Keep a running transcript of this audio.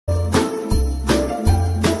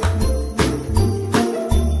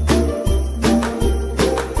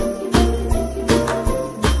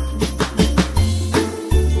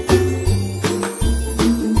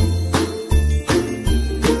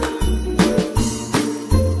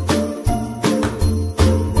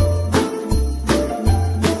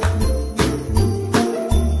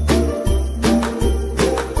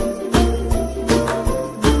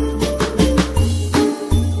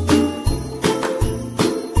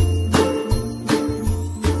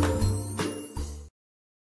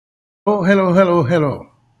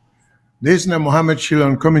Hello. This is Mohammed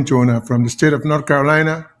Shilon coming to you from the state of North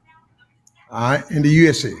Carolina in the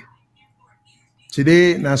USA.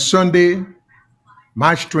 Today is Sunday,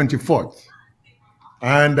 March 24th.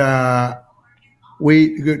 And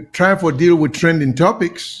we try to deal with trending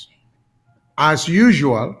topics. As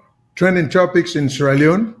usual, trending topics in Sierra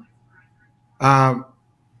Leone. And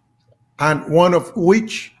one of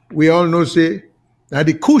which we all know say that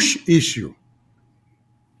the Kush issue.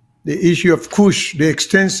 The issue of Kush, the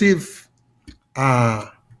extensive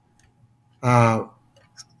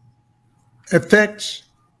effects,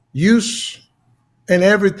 use, and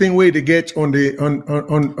everything way to get on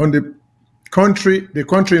the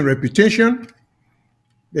country reputation,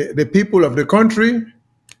 the people of the country,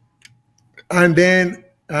 and then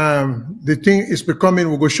the thing is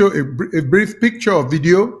becoming. We're going to show a brief picture or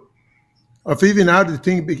video of even how the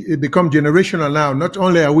thing become generational now. Not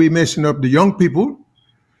only are we messing up the young people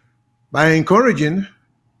by encouraging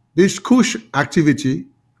this Kush activity,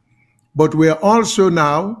 but we are also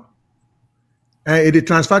now it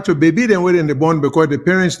transferred to baby them within the born because the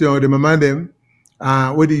parents they or the mama them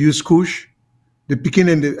where they use Kush, the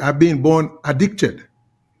beginning are being born addicted.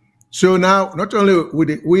 So now not only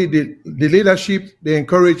the leadership they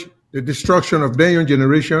encourage the destruction of their young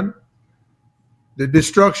generation, the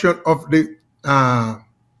destruction of the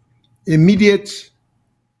immediate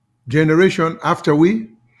generation after we.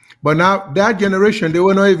 But now that generation, they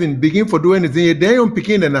will not even begin for doing anything. They don't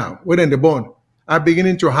begin now, when they're born, are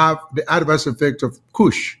beginning to have the adverse effect of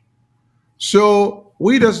Kush. So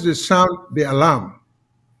we just sound the alarm.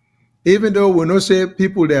 Even though we know say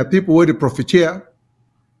people, there are people where the profiteer,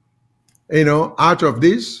 out of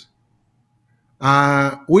this.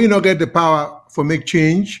 We not get the power for make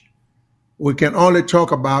change. We can only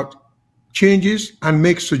talk about changes and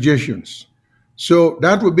make suggestions. So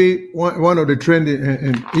that will be one of the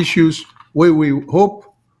trending issues where we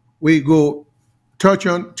hope we go touch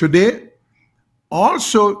on today.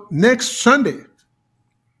 Also, next Sunday,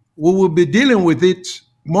 we will be dealing with it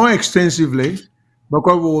more extensively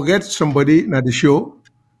because we will get somebody at the show,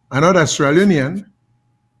 another Sierra Leonean,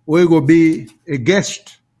 we will be a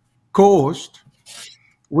guest co-host.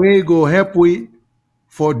 We go help dig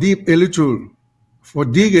a little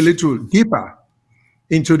deeper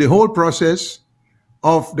into the whole process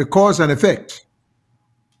of the cause and effect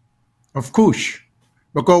of Kush.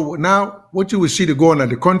 Because now what you will see to go on at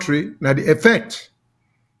the country, now the effect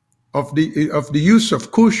of the use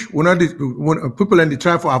of Kush, people in the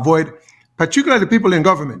try to avoid, particularly the people in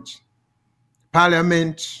government,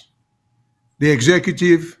 parliament, the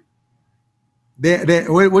executive,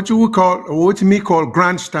 what we call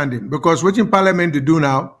grandstanding. Because what in parliament they do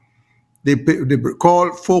now, they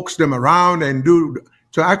call folks them around and do.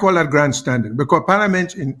 So I call that grandstanding because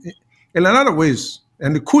parliament, in a lot of ways,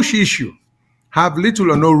 and the Kush issue have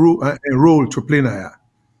little or no role to play now.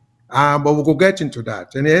 But we'll go get into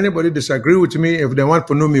that. And anybody disagree with me, if they want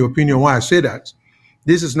to know my opinion why I say that,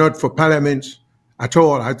 this is not for parliament at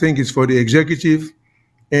all. I think it's for the executive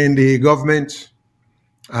and the government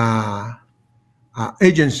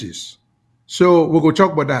agencies. So we'll go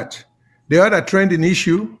talk about that. The other trending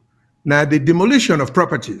issue, now the demolition of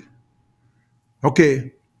property.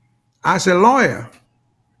 Okay, as a lawyer,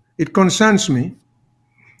 it concerns me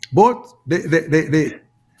both the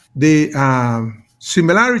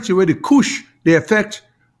similarity with the Kush, the effect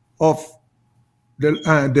of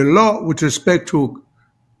the law with respect to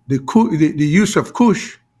the use of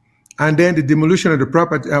Kush, and then the demolition of the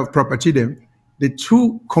property. Them, the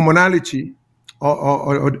two commonality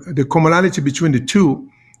or the commonality between the two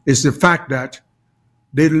is the fact that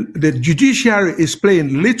the judiciary is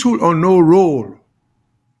playing little or no role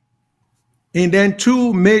in then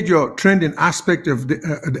two major trending aspects of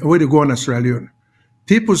the way they go on Sierra Leone.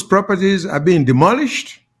 People's properties are being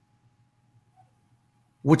demolished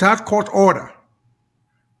without court order,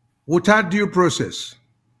 without due process,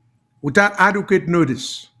 without adequate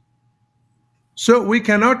notice. So we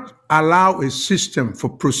cannot allow a system for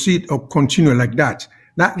proceed or continue like that.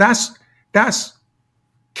 That's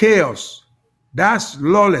chaos. That's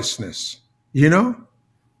lawlessness,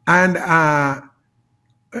 And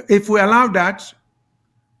if we allow that,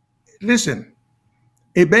 listen,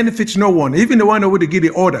 it benefits no one, even the one who would give the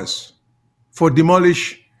orders for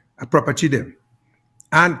demolish a property them.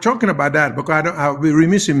 And talking about that, because I'll be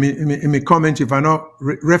remiss in my comment if I not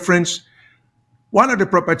reference one of the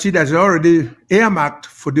property that's already earmarked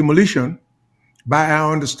for demolition by, I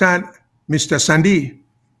understand, Mr. Sandy,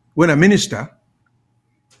 when a minister,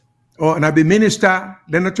 or now be minister,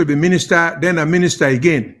 then not to be minister, then a minister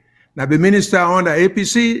again. Now be minister under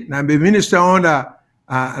APC, now be minister under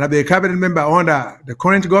and I'll be a cabinet member under the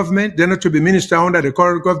current government, then to be minister under the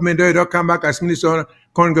current government, then they'll come back as minister under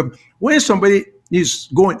current government. When somebody is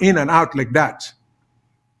going in and out like that,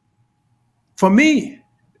 for me,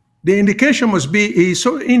 the indication must be he's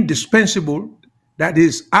so indispensable that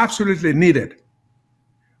is absolutely needed.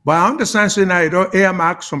 But I understand saying I don't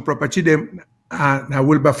earmark some property them and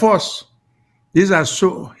Wilberforce. These are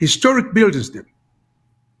so historic buildings them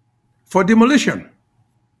for demolition.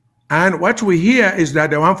 And what we hear is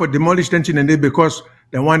that they want for demolition because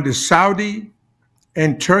they want the Saudi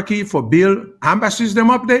and Turkey for build embassies them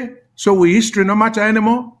up there. So we history no matter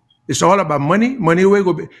anymore. It's all about money. Money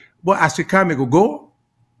will go. But as the car go,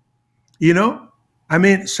 you know, I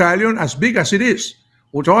mean, Sierra Leone, as big as it is,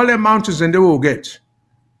 with all the mountains and they will get,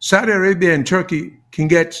 Saudi Arabia and Turkey can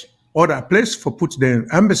get other place for put their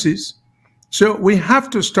embassies. So we have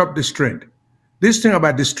to stop this trend. This thing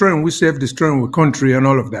about destroying, we save destroying our country and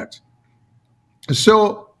all of that.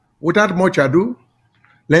 So without much ado,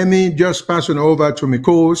 let me just pass on over to my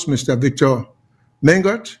co-host, Mr. Victor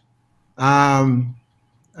Mengot,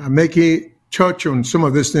 making touch on some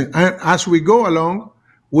of this thing. And as we go along,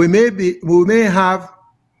 we may have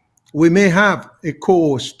a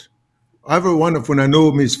co-host. Every one of when I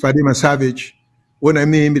know Miss Fadima Savage, when I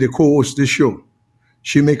may be the co-host this show.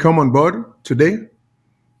 She may come on board today,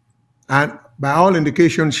 and by all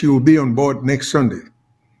indications, she will be on board next Sunday.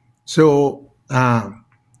 So,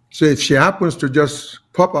 so if she happens to just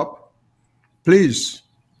pop up, please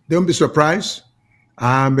don't be surprised,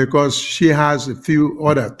 because she has a few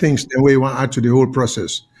other things that we want to add to the whole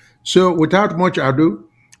process. So, without much ado,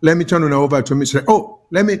 let me turn it over to Mr. Oh,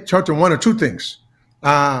 let me touch on one or two things.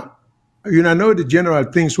 You know the general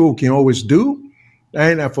things we can always do,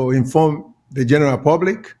 and for inform the general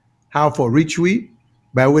public how for reach we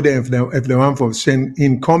by way if they want for send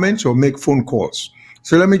in comments or make phone calls.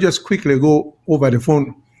 So let me just quickly go over the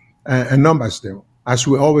phone and numbers there, as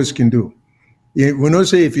we always can do. We know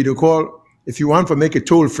say if you call, if you want to make a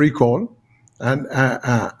toll-free call, and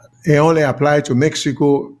it only apply to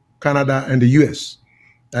Mexico, Canada, and the US.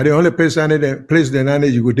 Now the only place the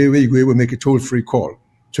you go there where you go able to make a toll-free call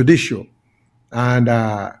to this show, and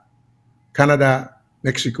Canada,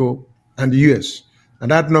 Mexico, and the US.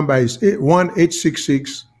 And that number is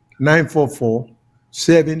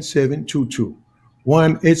 1-866-944-7722.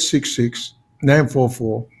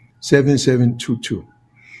 1-866-944-7722.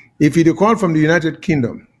 If you call from the United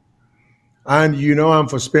Kingdom and you know I'm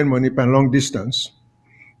for spend money per long distance,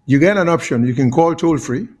 you get an option. You can call toll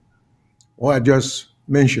free, or I just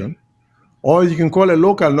mentioned, or you can call a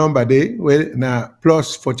local number there where now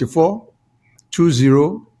 +44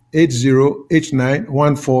 20 80 89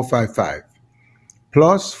 1455.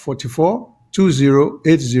 +44 20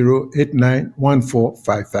 80 89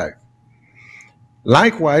 1455.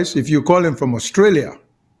 Likewise, if you're calling from Australia,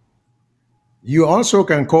 you also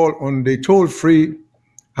can call on the toll-free.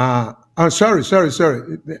 Sorry.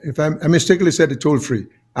 If I mistakenly said the toll-free,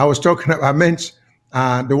 I meant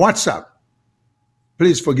the WhatsApp.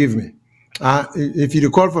 Please forgive me. If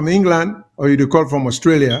you call from England or you call from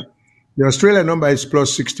Australia, the Australia number is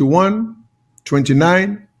 +61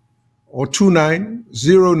 29 or 29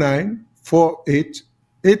 09 48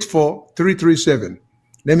 84 337.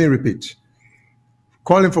 Let me repeat.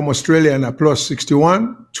 Calling from Australia and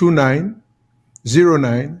 +61 29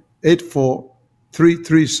 09 84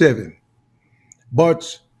 337.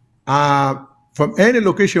 But from any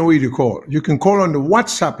location where you call, you can call on the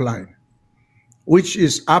WhatsApp line, which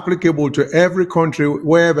is applicable to every country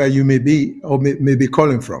wherever you may be or may be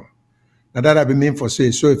calling from. And that I mean for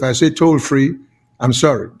say. So if I say toll free, I'm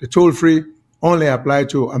sorry. The toll free only apply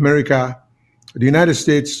to America, the United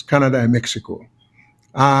States, Canada, and Mexico.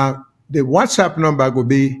 The WhatsApp number will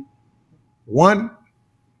be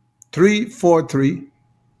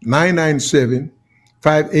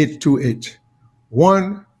 1-343-997-5828.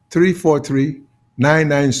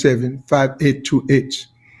 1-343-997-5828.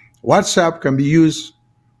 WhatsApp can be used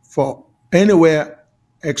for anywhere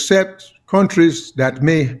except countries that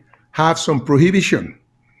may have some prohibition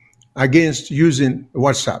against using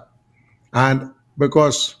WhatsApp. And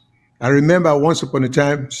because I remember once upon a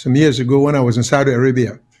time, some years ago when I was in Saudi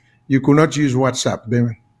Arabia, you could not use WhatsApp. They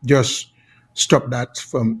just stopped that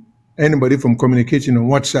from anybody from communicating on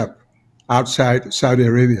WhatsApp outside Saudi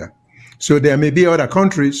Arabia. So there may be other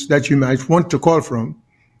countries that you might want to call from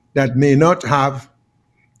that may not have,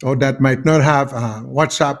 or that might not have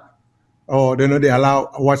WhatsApp, or they allow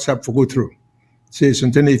WhatsApp to go through. Say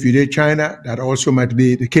something if you did China, that also might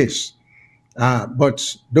be the case.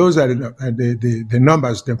 But those are the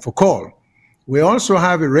numbers then for call. We also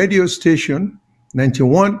have a radio station,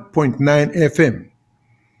 91.9 FM.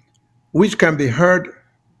 which can be heard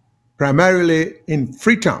primarily in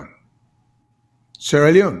Freetown,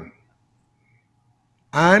 Sierra Leone.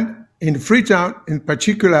 And in Freetown in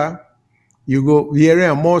particular, you go the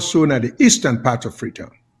area more so at the eastern part of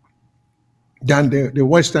Freetown than the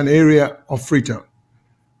western area of Freetown.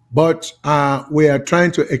 But we are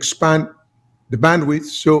trying to expand the bandwidth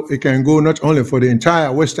so it can go not only for the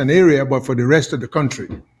entire western area, but for the rest of the country.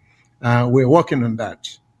 We're working on that.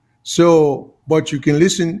 So, but you can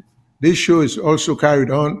listen. This show is also carried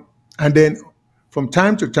on. And then from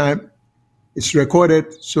time to time, it's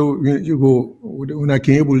recorded. So you go, when I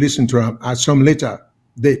can able to listen to them at some later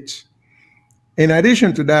date. In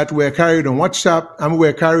addition to that, we're carried on WhatsApp, and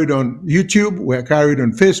we're carried on YouTube, we're carried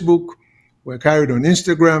on Facebook, we're carried on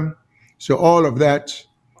Instagram. So all of that,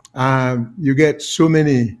 you get so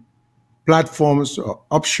many platforms or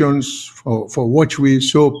options for watch we.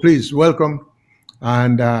 So please welcome.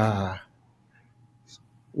 And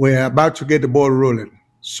we're about to get the ball rolling.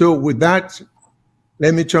 So with that,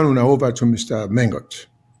 let me turn over to Mr. Mengot,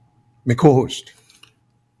 my co-host.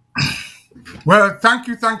 Well, thank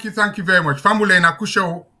you very much. Famule in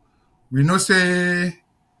Akusho, we know say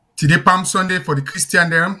today Palm Sunday for the Christian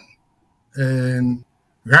them, and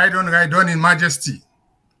ride on in majesty.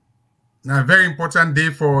 Now, a very important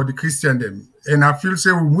day for the Christian them. And I feel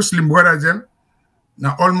say with Muslim brothers them,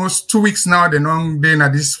 now almost 2 weeks now, they're not been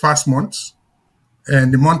at this fast month,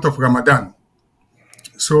 and the month of Ramadan.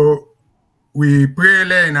 So we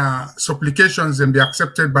pray in our supplications and be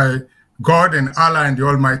accepted by God and Allah and the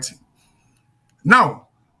Almighty. Now,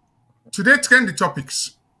 today trend the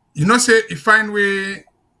topics. You know, say if find way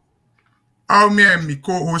how me and my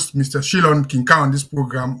co-host Mr. Shilon can count on this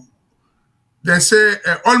program, then say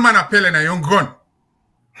all man appel and a young gun.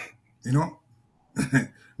 You know,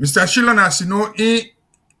 Mr. Shilon, as you know, he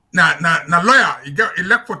na lawyer. He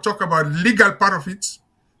like for talk about the legal part of it.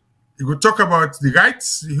 He could talk about the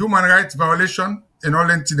rights, the human rights violation, and all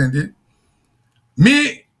that thing.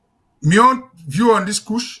 My own view on this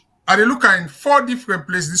kush, I look at in 4 different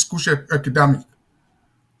places this kush epidemic.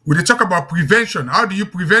 We they talk about prevention. How do you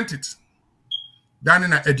prevent it? Then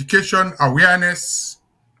in education, awareness,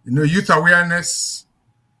 you know, youth awareness.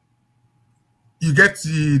 You get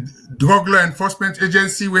the drug law enforcement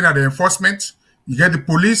agency when at the enforcement. You get the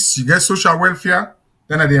police, you get social welfare,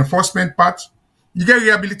 then at the enforcement part. You get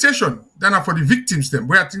rehabilitation, then for the victims them.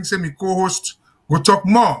 Where I think say my co-host will talk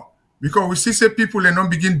more. Because we see say people and don't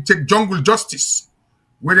begin to take jungle justice.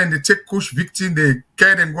 Where then they take kush victim, they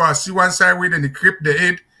carry them go and see one side, where then they creep the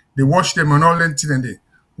head, they wash them and all that thing and they.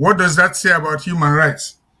 What does that say about human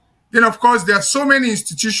rights? Then of course there are so many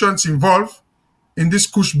institutions involved in this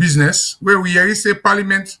kush business where we hear say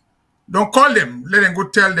parliament, don't call them, let them go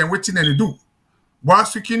tell them what thing they do. But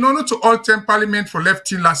as we can not to all time parliament for left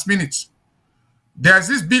till last minute. There's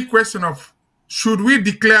this big question of should we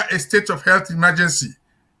declare a state of health emergency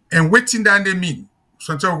and waiting that they mean.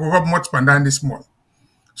 Sometimes we go up much than this small.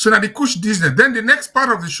 So now the kush business. Then the next part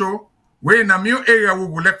of the show, where in a new area we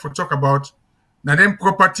would like to talk about, now then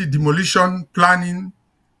property demolition, planning,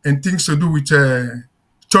 and things to do with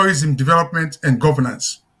tourism development and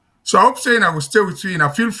governance. So I hope saying I will stay with you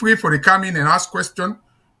and feel free for the come in and ask questions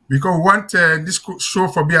because we want this show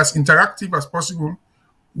to be as interactive as possible.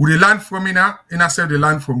 We learn from Ina say they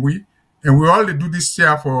learn from we, and we all do this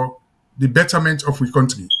here for the betterment of our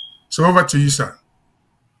country. So over to you, sir.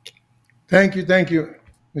 Thank you,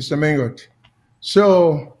 Mr. Mengot.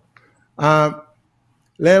 So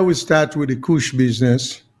let we start with the kush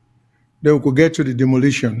business. Then we could get to the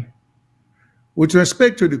demolition. With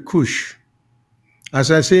respect to the kush, as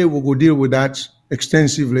I say, we will deal with that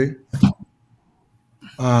extensively,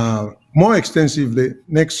 more extensively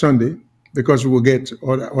next Sunday, because we will get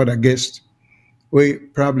other guests. We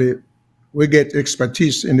get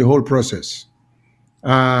expertise in the whole process.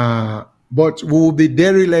 But we will be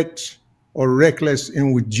derelict or reckless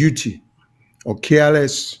in with duty or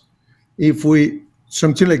careless if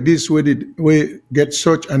something like this we get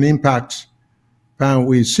such an impact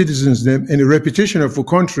with citizens them and the reputation of a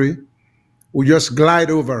country, we just glide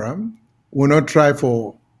over them. We'll not try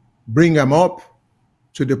for bring them up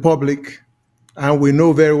to the public, and we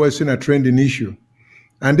know very well it's a trending issue.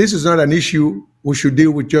 And this is not an issue we should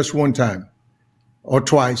deal with just one time or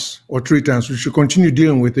twice or 3 times. We should continue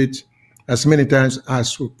dealing with it as many times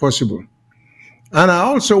as possible. And I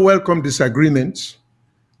also welcome disagreements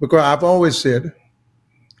because I've always said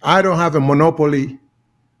I don't have a monopoly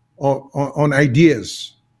on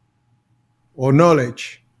ideas or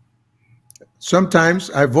knowledge.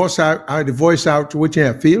 Sometimes I voice out what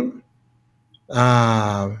I feel.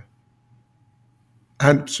 And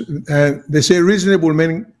they say reasonable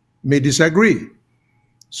men may disagree.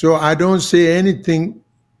 So I don't say anything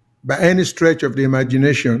by any stretch of the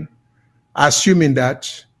imagination, assuming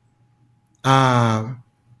that uh,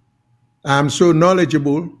 I'm so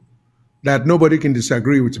knowledgeable that nobody can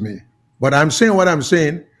disagree with me. But I'm saying what I'm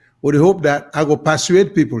saying with the hope that I will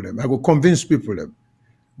persuade people them, I will convince people them.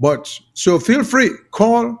 But so feel free,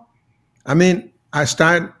 call. I mean, I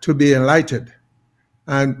stand to be enlightened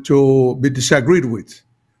and to be disagreed with.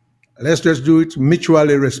 Let's just do it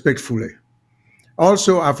mutually respectfully.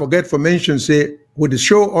 Also, I forget to mention, say, with the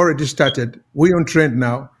show already started, we on trend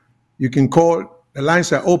now. You can call, the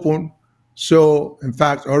lines are open. So, in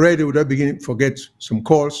fact, already without beginning, forget some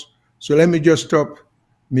calls. So let me just stop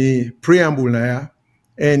me preamble now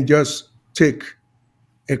and just take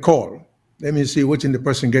a call. Let me see what the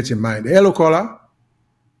person gets in mind. Hello, caller.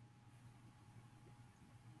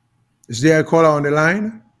 Is there a caller on the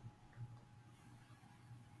line?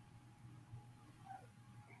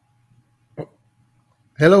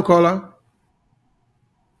 Hello, caller.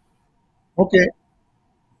 Okay.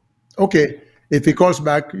 Okay. If he calls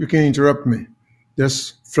back, you can interrupt me.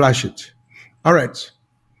 Just flash it. All right.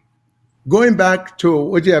 Going back to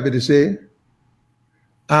what you have to say,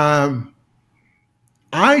 I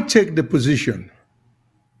take the position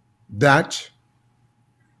that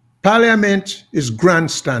Parliament is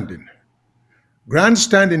grandstanding.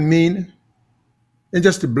 Grandstanding means it's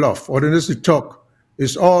just a bluff or just a talk.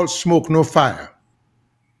 It's all smoke, no fire.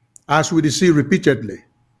 As we see repeatedly,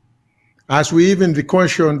 as we even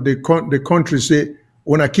caution the country say,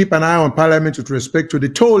 when I keep an eye on Parliament with respect to the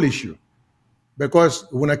toll issue, because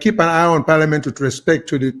when I keep an eye on Parliament with respect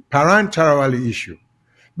to the parental issue,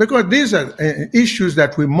 because these are issues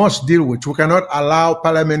that we must deal with. We cannot allow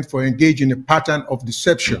Parliament to engage in a pattern of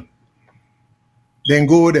deception. Then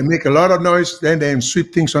go, they make a lot of noise, then they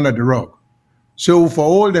sweep things under the rug. So for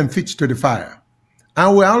all them feet to the fire.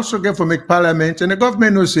 And we also get to make Parliament, and the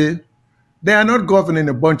government will say, they are not governing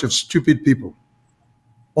a bunch of stupid people,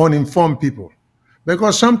 uninformed people.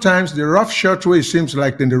 Because sometimes the rough, short way it seems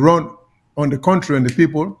like then they run on the country and the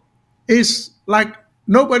people is like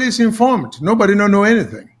nobody's informed. Nobody don't know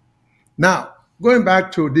anything. Now, going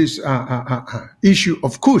back to this issue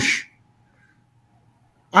of Kush,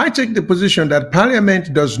 I take the position that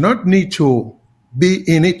Parliament does not need to be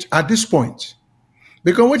in it at this point.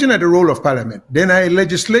 Because looking at the role of Parliament, then a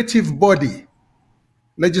legislative body.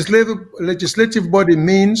 Legislative body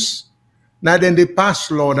means now then they pass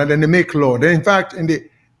law, now then they make law. Then in fact, in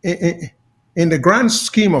the grand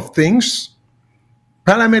scheme of things,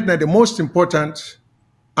 Parliament is the most important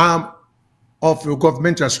arm of the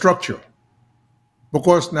governmental structure.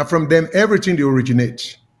 Because now from them, everything they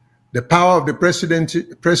originate. The power of the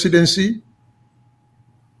presidency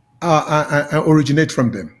originate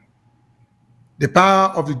from them. The power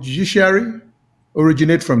of the judiciary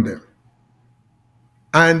originate from them.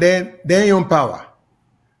 And then their own power.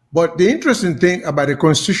 But the interesting thing about the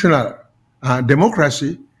constitutional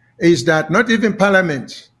democracy is that not even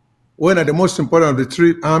Parliament, one of the most important of the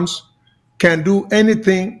three arms, can do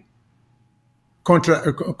anything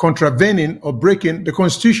contravening or breaking the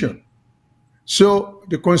Constitution. So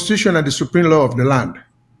the Constitution is the supreme law of the land.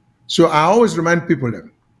 So I always remind people that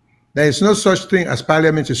there is no such thing as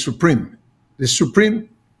Parliament is supreme. The supreme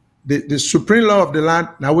law of the land,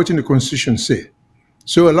 now what in the Constitution say.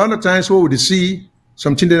 So a lot of times what would you see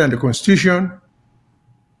something in the Constitution,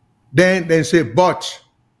 then they say, but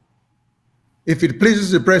if it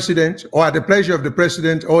pleases the president or at the pleasure of the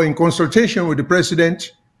president or in consultation with the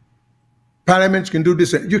president, Parliament can do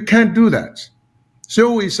this. You can't do that.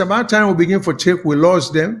 So it's about time we begin to take we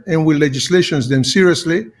laws them and we legislations them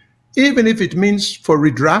seriously, even if it means for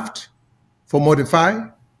redraft, for modify,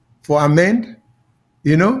 for amend,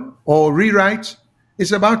 or rewrite.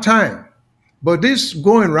 It's about time. But this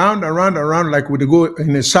going round and round and round like we go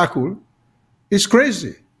in a circle is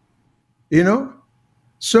crazy,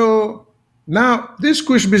 So now this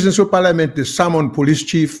Kush business of Parliament, the summon police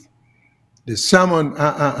chief, the summon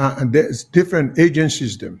and there's different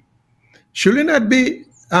agencies them. Shouldn't that be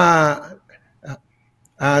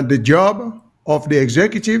the job of the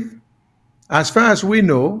executive? As far as we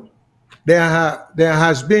know, there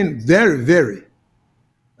has been very, very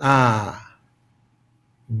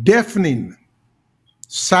deafening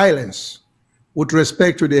silence with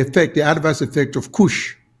respect to the adverse effect of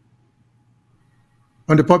Kush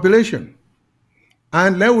on the population.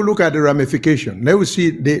 And let us look at the ramification. Let us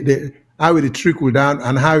see how it trickle down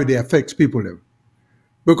and how it affects people.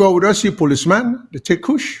 Because we don't see policemen, they take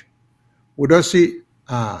Kush. We don't see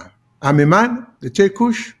army man, they take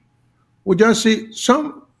Kush. We just see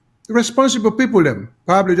some responsible people them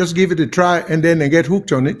probably just give it a try and then they get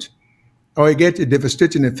hooked on it or they get a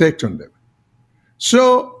devastating effect on them.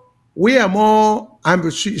 So we are more,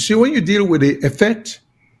 see, when you deal with the effect,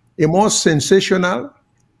 a more sensational,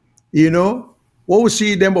 what we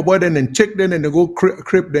see them about them and check them and they go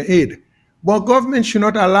creep the aid. But government should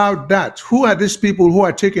not allow that. Who are these people who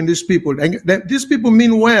are taking these people? And these people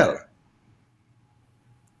mean well,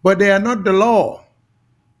 but they are not the law.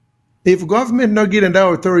 If government not getting that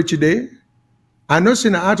authority there, I'm not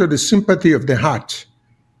saying out of the sympathy of the heart,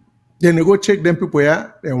 then they go check them people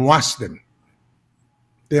here and wash them,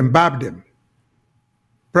 then barb them,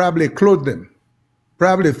 probably clothe them,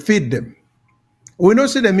 probably feed them. We don't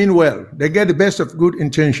say they mean well. They get the best of good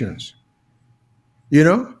intentions.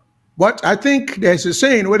 But I think there's a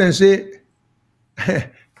saying where they say,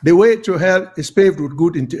 the way to hell is paved with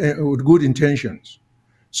good intentions.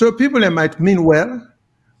 So people might mean well,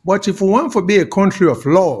 but if we want to be a country of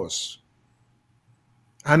laws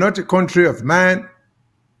and not a country of man,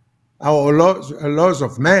 our laws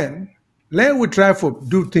of man, let we try to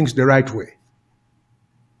do things the right way.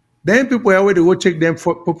 Then people are where they go check them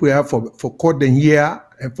for court them here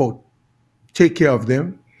and for take care of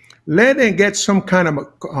them. Let them get some kind of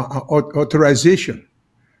authorization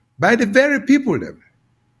by the very people them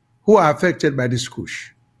who are affected by this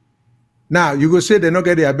kush. Now, you go say they don't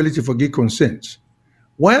get the ability to give consent.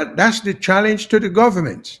 Well, that's the challenge to the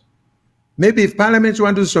government. Maybe if parliament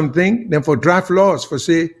want to do something, then for draft laws for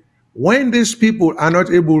say, when these people are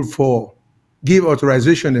not able to give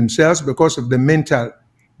authorization themselves because of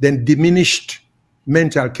the diminished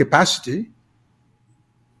mental capacity,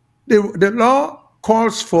 the law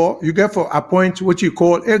calls for, you get to appoint what you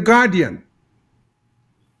call a guardian.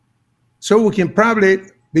 So we can probably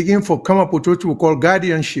begin to come up with what we call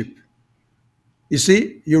guardianship. You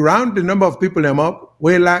see, you round the number of people them up,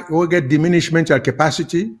 we'll get diminished mental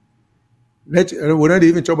capacity. We're not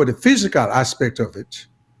even talk about the physical aspect of it.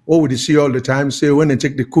 What would you see all the time? Say when they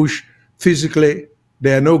take the kush, physically,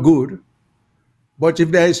 they are no good. But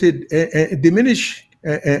if there is a diminished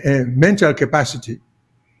mental capacity,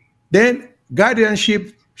 then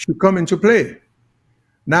guardianship should come into play.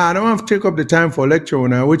 Now, I don't have to take up the time for lecture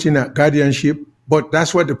on which in a guardianship, but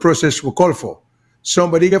that's what the process will call for.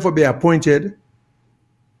 Somebody get to be appointed,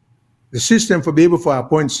 the system for be able to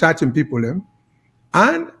appoint certain people,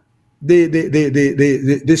 and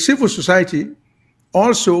the civil society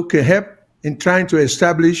also can help in trying to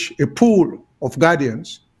establish a pool of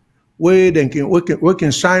guardians where we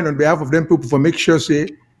can sign on behalf of them people for make sure say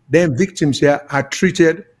them victims here are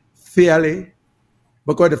treated fairly,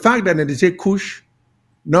 because the fact that they take kush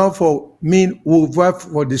not for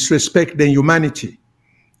for disrespect than humanity.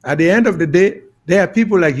 At the end of the day, they are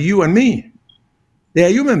people like you and me. They are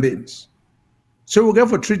human beings. So we got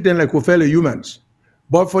to treat them like we're fellow humans.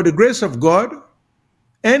 But for the grace of God,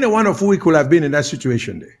 any one of we could have been in that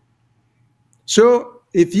situation there. So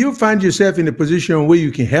if you find yourself in a position where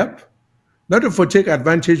you can help, not to take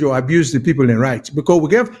advantage or abuse the people in rights,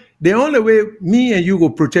 because the only way me and you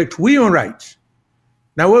will protect we own rights.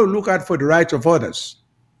 Now we'll look out for the rights of others,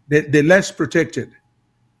 the less protected,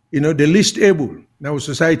 the least able in our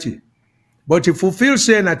society. But if we feel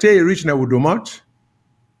saying I tell you reach now we do much,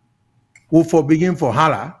 we'll begin for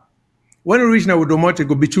holla. When we reach now we do much, it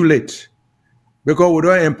will be too late, because we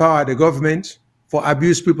don't empower the government for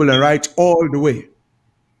abuse people and rights all the way.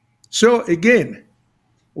 So again,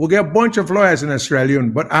 we'll get a bunch of lawyers in Sierra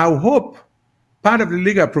Leone, but I hope part of the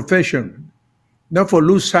legal profession not for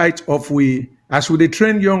lose sight of as we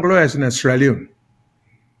train young lawyers in Sierra Leone,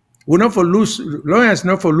 lawyers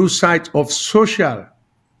not for lose sight of social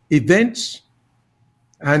events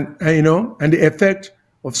and the effect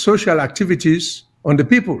of social activities on the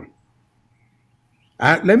people.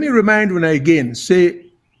 Let me remind you again, say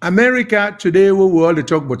America today we will all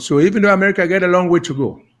talk about, so even though America get a long way to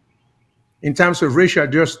go in terms of racial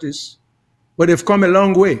justice, but they've come a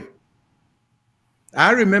long way.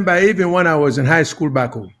 I remember even when I was in high school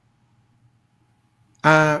back home,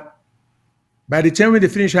 by the time we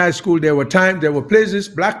finished high school, there were places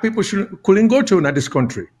black people couldn't go to in this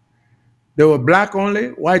country. They were black only,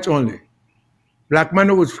 white only. Black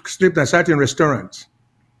man would sleep in a certain restaurant.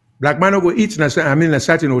 Black man would eat in a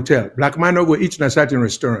certain hotel. Black man would eat in a certain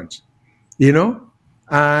restaurant.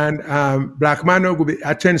 And black man would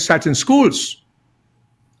attend certain schools.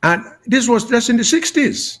 And this was just in the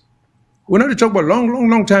 60s. We're not talking about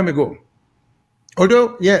long time ago.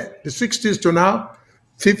 Although, yeah, the 60s to now,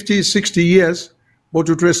 50, 60 years, but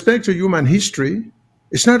with respect to human history,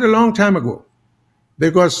 it's not a long time ago.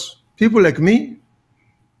 Because people like me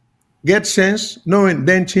get sense knowing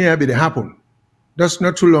then things happen. That's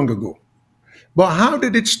not too long ago. But how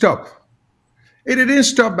did it stop? It didn't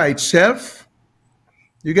stop by itself.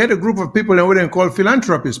 You get a group of people and what they call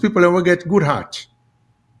philanthropists, people that will get good heart.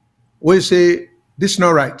 we say this is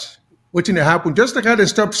not right. What did happen? Just like how they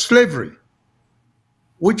stopped slavery,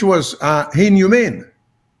 which was inhumane.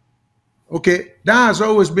 Okay, that has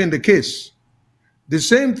always been the case. The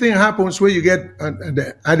same thing happens where you get,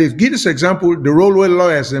 and I give this example, the role where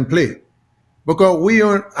lawyers then play. Because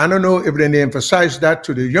I don't know if they emphasize that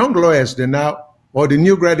to the young lawyers they now, or the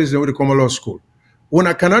new graduates in the common law school. When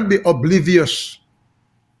I cannot be oblivious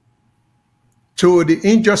to the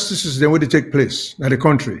injustices that would take place in the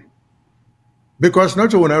country. Because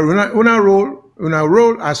not when our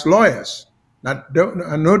role as lawyers,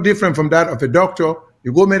 no different from that of a doctor.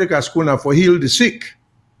 You go medical school now for heal the sick.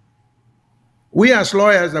 We as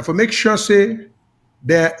lawyers have to make sure say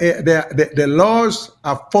the laws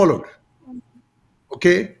are followed.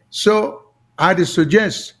 Okay, so I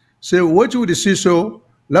suggest say what you would see so.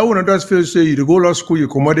 Now when does feel say you go law school, you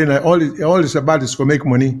come in, like all it's about is for make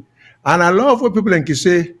money. And I love what people can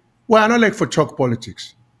say, well, I don't like for talk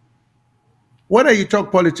politics. Whether you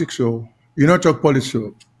talk politics or you not talk politics,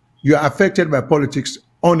 or you are affected by politics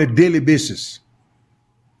on a daily basis.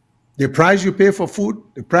 The price you pay for food,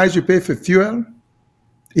 the price you pay for fuel,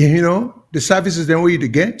 the services then we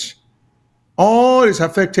get, all is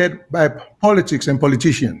affected by politics and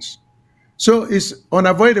politicians. So it's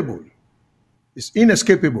unavoidable. It's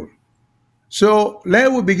inescapable. So let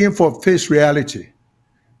us begin for face reality.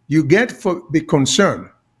 You get for be concerned.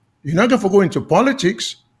 You're not going to go into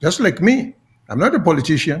politics, just like me. I'm not a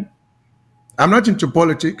politician. I'm not into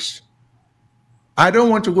politics. I don't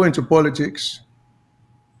want to go into politics.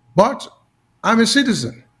 But I'm a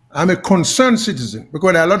citizen. I'm a concerned citizen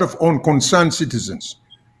because there are a lot of unconcerned citizens.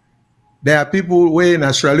 There are people who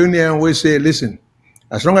in Sierra Leone will say, listen,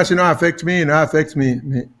 as long as you don't affect me, you don't affect me,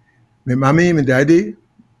 mommy, my daddy,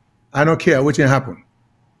 I don't care what can happen.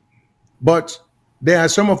 But there are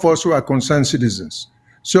some of us who are concerned citizens.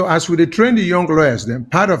 So as we train the young lawyers, then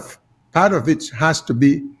part of it has to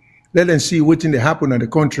be, let them see what can happen in the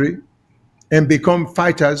country and become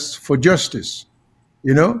fighters for justice,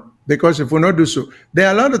 because if we not do so, there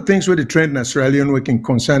are a lot of things with the trend in Sierra Leone which can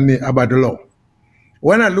concern me about the law.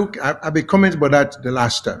 When I look, I've been commenting about that the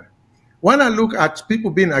last time. When I look at people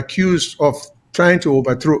being accused of trying to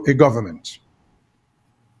overthrow a government,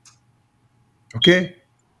 okay,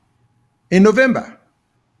 in November,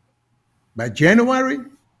 by January,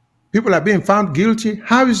 people are being found guilty.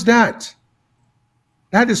 How is that?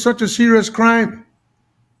 That is such a serious crime.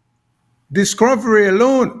 Discovery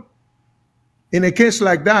alone, in a case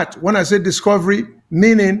like that, when I say discovery,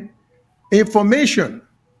 meaning information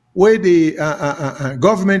where the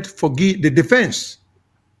government forgive the defense.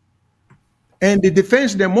 And the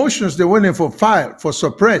defense, the motions they went in for file, for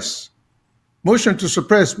suppress, motion to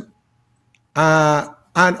suppress,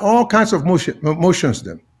 and all kinds of motions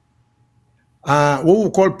them. What we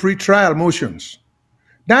call pre-trial motions.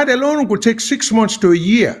 That alone could take 6 months to a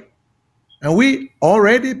year. And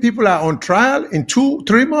people are on trial in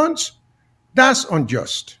 2-3 months. That's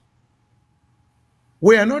unjust.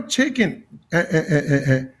 We are not taking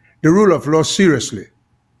the rule of law seriously.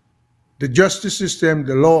 The justice system,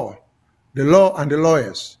 the law and the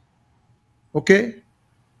lawyers. Okay?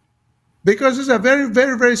 Because it's a very,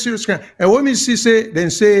 very, very serious crime. And when we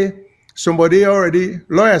say somebody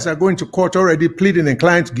lawyers are going to court already pleading a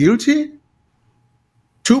client guilty,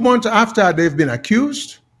 2 months after they've been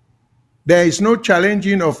accused, there is no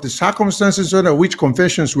challenging of the circumstances under which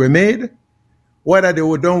confessions were made, whether they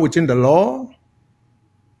were done within the law,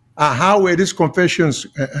 how were these confessions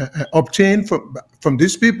obtained from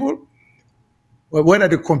these people, whether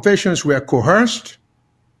the confessions were coerced,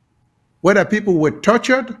 whether people were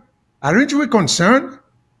tortured. Aren't we concerned?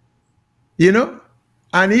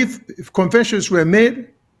 And if confessions were made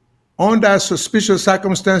under suspicious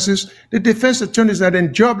circumstances, the defense attorneys are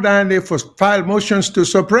then job down there for file motions to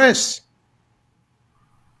suppress.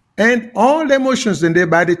 And all the motions then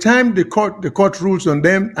by the time the court rules on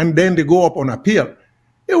them and then they go up on appeal,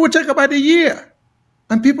 it will take about a year.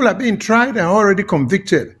 And people are being tried and already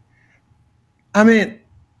convicted. I mean,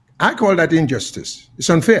 I call that injustice. It's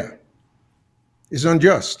unfair. It's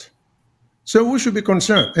unjust. So we should be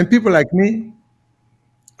concerned. And people like me,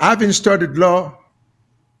 having studied law,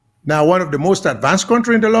 now one of the most advanced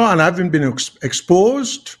countries in the law, and having been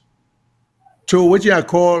exposed to what I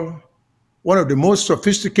call one of the most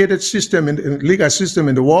sophisticated legal system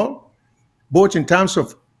in the world, both in terms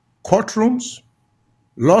of courtrooms,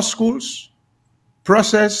 law schools,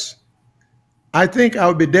 process. I think I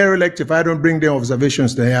would be derelict if I don't bring the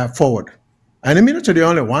observations they have forward. And I'm not the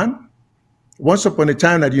only one. Once upon a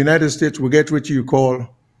time at the United States, we get what you call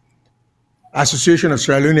Association of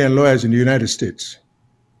Sierra Leonean Lawyers in the United States.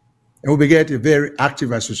 And we get a very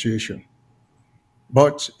active association.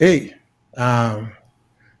 But hey, um,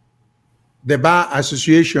 the Bar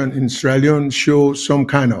Association in Sierra Leone show some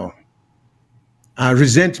kind of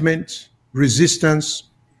resentment, resistance.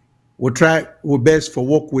 We'll try our best for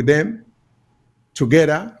work with them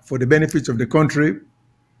together for the benefits of the country.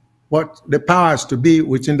 But the powers to be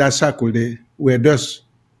within that circle, they were just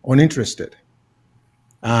uninterested.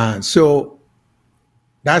 So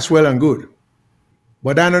that's well and good.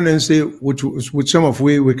 But I don't say with some of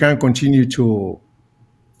we can't continue to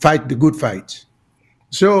fight the good fight.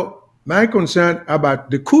 So my concern about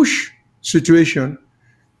the Kush situation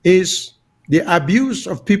is the abuse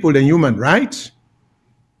of people in human rights,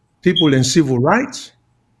 people in civil rights,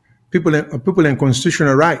 people in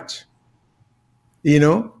constitutional rights, you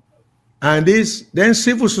know. And then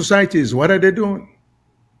civil societies, what are they doing?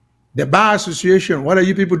 The Bar Association, what are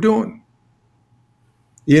you people doing?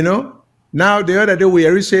 You know, now the other day we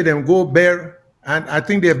already say them go bear, and I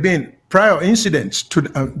think there have been prior incidents to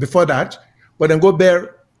before that, but then go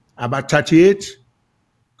bear about 38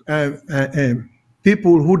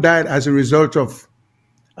 people who died as a result of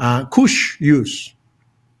Kush use.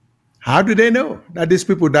 How do they know that these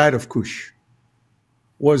people died of Kush?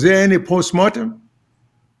 Was there any post-mortem?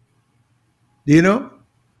 You know?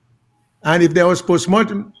 And if there was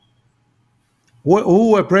post-mortem,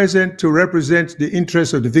 who were present to represent the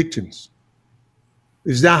interests of the victims?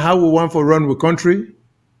 Is that how we want to run the country?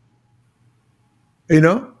 You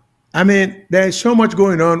know? I mean, there's so much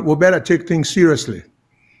going on, we better take things seriously.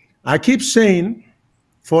 I keep saying,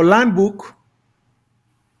 for land book,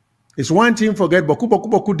 it's one thing forget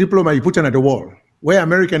boku diploma you put on at the wall, where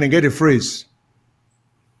American can get a phrase.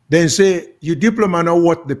 Then say, your diploma know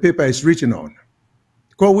what the paper is written on.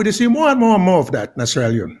 Because we see more and more and more of that in Sierra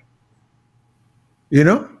Leone. You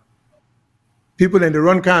know? People in the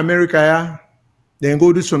run car America, yeah, they can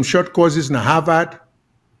go do some short courses in Harvard,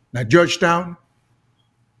 in Georgetown,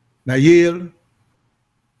 in Yale,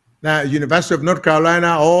 in University of North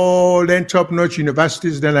Carolina, all then top-notch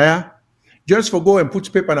universities then there. Just for go and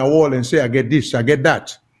put paper on a wall and say, I get this, I get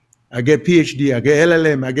that. I get PhD, I get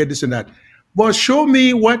LLM, I get this and that. But show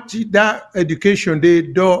me what that education they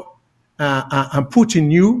do and put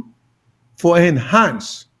in you for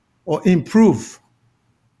enhance or improve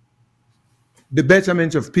the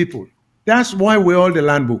betterment of people. That's why we're all the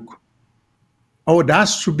land book. Oh, that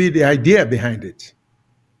should be the idea behind it.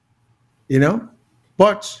 You know?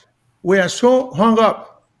 But we are so hung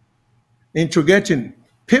up into getting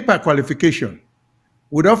paper qualification.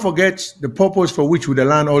 We don't forget the purpose for which we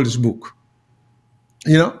learn all this book.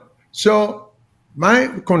 You know? So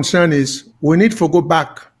my concern is we need to go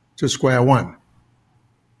back to square one.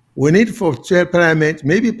 We need for Parliament,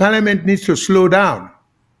 maybe Parliament needs to slow down.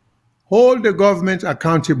 Hold the government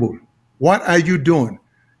accountable. What are you doing?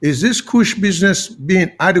 Is this Kush business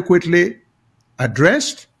being adequately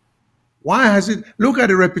addressed? Why has it? Look at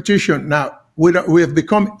the reputation. Now, we have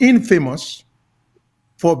become infamous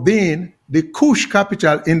for being the Kush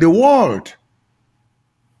capital in the world.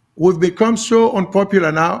 We've become so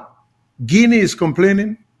unpopular now. Guinea is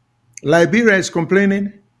complaining. Liberia is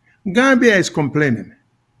complaining. Gambia is complaining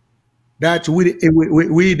that we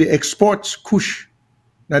the export Kush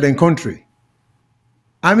not in country.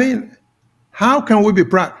 I mean, how can we be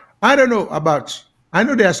proud? I don't know about, I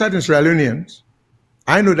know there are certain Sierra Leoneans,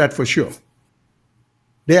 I know that for sure.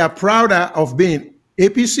 They are prouder of being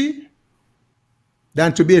APC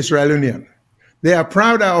than to be a Sierra Leonean. They are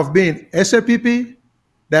prouder of being SLPP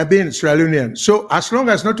than being Sierra Leonean. So as long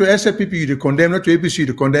as not to SLPP you to condemn, not to APC you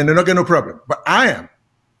to condemn, they're not getting no problem. But I am,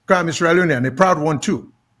 because I'm a Sierra Leonean, a proud one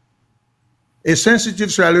too. A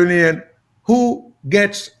sensitive Sierra Leonean who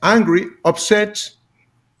gets angry, upset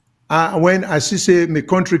when I see say my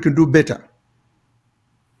country can do better.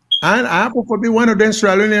 And I happen to be one of them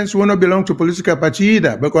Sierra Leoneans who will not belong to political party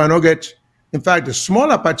either, because I don't get, in fact, the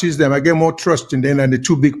smaller parties them, I get more trust in them than the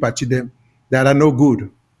two big parties them that are no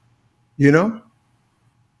good. You know?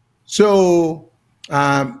 So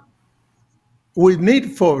we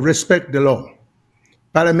need for respect the law.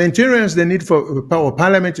 Parliamentarians, they need for power,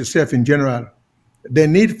 parliament itself in general, they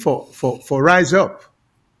need for rise up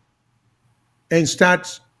and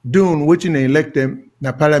start doing what they elect them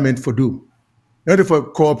the parliament for do, not for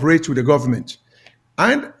cooperate with the government.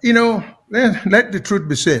 And, you know, let the truth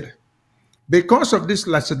be said. Because of this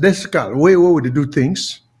lackadaisical way we do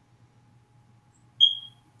things,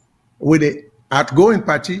 with the outgoing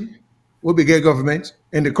party, we begin government,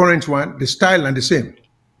 and the current one, the style and the same.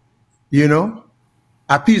 You know,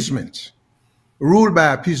 appeasement, ruled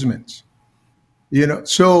by appeasement. You know,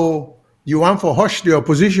 so you want to hush the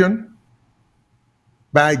opposition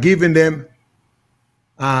by giving them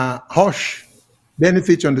hush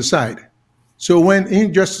benefits on the side. So when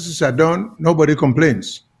injustices are done, nobody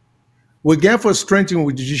complains. We therefore strengthen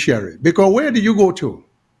with judiciary, because where do you go to?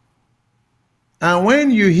 And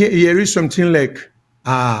when you hear something like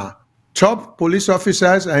top police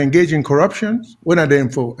officers are engaged in corruption, when they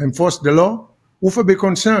enforce the law, we will be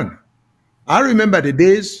concerned. I remember the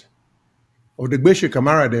days of the Gbeshe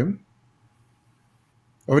Kamara,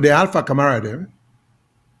 of the Alpha Kamara,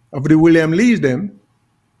 of the William Lees,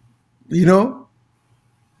 you know,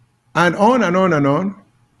 and on and on and on,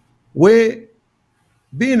 where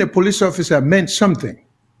being a police officer meant something.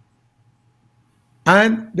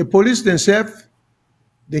 And the police themselves,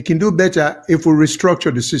 they can do better if we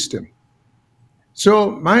restructure the system.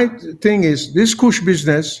 So my thing is, this Kush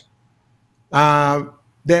business, there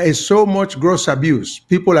is so much gross abuse.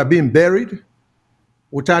 People are being buried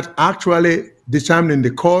without actually determining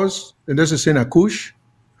the cause. And that's a sin of Kush.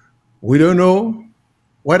 We don't know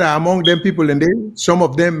whether among them people in there, some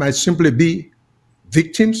of them might simply be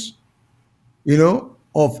victims, you know,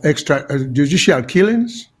 of extrajudicial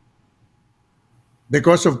killings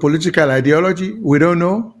because of political ideology. We don't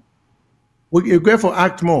know. We therefore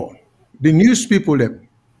act more. The news people, them,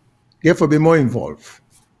 therefore be more involved.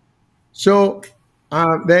 So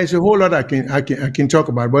there is a whole lot I can talk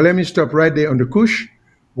about, but let me stop right there on the Kush.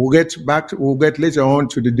 We'll get later on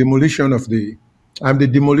to the demolition of the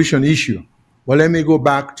demolition issue. But let me go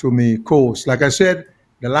back to my co-host. Like I said,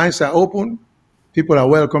 the lines are open. People are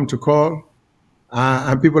welcome to call,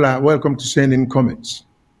 and people are welcome to send in comments.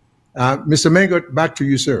 Mr. Mengot, back to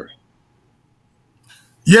you, sir.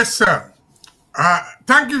 Yes, sir.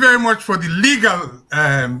 Thank you very much for the legal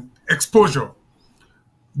exposure.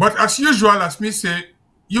 But as usual, as me say,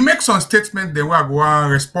 you make some statement that we are going to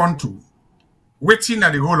respond to, waiting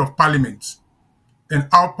at the role of Parliament and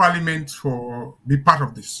how Parliament for be part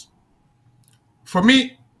of this. For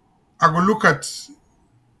me, I go look at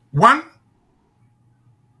one,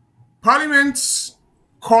 Parliament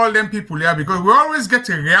call them people here because we always get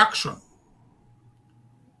a reaction.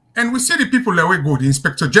 And we see the people that we go, the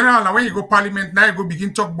Inspector General, and when you go Parliament, now you go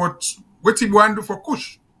begin talk about what you want to do for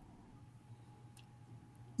Kush.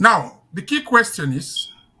 Now, the key question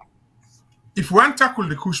is, if we want to tackle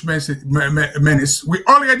the Kush menace, we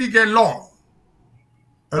already get law.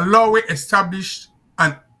 A law we established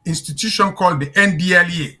an institution called the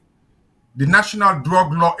NDLEA, the National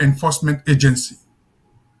Drug Law Enforcement Agency.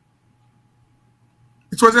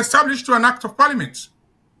 It was established through an act of Parliament.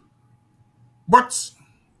 But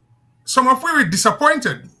some of we were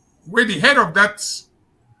disappointed with the head of that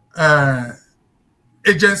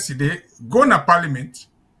agency. They go to Parliament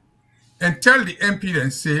and tell the MP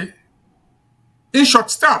and say, in short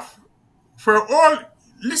staff, for all,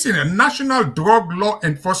 listen, a National Drug Law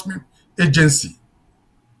Enforcement Agency.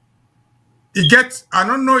 It gets, I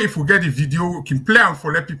don't know if we get the video, we can play them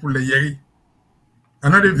for let people hear. I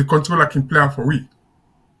don't know if the controller can play them for we.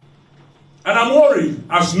 And I'm worried,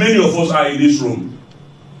 as many of us are in this room,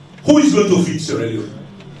 who is going to feed Sierra Leone?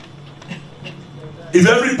 If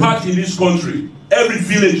every part in this country, every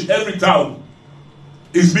village, every town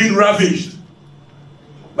is being ravaged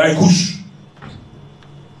by Kush,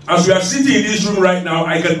 as we are sitting in this room right now,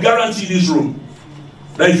 I can guarantee this room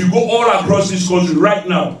that if you go all across this country right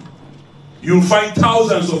now, you'll find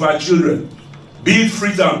thousands of our children, be it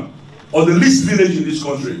Freetown or the least village in this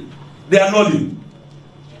country. They are nothing.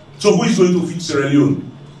 So who is going to feed Sierra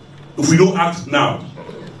Leone if we don't act now?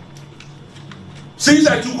 Since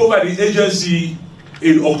I took over the agency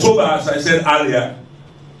in October, as I said earlier,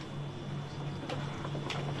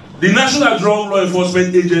 the National Drug Law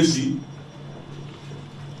Enforcement Agency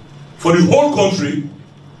for the whole country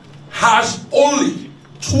has only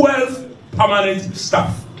 12 permanent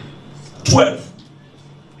staff. 12.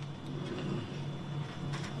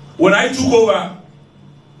 When I took over,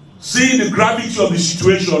 seeing the gravity of the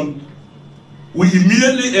situation, we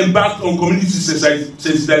immediately embarked on community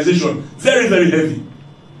sensitization, very, very heavy.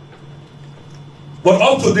 But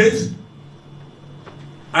up to date,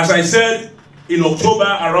 as I said in October,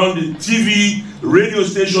 around the TV, radio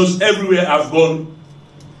stations, everywhere I've gone,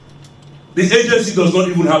 the agency does not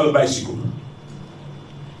even have a bicycle.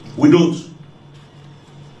 We don't.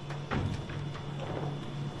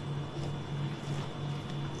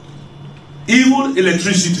 Even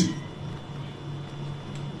electricity.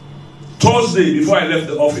 Thursday, before I left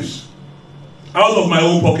the office, out of my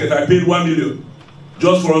own pocket, I paid 1 million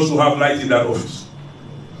just for us to have light in that office.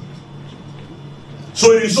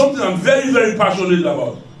 So it is something I'm very, very passionate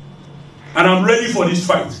about. And I'm ready for this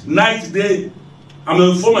fight. Night, day, I'm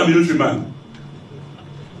a former military man.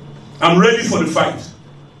 I'm ready for the fight.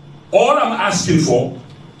 All I'm asking for,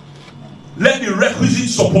 let the requisite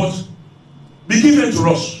support be given to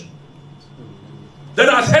us. Then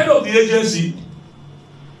as head of the agency,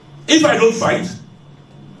 if I don't fight,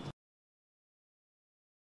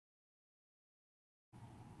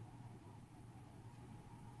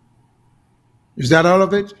 is that all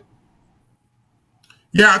of it?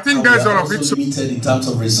 Yeah, I think that's all of it. So limited in terms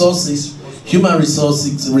of resources, human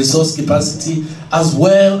resources, resource capacity, as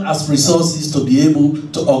well as resources to be able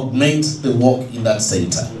to augment the work in that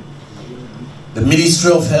center. The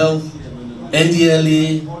Ministry of Health,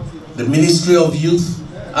 NDLA, the Ministry of Youth,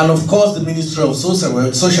 and of course the Ministry of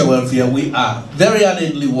Social Welfare, we are very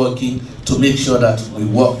ardently working to make sure that we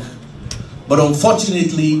work. But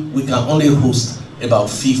unfortunately, we can only host about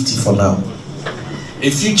 50 for now.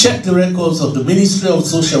 If you check the records of the Ministry of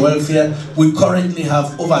Social Welfare, we currently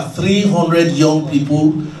have over 300 young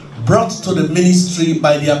people brought to the ministry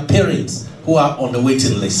by their parents who are on the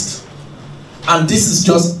waiting list. And this is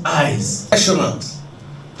just eyes, professionals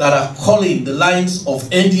that are calling the lines of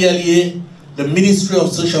NDLA, the Ministry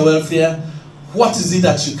of Social Welfare. What is it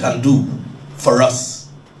that you can do for us?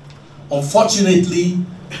 Unfortunately,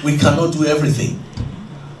 we cannot do everything.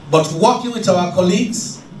 But working with our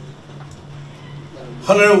colleagues,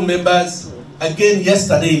 honorable members, again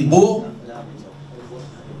yesterday in Bo,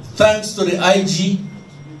 thanks to the IG,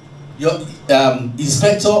 your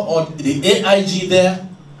inspector or the AIG there,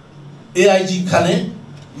 AIG Kane,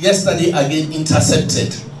 yesterday again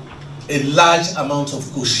intercepted a large amount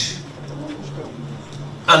of kush.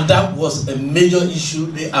 And that was a major issue.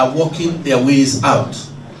 They are working their ways out.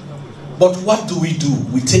 But what do?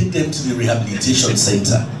 We take them to the rehabilitation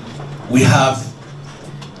center. We have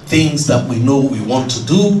things that we know we want to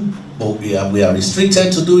do, but we are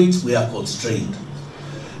restricted to do it, we are constrained.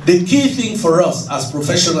 The key thing for us as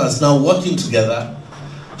professionals now working together,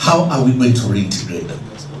 how are we going to reintegrate them?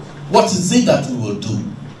 What is it that we will do?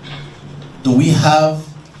 Do we have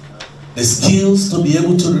the skills to be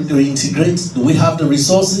able to reintegrate? Do we have the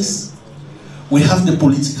resources? We have the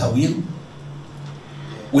political will.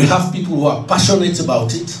 We have people who are passionate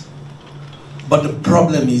about it. But the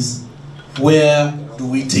problem is, where do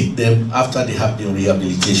we take them after they have been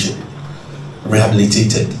rehabilitated?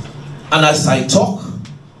 And as I talk,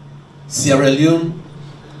 Sierra Leone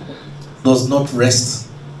does not rest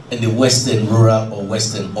in the western rural or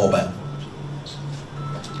western urban.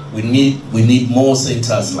 We need more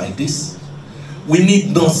centers like this. We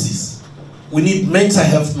need nurses. We need mental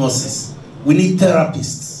health nurses. We need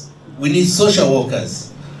therapists. We need social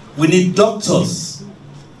workers. We need doctors.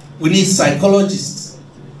 We need psychologists.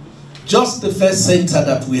 Just the first center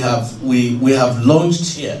that we have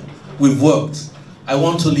launched here, we've worked. I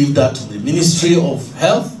want to leave that to the Ministry of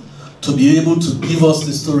Health to be able to give us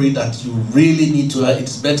the story that you really need to hear.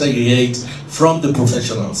 It's better you hear it from the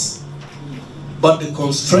professionals. But the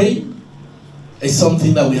constraint is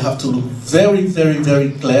something that we have to look very, very,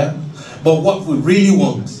 very clear. But what we really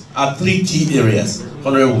want are three key areas,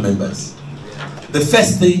 honorable members. The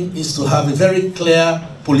first thing is to have a very clear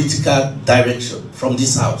political direction from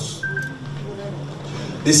this house.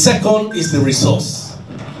 The second is the resource.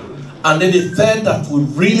 And then the third that we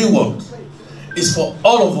really want is for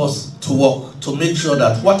all of us to work to make sure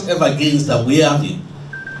that whatever gains that we have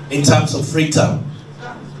in terms of Freetown,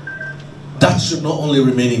 that should not only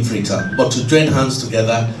remain in Freetown, but to join hands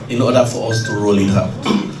together in order for us to roll it out.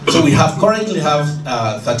 So we currently have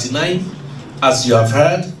 39, as you have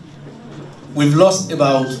heard. We've lost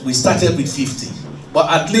we started with 50, but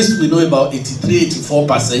at least we know about 83,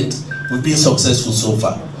 84%. We've been successful so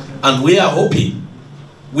far. And we are hoping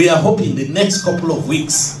the next couple of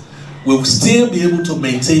weeks, we'll still be able to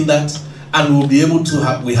maintain that, and we'll be able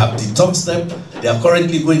to we have detoxed them. They are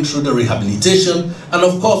currently going through the rehabilitation, and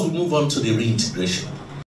of course we move on to the reintegration.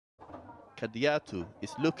 Kadiatu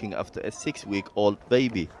is looking after a 6-week-old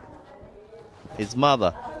baby. His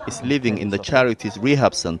mother is living in the charity's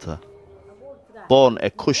rehab center. Born a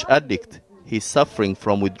kush addict, he's suffering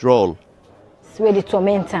from withdrawal. It's really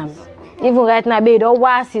tormenting. Even right now, baby, don't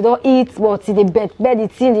wash, you don't eat, but the bed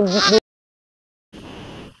it's in the...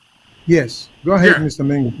 Yes, go ahead, Mr.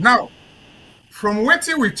 Mengo. Now, from what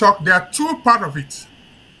we talk, there are two parts of it.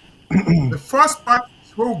 The first part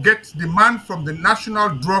is where we get demand from the National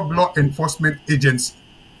Drug Law Enforcement Agency,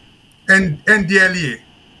 and NDLEA.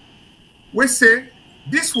 We say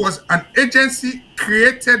this was an agency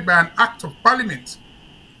created by an act of parliament,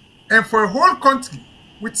 and for a whole country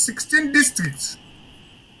with 16 districts,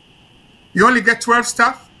 you only get 12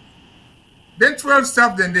 staff. Then 12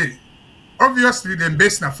 staff, then they obviously they're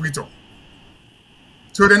based in Freetown.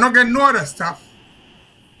 So they not get no other staff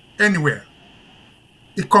anywhere.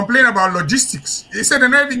 He complained about logistics. He said they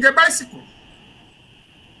don't even get bicycle.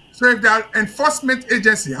 So if they are enforcement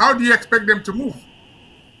agency, how do you expect them to move?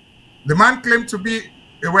 The man claimed to be,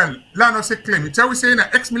 well, let us say claim. It's always saying an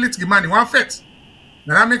ex-military man in one fet.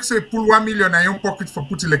 Now that makes you pull 1 million in your pocket for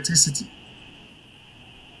put electricity.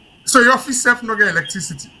 So your office self no get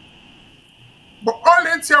electricity. But all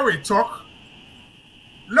the we talk,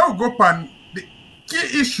 let's go pan the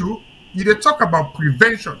key issue, they talk about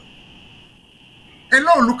prevention. And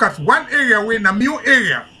let's look at one area where in a new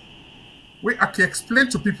area where I can explain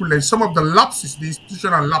to people like some of the lapses, the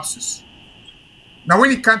institutional lapses. Now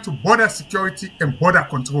when it comes to border security and border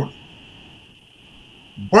control.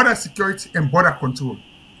 Border security and border control.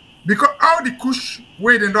 Because how the Kush,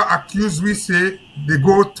 where they don't accuse, we say they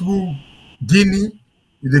go through Guinea,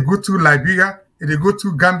 they go through Liberia, they go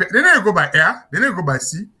through Gambia. They never go by air, they never go by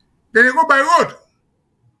sea, then they go by road.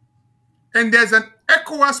 And there's an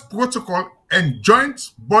ECOWAS protocol and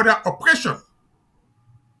joint border operation,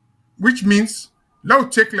 which means,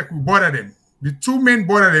 let's take like we border them. The two main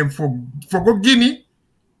border them for go Guinea,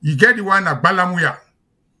 you get the one at Balamuya.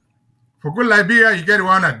 For go Liberia, you get the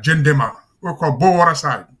one at Jendema, we call Bowater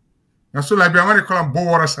side. And so Liberia, they call them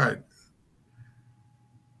Bowater side.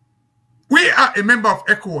 We are a member of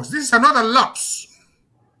ECOWAS. This is another lapse.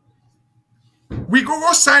 We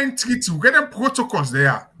go sign treaty, we get them protocols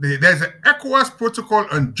there. There's an ECOWAS protocol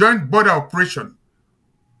on joint border operation,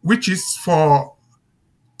 which is for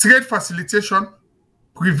trade facilitation,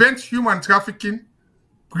 prevent human trafficking,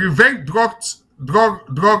 prevent drug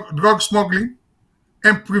smuggling,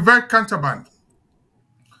 and prevent contraband.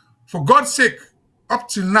 For God's sake, up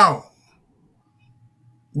till now,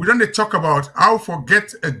 we don't talk about how to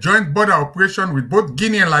get a joint border operation with both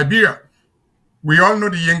Guinea and Liberia. We all know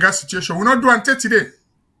the Yenga situation. We not do until today.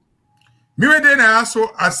 Me then I also,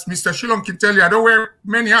 as Mr. Shillong can tell you, I don't wear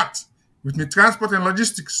many hats with me transport and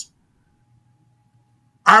logistics.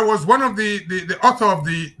 I was one of the author of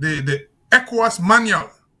the ECOWAS manual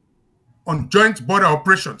on joint border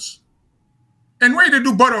operations. And when they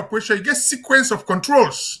do border operation, you get sequence of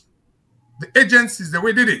controls. The agencies, the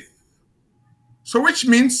way they did it. So which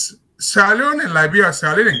means Sierra Leone and Liberia,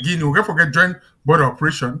 Sierra Leone and Guinea, we don't forget joint border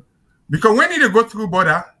operation. Because when you go through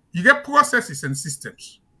border, you get processes and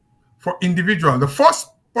systems for individual. The first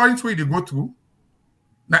point where they go through,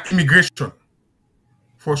 now immigration.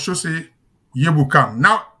 For sure say, Yebukam.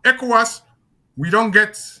 Now, ECOWAS, we don't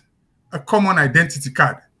get a common identity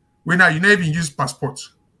card. We now, you never even use passport.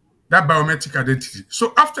 That biometric identity.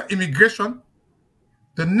 So after immigration,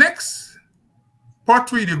 the next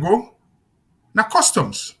part where they go, now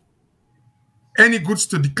customs. Any goods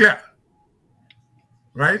to declare.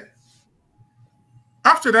 Right?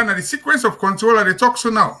 After that, now the sequence of control that they talk so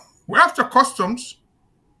now. We after customs,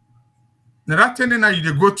 now that then now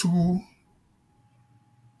you go to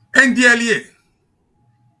NDLEA,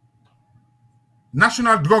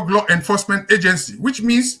 National Drug Law Enforcement Agency, which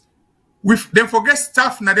means with them forget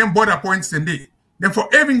staff na them border points and they. Then for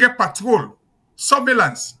even get patrol,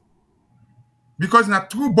 surveillance. Because na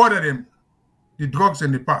through border them, the drugs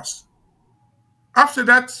and the pass. After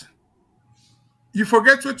that, you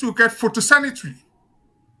forget what to get photosanitary.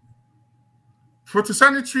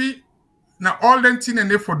 Photosanitary, now all them thing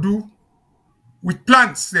and they for do with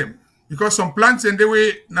plants them. Because some plants and the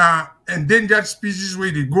way now endangered species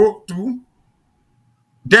where they go to.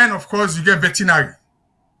 Then of course you get veterinary.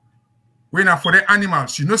 When now for the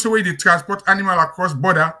animals, you know the way they transport animal across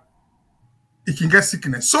border, it can get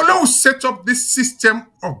sickness. So let's set up this system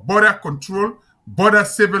of border control, border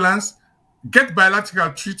surveillance, get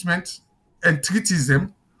bilateral treatment and treaties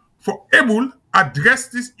them for able address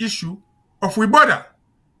this issue of we border.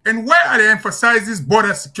 And where are they emphasize this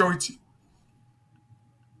border security?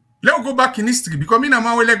 Let's go back in history because me and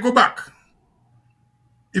my let's go back.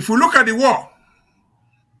 If we look at the war,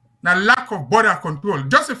 now lack of border control.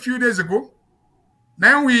 Just a few days ago,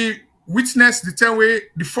 now we witnessed the time where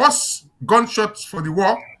the first gunshots for the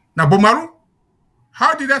war, now Bomaru.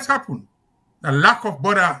 How did that happen? The lack of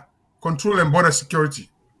border control and border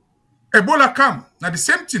security. Ebola come. Now the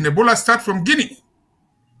same thing, Ebola start from Guinea.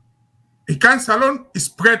 It can't alone, it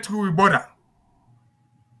spread through the border.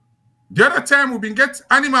 The other time we've been get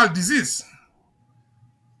animal disease,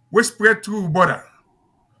 we spread through the border.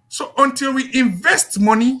 So until we invest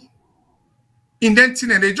money in that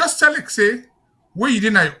thing, and they just tell like say, where you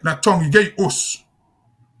didn't na tongue, you get your os.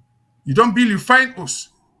 You don't bill, you find os.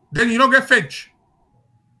 Then you don't get fetch.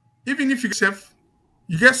 Even if you get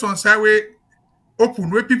you get some side way open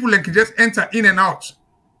where people can just enter in and out.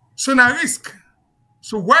 So now risk.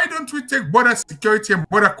 So why don't we take border security and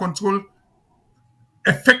border control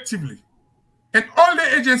effectively? And all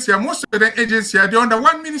the agencies, most of the agencies are under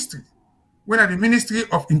one ministry. When are the Ministry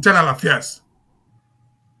of Internal Affairs.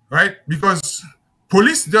 Right? Because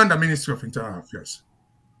police, they're under Ministry of Internal Affairs.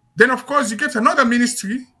 Then, of course, you get another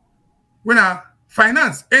ministry when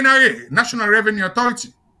finance, NRA, National Revenue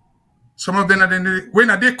Authority. Some of them are when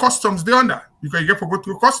are they customs they under, because you get to go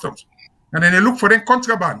through customs. And then they look for them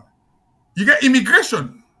contraband. You get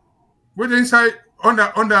immigration, where they inside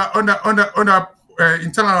under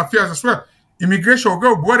internal affairs as well. Immigration will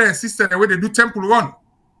go brother and sister the way they do temple run.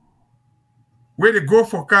 Where they go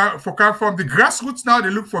for car from the grassroots now, they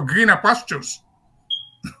look for greener pastures,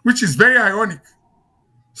 which is very ironic.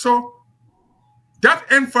 So that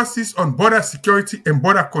emphasis on border security and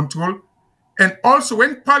border control, and also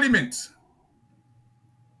when Parliament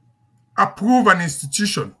approve an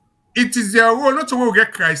institution, it is their role not to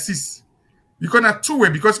get crisis. Because there are two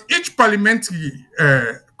ways, because each parliamentary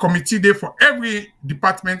committee there for every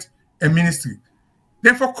department and ministry.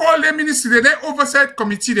 Then for call the ministry, then they oversight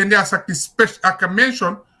committee, then they are special, I can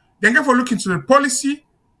mention, then get for look into the policy,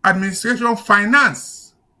 administration,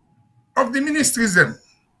 finance of the ministries then.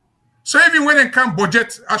 So even when they can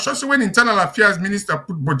budget, especially when internal affairs minister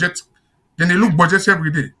put budget, then they look budget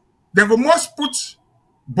every day. Then we must put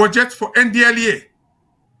budget for NDLEA.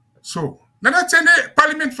 So now that's the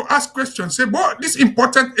parliament for ask questions. Say, boy, this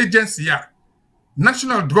important agency here,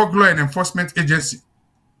 National Drug Law and Enforcement Agency.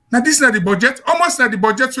 Now this is not the budget, almost not the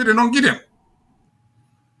budget, so they don't give them.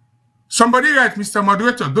 Somebody write, Mr.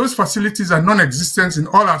 Moderator, those facilities are non-existent in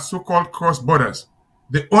all our so-called cross borders.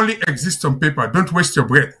 They only exist on paper. Don't waste your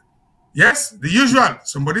breath. Yes, the usual.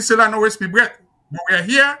 Somebody said, I don't waste my breath. But we are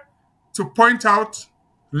here to point out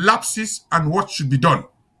lapses and what should be done.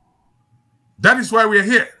 That is why we are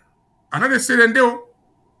here. Another say then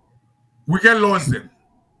we get laws them.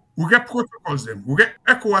 We get protocols them. We get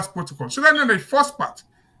ECOWAS protocols. So that's the first part.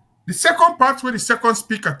 The second part where the second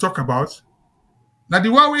speaker talk about, now the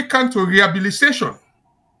one we come to rehabilitation.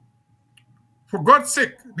 For God's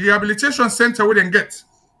sake, the rehabilitation center we didn't get.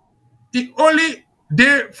 It only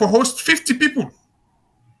there for host 50 people.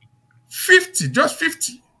 50, just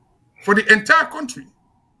 50 for the entire country.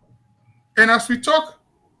 And as we talk,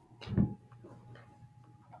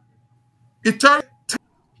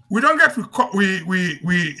 we don't get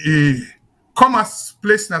Commerce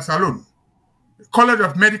Place in Salon, College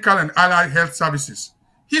of Medical and Allied Health Services.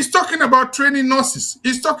 He's talking about training nurses.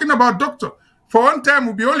 He's talking about doctor. For one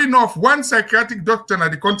time, we only know of one psychiatric doctor in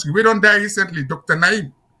the country. We don't die recently, Dr.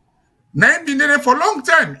 Naim. Naim been there for a long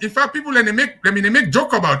time. In fact, people they make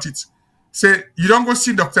joke about it. Say, you don't go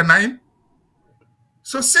see Dr. Naim.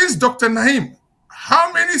 So since Dr. Naim,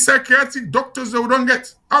 how many psychiatric doctors we don't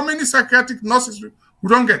get? How many psychiatric nurses we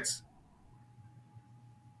don't get?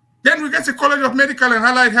 Then we get the College of Medical and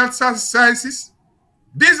Allied Health Sciences.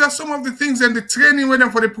 These are some of the things and the training with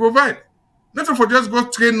them for they provide. Not for just go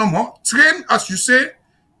train no more. Train, as you say,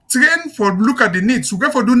 train for look at the needs. We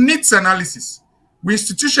get for do needs analysis. We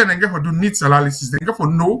institution and get for do needs analysis. They get for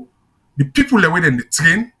know the people that way then they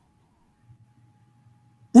train.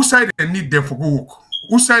 Who side they need them for go work?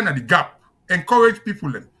 Who side at the gap? Encourage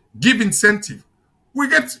people them. Give incentive. We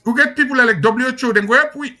get people like WHO then go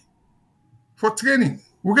help we for training.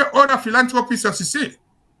 We get other philanthropists, as you say,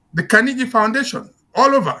 the Carnegie Foundation,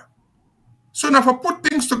 all over. So now for put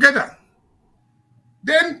things together.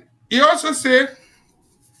 Then he also say,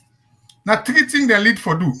 now three things they lead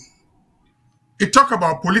for do. He talk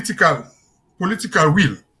about political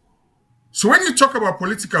will. So when you talk about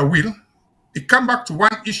political will, it come back to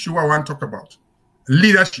one issue I want to talk about.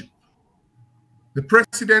 Leadership. The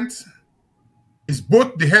president is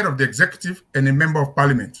both the head of the executive and a member of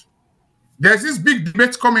parliament. There's this big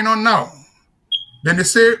debate coming on now. Then they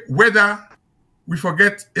say whether we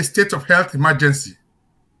forget a state of health emergency.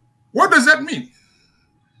 What does that mean?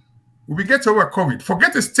 We get over COVID.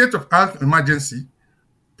 Forget a state of health emergency.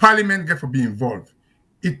 Parliament get for be involved.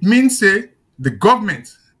 It means say the government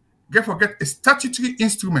get forget a statutory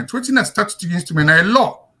instrument. What's in a statutory instrument? A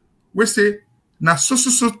law. We say na so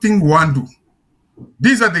thing we want to do.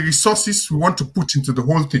 These are the resources we want to put into the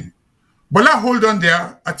whole thing. But now hold on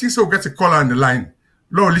there. I think so we'll get a caller on the line.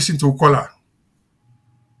 Lord, listen to a caller.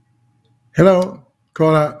 Hello,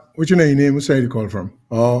 caller. What's your name? Who side you call from?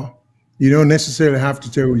 Or you don't necessarily have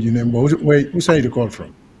to tell your name, but who side you call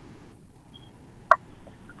from?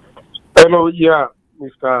 Hello, yeah,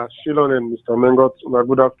 Mr. Shilon and Mr. Mengot.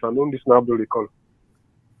 Good afternoon. This is Abdul call.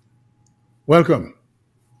 Welcome.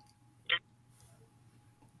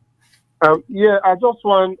 Yeah, I just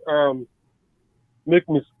want make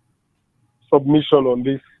me submission on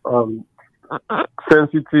this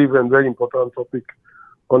sensitive and very important topic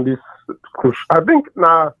on this push. I think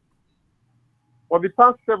now for the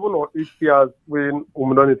past 7 or 8 years when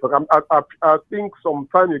I think some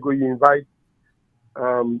time ago you invite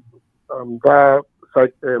the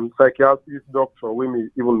psychiatrist doctor we may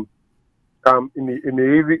even in a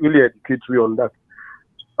really educatory on that.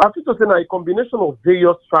 I think to say a combination of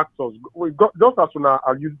various factors. We got just as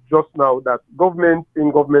I used just now that government in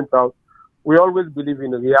government house, we always believe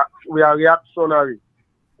in we are reactionary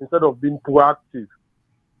instead of being proactive.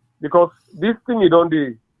 Because this thing you don't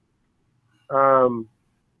do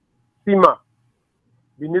simmer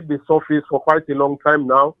beneath the surface for quite a long time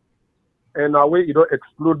now. And our way you don't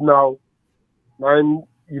explode now. And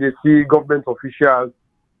you see government officials,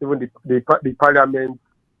 even the parliament,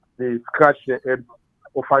 they scratch their heads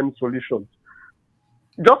or find solutions.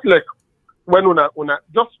 Just like when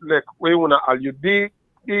argue, this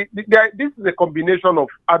is a combination of,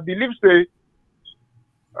 I believe, say,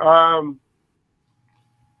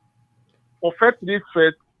 affect this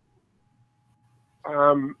threat,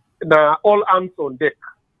 now all hands on deck.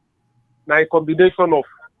 Now a combination of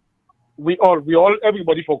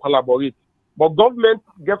everybody for collaborate. But government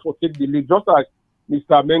gets to take the lead, just like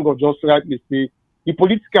Mr. Mengo just rightly say, the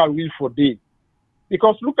political will for day.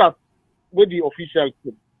 Because look at where the officials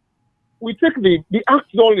say. We take the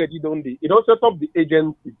act already, don't they? It don't set up the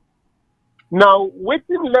agency. Now,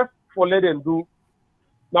 waiting left for let them do.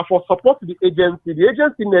 Now, for support the agency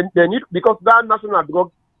they need, because that National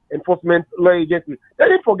Drug Enforcement Law Agency, they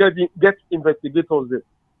need to get investigators there.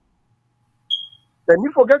 They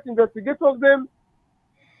need to get investigators them.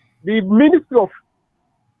 The Ministry of,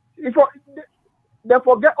 they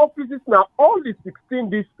forget offices now, all the 16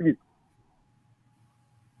 districts,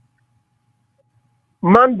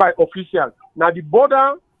 manned by officials. Now the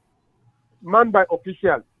border, manned by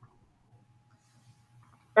officials.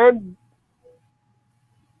 And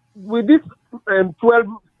with this 12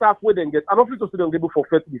 staff where they get, an officer to them able for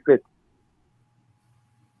first defense.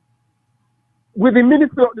 With the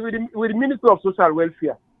Ministry of Social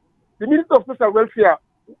Welfare. The Ministry of Social Welfare,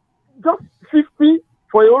 just 50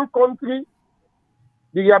 for your whole country,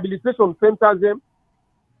 the rehabilitation centers them.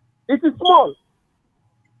 It is small.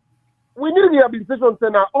 We need rehabilitation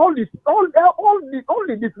center. All the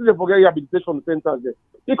districts for rehabilitation centers there.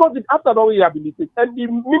 Because after that rehabilitation, and the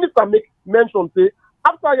minister make mention say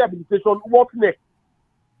after rehabilitation, what next?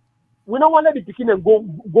 We don't want to let the beginning and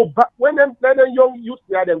go back. When them young youth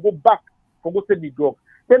there, then go back for go take the drug.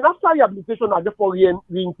 Then after rehabilitation, I just for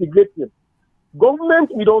reintegrate them.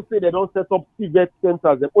 Government, we don't say they don't set up civet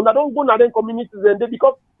centers. When I don't go to them communities and they,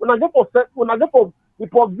 because when I go for the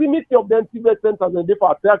proximity of them civet centers and they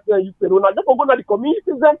for attract them, you say when I go to the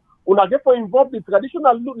communities them, when I get for involve the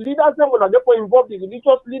traditional leaders them, when I get for involve the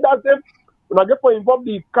religious leaders them, when I get for involve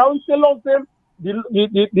the councillors them, the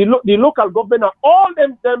local government, all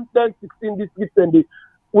them 16 districts and they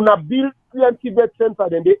when I build civet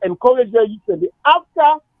centers and they encourage their youth and they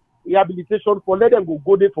after rehabilitation for let them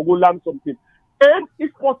go there for go learn something. And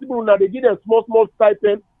if possible, they give them small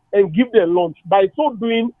stipend and give them lunch. By so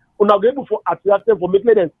doing, we are able to attract them for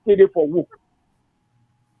making them stay there for work.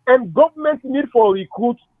 And government need for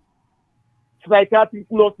recruit psychiatric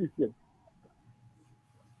nurses.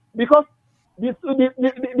 Because we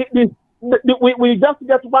just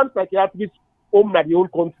get one psychiatrist home in the whole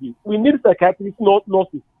country. We need psychiatric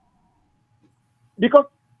nurses. Because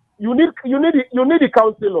you need the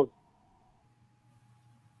counselors.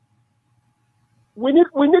 We need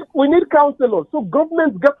counselors. So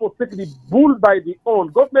government get to take the bull by the horn.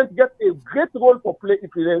 Government gets a great role for play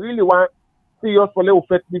if they really want serious for let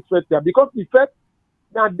affect this threat there. Because the threat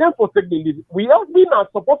now them for take the lead. We have been as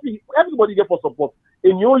support. Everybody get for support.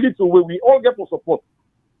 In your little way, we all get for support.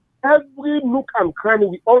 Every nook and cranny,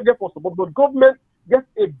 we all get for support. But government gets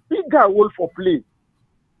a bigger role for play.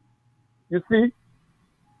 You see,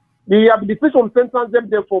 the rehabilitation centers them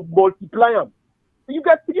there for multiply them. You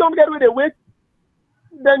get 300 with the weight.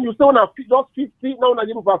 Then you say on just 50, now on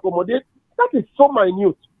able to accommodate. That is so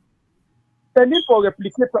minute. They need for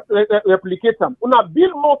replicate them. Una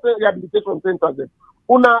build more rehabilitation centers then.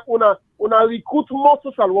 Una recruit more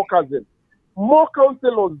social workers then. More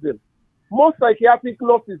counselors then. More psychiatric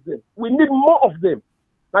nurses then. We need more of them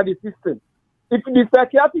at the system. If the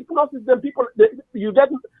psychiatric nurses then people you get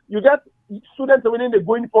students when they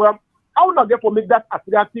go in for them, how would I get for make that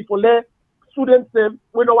attractive for their students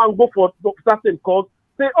when no one go for certain course?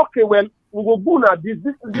 Say, okay, well, we will go now this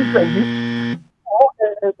and this,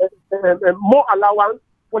 more allowance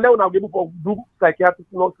for them to be able to do psychiatric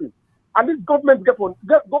nursing. And this government get for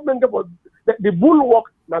the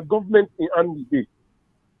bulwark that government in hand day.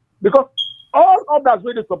 Because all others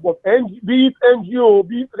where they support, be it NGO,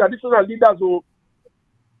 be it traditional leaders, or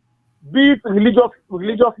be it religious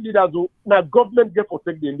leaders, or now government get for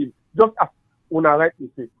take the lead. Just as una rightly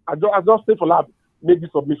say. I just say for lab, make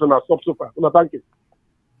this submission as so far. Thank you.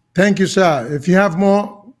 Thank you, sir. If you have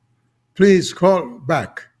more, please call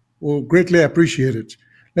back. We'll greatly appreciate it.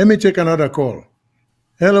 Let me take another call.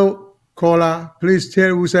 Hello, caller. Please tell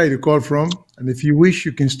who side you call from, and if you wish,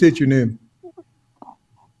 you can state your name.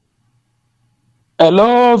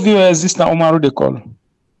 Hello, viewers. This is Omar the call.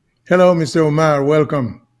 Hello, Mr. Omar.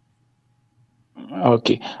 Welcome.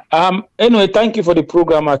 Okay. Anyway, thank you for the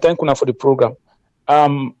program. I thank you for the program.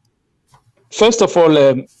 First of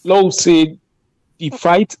all, Law say the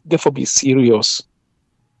fight therefore be serious.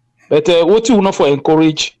 But what you know for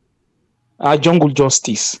encourage jungle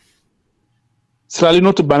justice. Certainly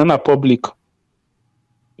not to banana public.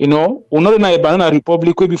 You know, we're not in a banana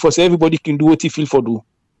republic where before say everybody can do what he feel for do.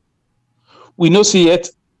 We know see yet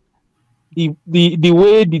the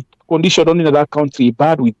way the condition done in that country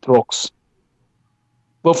bad with drugs.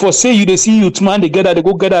 But for say you they see youth man, they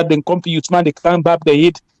go gather, then come to youth man, they climb back the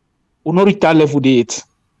head, we not reach that level they hit.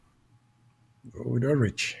 We don't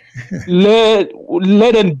reach.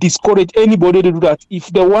 let them discourage anybody to do that. If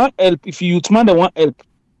they want help, if youth man they want help,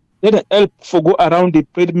 let them help for go around the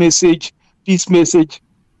spread message, peace message,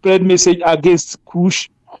 spread message against Kush.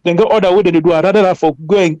 Then go other way than they do rather than for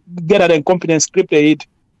go and get at and competence script their head.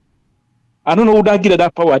 I don't know who that give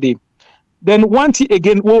that power they. Then one thing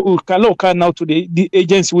again, what we can look at now to the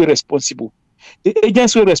agency we responsible. The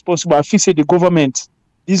agency we responsible, I feel say the government,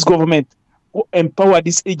 this government, will empower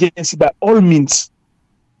this agency by all means.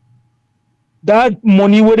 That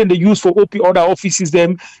money where they use for OP other offices,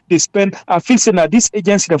 them they spend. I feel say that this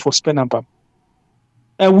agency them for spend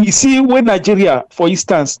and we see when Nigeria, for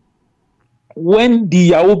instance, when the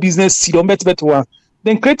Yahoo business see don't better one,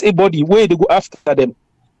 then create a body where they go after them.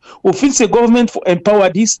 We feel say government for empower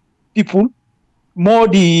these people, more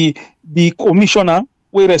the commissioner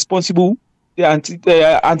we responsible, the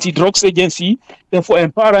anti-drugs agency, then for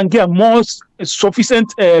empower and get more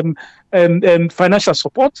sufficient financial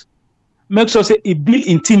support. Make sure say it build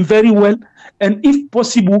in team very well, and if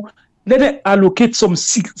possible, let them allocate some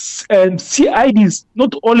CIDs,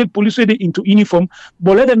 not only police into uniform,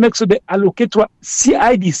 but let them make sure they allocate to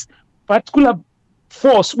CIDs, particular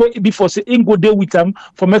force where before say ain't go there with them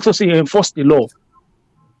for make sure say enforce the law.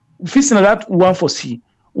 Facing that one for see.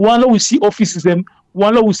 One we see offices them,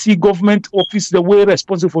 one we see government office the way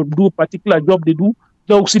responsible for do particular job they do.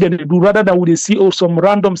 They see that they do rather than would they see some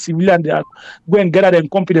random civilian they are go and gather them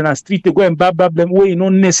competent and street they go and bab them way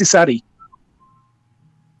not necessary.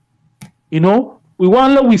 You know,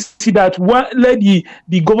 we see that let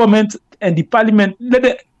the government and the parliament let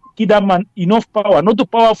the give that man enough power, not the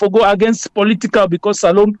power for go against political because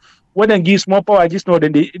alone when they give more power, just know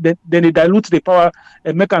then they dilute the power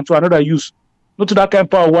and make it to another use. Not to that kind of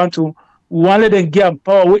power we want let them give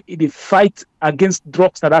power where they fight against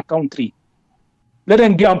drugs in that country. Let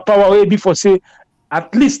them give power where before say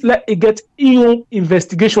at least let it get EU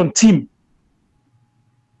investigation team.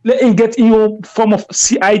 Let it get EU form of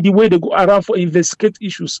CID where they go around for investigate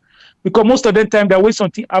issues. Because most of the time the way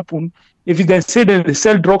something happen, if they say that they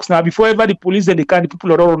sell drugs now, before ever the police then they can the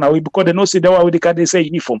people are run away because they know say that way they can they say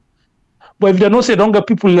uniform. But if they don't say don't get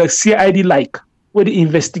people like CID like where they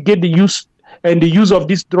investigate the use and the use of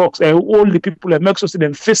these drugs and all the people that make sure they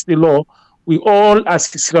then face the law, we all as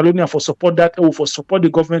Sierra Leoneans for support that or for support the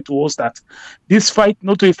government towards that. This fight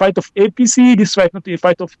not to a fight of APC, this fight not to a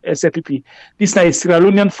fight of SFPP. This is not a Sierra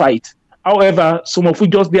Leonean fight. However, some of we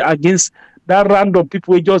just they against that random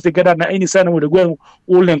people we just they get at any sign where they go and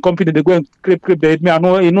hold and company they go and creep the head. I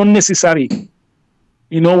know it's not necessary.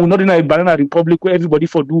 You know, we're not in a banana republic where everybody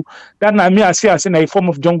for do that. Now, me, I say a form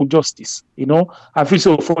of jungle justice. You know, I feel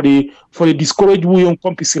so for the discourage we young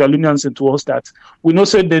company Sierra Leoneans and towards that. We know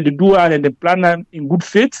say that they do and they plan in good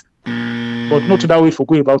faith, but not that way for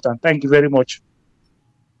going about. And thank you very much.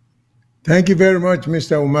 Thank you very much,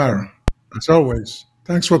 Mr. Umar. As always,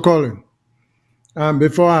 thanks for calling.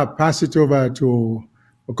 Before I pass it over to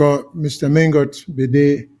Mr. Mengot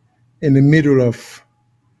Bede in the middle of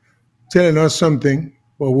telling us something,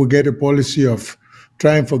 but we'll get a policy of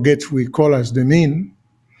try and forget we call us the mean,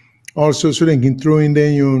 also so they can throw in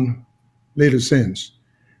their own little sense.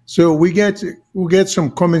 So we'll get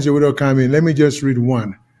some comments that will come in. Let me just read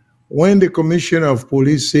one. When the commissioner of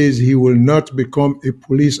police says he will not become a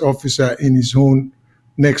police officer in his own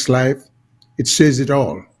next life, it says it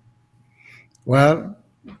all. Well,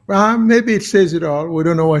 maybe it says it all. We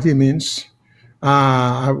don't know what he means.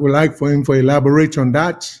 I would like for him to elaborate on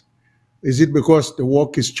that. Is it because the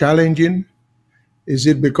work is challenging? Is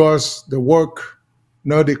it because the work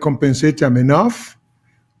not they compensate him enough?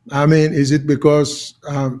 I mean, is it because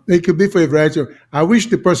it could be for a variety of, I wish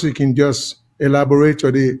the person can just elaborate,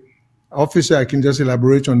 or the officer can just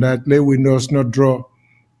elaborate on that. Let we not draw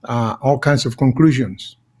all kinds of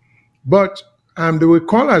conclusions. But the way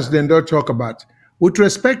callers then don't talk about, with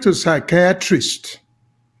respect to psychiatrists,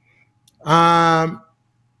 I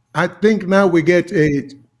think now we get a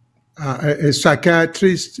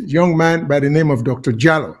psychiatrist, young man by the name of Dr.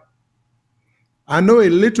 Jallo. I know a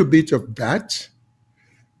little bit of that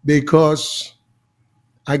because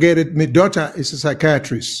I get it. My daughter is a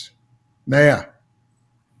psychiatrist, Naya.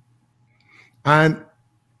 And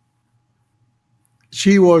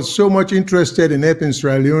she was so much interested in helping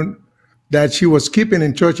Sierra Leone that she was keeping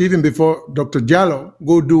in touch even before Dr. Jallo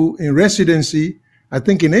go do in residency, I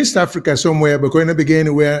think in East Africa somewhere, because we begin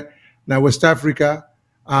anywhere now West Africa,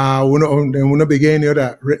 we not begin any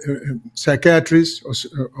other psychiatrist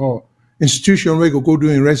or institution where you go do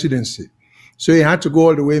in residency. So he had to go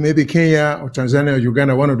all the way, maybe Kenya or Tanzania or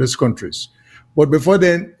Uganda, one of those countries. But before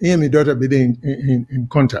then, he and my daughter be in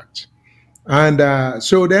contact. And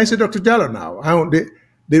so they said, Dr. Jallo now,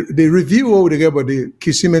 the review over the about the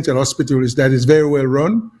Kisii Mental Hospital is that it's very well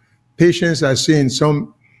run. Patients are seeing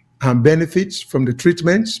some benefits from the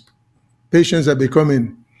treatments. Patients are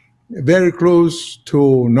becoming very close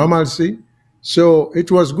to normalcy. So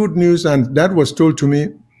it was good news, and that was told to me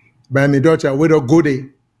by my daughter. We don't go there,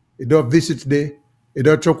 we don't visit there, we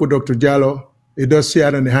don't talk with Dr. Jallo, we don't see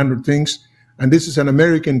how they handle things. And this is an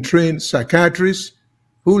American trained psychiatrist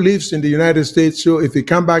who lives in the United States. So if he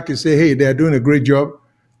come back and say, hey, they are doing a great job,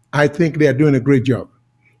 I think they are doing a great job.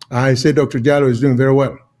 I say Dr. Jallo is doing very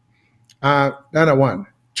well. That's one.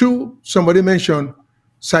 Two, somebody mentioned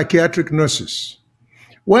psychiatric nurses.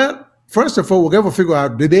 Well, first of all, we'll have to figure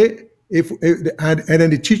out, do they, and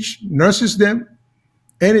then they teach nurses them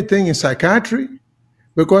anything in psychiatry?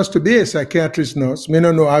 Because to be a psychiatrist nurse, may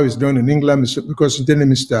not know how it's done in England, because then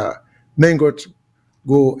Mr. Mengot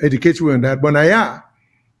go educate you on that. But now,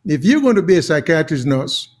 if you're going to be a psychiatrist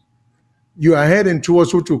nurse, you are heading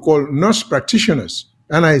towards what we call nurse practitioners,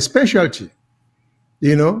 and a specialty,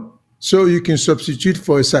 you know, so you can substitute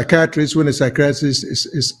for a psychiatrist when a psychiatrist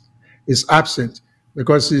is absent,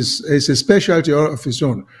 because it's a specialty of its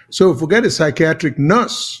own. So if we get a psychiatric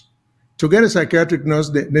nurse, to get a psychiatric nurse,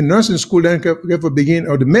 the nursing school then get for begin,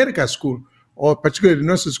 or the medical school, or particularly the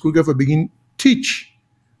nursing school get for begin teach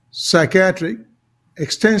psychiatry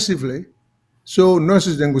extensively, so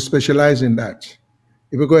nurses then will specialize in that.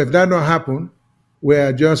 Because if that don't happen, we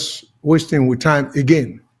are just wasting with time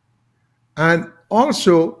again. And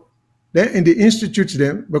also, then in the institutes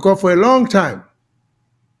then, because for a long time,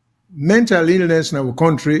 mental illness in our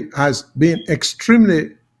country has been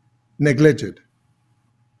extremely neglected.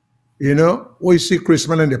 You know, we see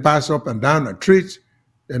Christmas and they pass up and down and treat.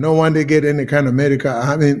 They don't want to get any kind of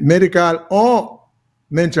medical or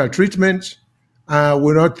mental treatment. We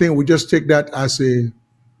don't think, we just take that as a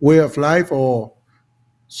way of life or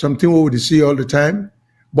something we would see all the time.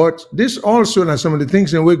 But this also are some of the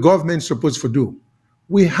things in which government is supposed to do.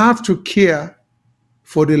 We have to care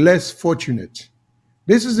for the less fortunate.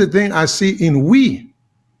 This is the thing I see in we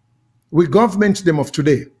governments them of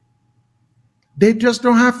today. They just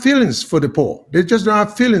don't have feelings for the poor. They just don't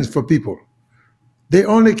have feelings for people. They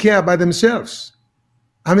only care about themselves.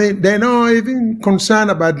 I mean, they're not even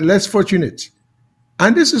concerned about the less fortunate.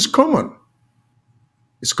 And this is common.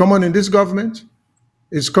 It's common in this government.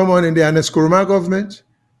 It's common in the Ernest Koroma government.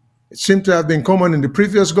 It seems to have been common in the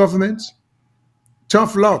previous government.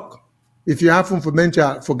 Tough luck if you happen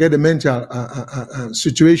forget the mental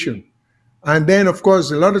situation. And then, of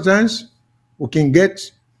course, a lot of times we can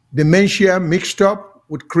get dementia mixed up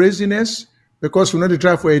with craziness, because we not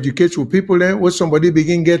try for educate with people then when somebody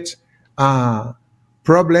begin get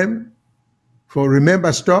problem for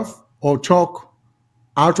remember stuff or talk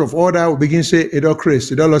out of order, we begin say it all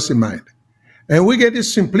crazy, it all lost in mind. And we get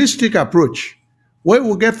this simplistic approach where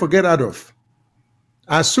we forget out of.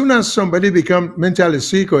 As soon as somebody becomes mentally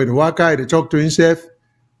sick or in the waka, they talk to himself,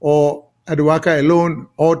 or at the waka alone,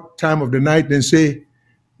 all time of the night, then say,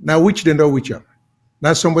 now which they know which am.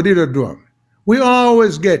 Now somebody don't do them. We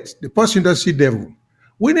always get the person that see devil.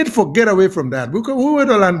 We need to get away from that. Because we read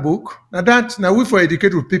a land book. Now we for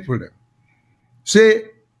educate with people then. Say,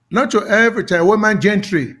 not to every time, woman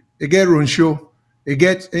gentry, they get run show, they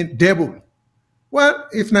get devil. Well,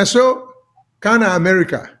 if not so, kind of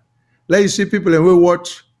America, let you see people and we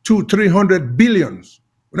watch 200-300 billions.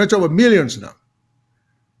 We're not talking about millions now.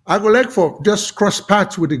 I go like for just cross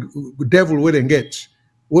paths with the devil we didn't get.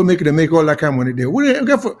 We'll make them make all that kind of money there.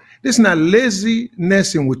 This is not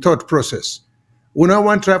laziness in with thought process. We don't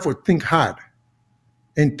want to try to think hard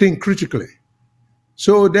and think critically.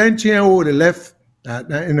 So then over the left,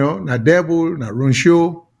 you know, not devil, not run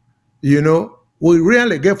show, you know, we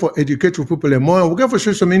really get for educate people more, and we get for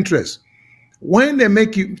show some interest. When they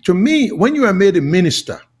make you, to me, when you are made a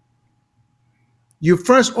minister, your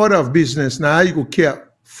first order of business now you go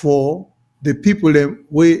care for the people them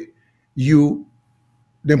where you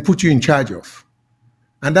then put you in charge of.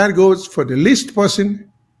 And that goes for the least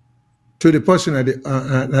person to the person at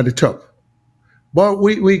the top. But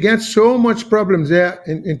we get so much problems there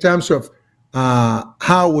in terms of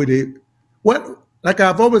how would it, well, like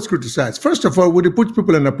I've always criticized, first of all, would they put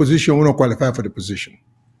people in a position who don't qualify for the position?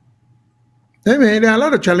 I mean, there are a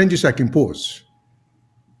lot of challenges I can pose.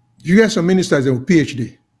 You get some ministers with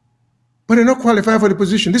PhD, but they're not qualified for the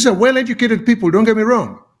position. These are well-educated people, don't get me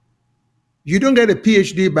wrong. You don't get a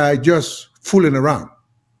PhD by just fooling around.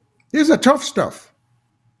 These are tough stuff,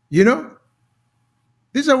 you know?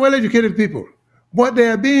 These are well-educated people, but they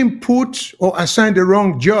are being put or assigned the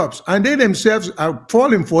wrong jobs, and they themselves are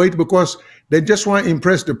falling for it because they just want to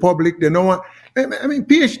impress the public. They don't want, I mean,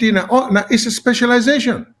 PhD now it's a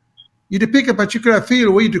specialization. You pick a particular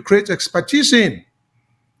field where you create expertise in.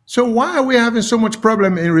 So why are we having so much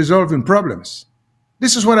problem in resolving problems?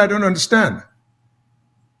 This is what I don't understand.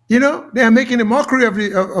 You know, they are making a mockery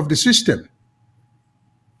of the system,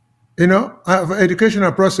 you know, of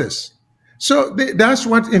educational process. So that's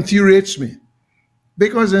what infuriates me.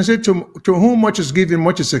 Because they say to whom much is given,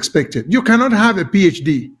 much is expected. You cannot have a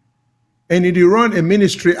PhD and you run a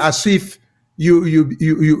ministry as if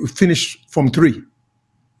you finish from 3.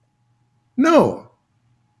 No,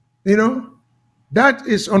 you know, that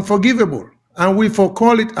is unforgivable, and we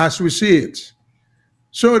call it as we see it.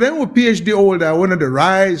 So then with PhD holder wanted to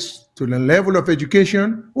rise to the level of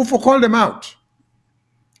education, we call them out.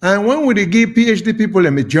 And when we give PhD people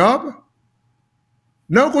a job,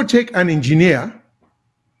 now go take an engineer,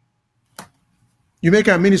 you make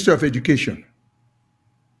a minister of education.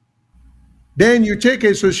 Then you take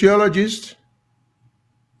a sociologist,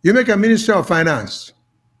 you make a minister of finance.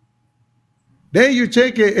 Then you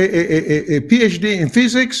take a PhD in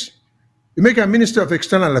physics, you make a minister of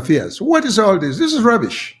external affairs. What is all this? This is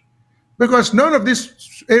rubbish. Because none of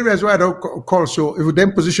these areas where I don't call so, if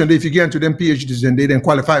them position, if you get into them PhDs, then they then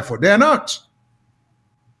qualify for. They are not.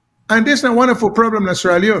 And this is a wonderful problem in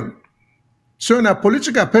Sierra Leone. So in a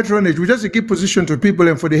political patronage, we just give position to people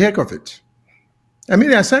and for the heck of it. I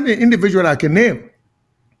mean, there are some individuals I can name.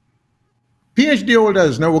 PhD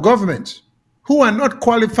holders in our government who are not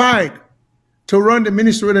qualified to run the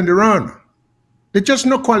ministry when they run. They're just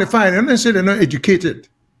not qualified. I'm not saying they're not educated.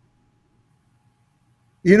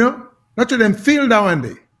 You know, not to them feel that one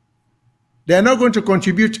day. They're not going to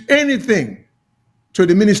contribute anything to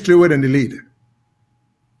the ministry when they lead.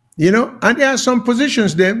 You know, and there are some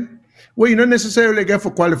positions then where you don't necessarily get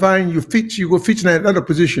for qualifying, you go fit in another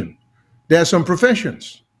position. There are some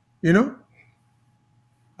professions, you know.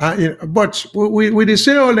 But we they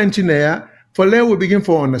say all in there, for let we begin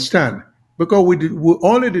to understand. Because we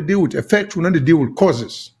only deal with effect, we not deal with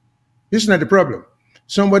causes. This is not the problem.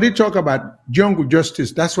 Somebody talk about jungle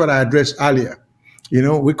justice. That's what I addressed earlier. You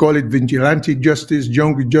know, we call it vigilante justice,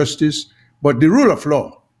 jungle justice. But the rule of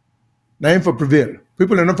law, now for prevail.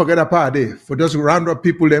 People don't forget that part there. For those who round up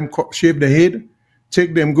people, them shave their head,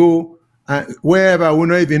 take them, go wherever we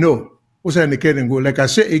don't even know. Who's indicating go? Like I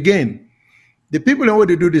say again, the people know what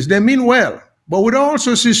they do this, they mean well. But we don't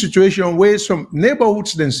also see situations where some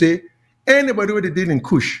neighborhoods then say, anybody who did in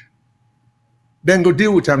Kush, then go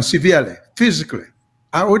deal with them severely, physically.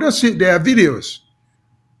 We don't see, there are videos.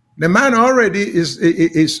 The man already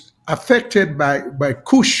is affected by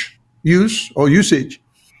Kush use or usage.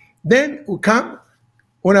 Then we come,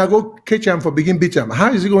 when I go catch him for begin beat him,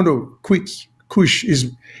 how is he going to quit Kush?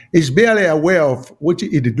 Is barely aware of what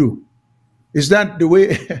he do. Is that the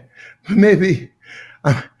way, maybe,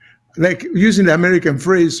 like using the American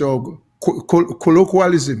phrase or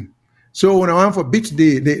colloquialism. So when I want to beat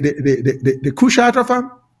the Kush out of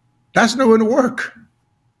him, that's not going to work,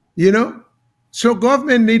 you know? So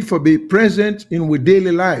government need to be present in with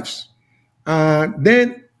daily lives.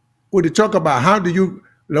 Then we talk about how do you,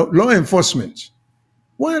 law enforcement.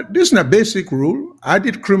 Well, this is a basic rule. I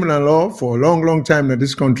did criminal law for a long, long time in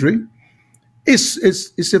this country.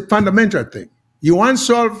 It's a fundamental thing. You want to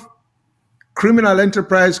solve criminal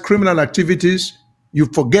enterprise, criminal activities, you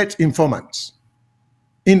forget informants.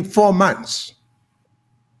 Informants.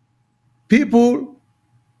 People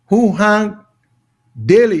who hang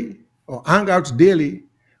daily or hang out daily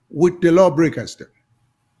with the lawbreakers. Then.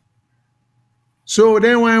 So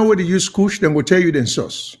then when would you use Kush, then we'll tell you the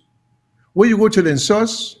source. When you go to the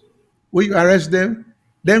source, when you arrest them,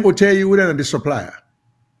 then we'll tell you who are the supplier.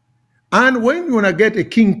 And when you want to get a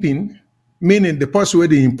kingpin, meaning the person where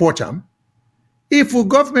they import them, if the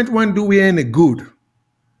government want to do any good,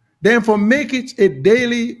 then for make it a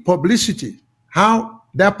daily publicity, how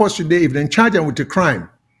that person, if they charge them with a crime,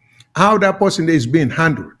 how that person is being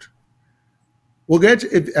handled. We'll get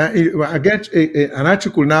I get an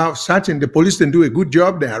article now citing the police didn't do a good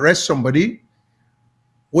job. They arrest somebody.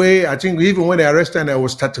 Where I think even when they arrested, there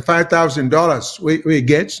was $35,000 we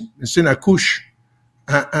get in a kush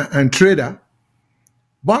and trader.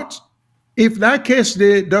 But if that case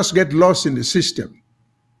they does get lost in the system,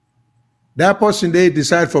 that person they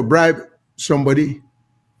decide for bribe somebody,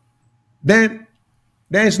 then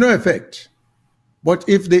there is no effect. But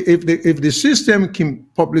if the system can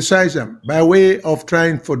publicize them by way of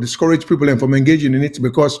trying to discourage people and from engaging in it,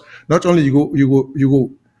 because not only you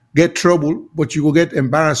go get trouble, but you will get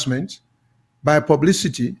embarrassment by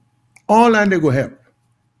publicity, all and they go help.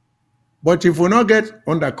 But if we not get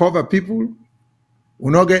undercover people,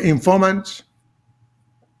 we not get informants,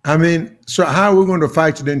 I mean, so how are we going to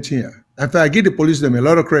fight them here? In fact, I give the police them a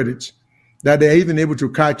lot of credit that they're even able to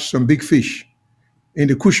catch some big fish in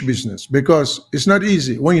the kush business, because it's not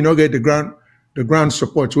easy when you don't get the ground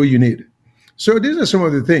support where you need. So these are some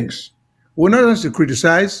of the things. We're not just to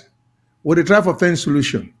criticize, we're to try for find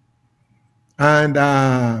solution.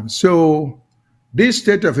 And so this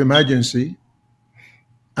state of emergency,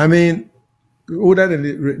 I mean, other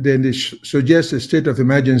than they suggest a state of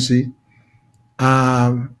emergency,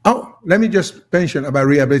 let me just mention about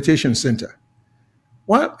rehabilitation center.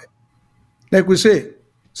 Well, like we say,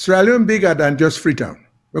 Sierra Leone bigger than just Freetown,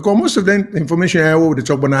 because most of the information I have to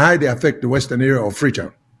talk about how they affect the western area of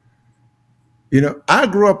Freetown. You know, I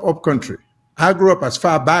grew up country. I grew up as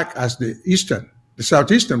far back as the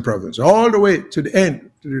southeastern province, all the way to the end,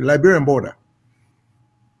 to the Liberian border.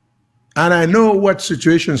 And I know what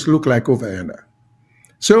situations look like over there.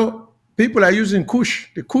 So people are using kush.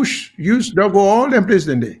 The kush they'll go all them places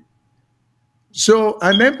in there. So,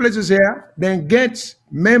 and them places here, then get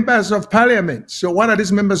members of parliament. So what are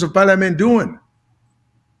these members of parliament doing?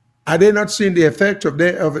 Are they not seeing the effect of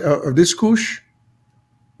this kush?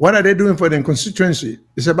 What are they doing for their constituency?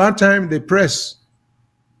 It's about time the press,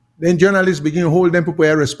 then journalists begin to hold them people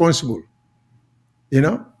responsible, you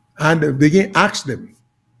know, and begin ask them.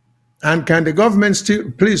 And can the government still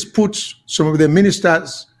please put some of the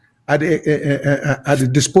ministers at the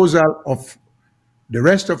disposal of the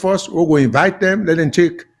rest of us? We'll go invite them, let them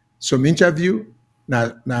take some interview,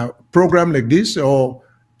 now program like this, or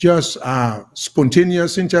just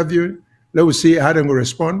spontaneous interview. Let us see how they will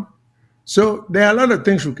respond. So there are a lot of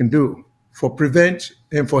things we can do for prevent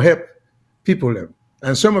and for help people.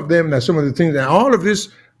 And some of them are some of the things, and all of this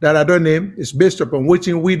that I don't name is based upon what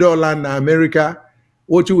we don't learn in America,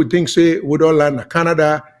 what you would think, say, we don't learn in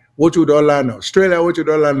Canada, what you don't learn in Australia, what you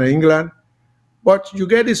don't learn in England. But you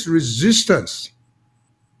get this resistance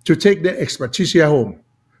to take the expertise here home.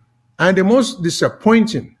 And the most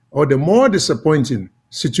disappointing, or the more disappointing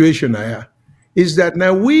situation here is that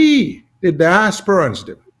now we, the diasporans,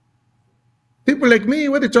 them, people like me,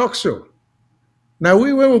 what they talk so. Now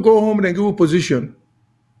when we go home and give a position,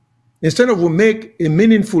 instead of we make a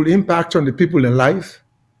meaningful impact on the people in life,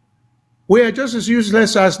 we are just as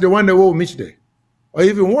useless as the one that will meet there, or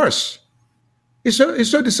even worse. It's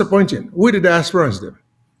so disappointing. We the diasporans them.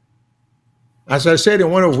 As I said in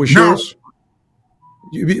one of our shows,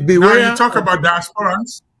 beware. Now you talk about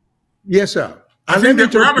diasporans. Yes, sir. I think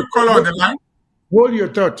that we have a caller on the line. Hold your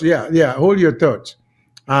thoughts. Yeah. Hold your thoughts.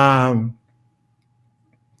 Hello,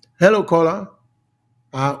 caller.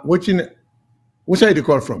 Which side you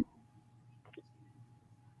call from?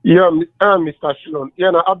 Yeah, I'm Mr. Shilon. Yeah,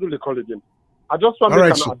 no, Abdul College. I just want to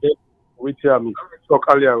make an update with me talk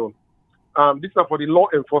earlier on. These are for the law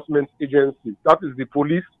enforcement agencies. That is the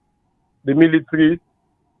police, the military,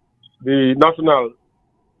 the National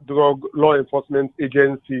Drug Law Enforcement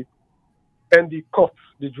Agency, and the courts,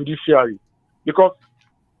 the judiciary. Because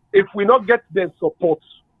if we not get their support,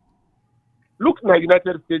 look in the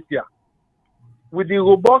United States here, with the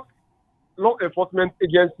robust law enforcement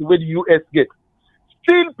agency where the US get,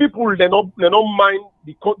 still people they not mind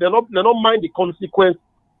the consequence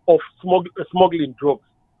of smuggling drugs.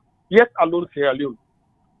 Yet alone Sierra Leone.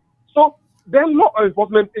 So then law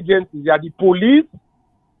enforcement agencies are the police,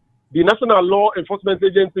 the National Law Enforcement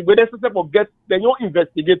Agency, where they get they don't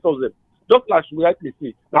investigate them. Just like we rightly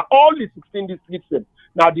say. Now all the 16 districts,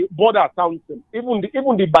 now the border towns, even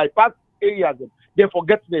the bypass areas, they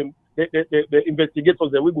forget them. The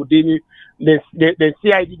investigators, the way the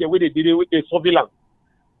CID, the way they did it with the surveillance.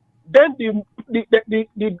 Then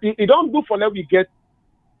they don't do for them. We get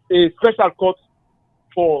a special court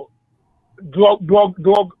for drug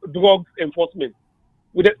enforcement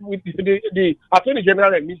with the Attorney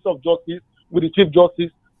General and Minister of Justice, with the Chief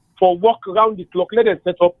Justice, for work around the clock. Let them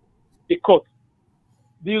set up a court.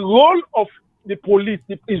 The role of the police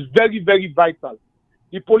is very, very vital.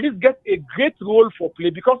 the police get a great role for play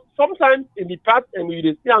because sometimes in the past and we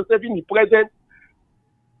see and in the present,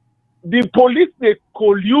 the police they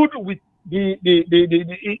collude with the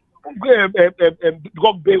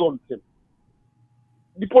drug barons.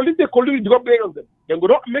 The police they collude with drug barons. Then go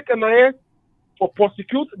not make an arrest for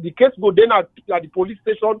prosecute the case. Go then at the police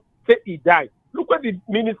station say he died. Look at the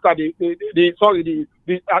minister, the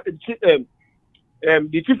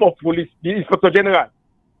chief of police, the inspector general.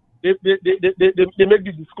 They make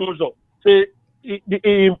the disclosure. Say he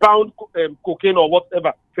impound cocaine or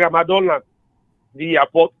whatever from Madonna, the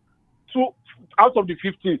airport. Out of the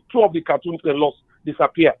 50, 2 of the cartoons they lost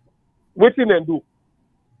disappear. Waiting and do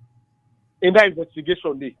in that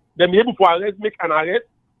investigation day. Then be able to arrest, make an arrest.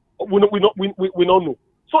 We don't know.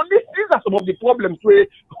 So these are some of the problems we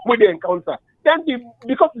they encounter. Then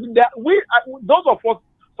because those of us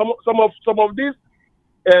some of these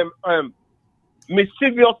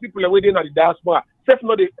mischievous people are waiting at the diaspora, except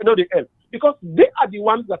not the help because they are the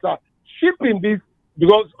ones that are shipping this.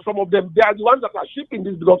 Because some of them they are the ones that are shipping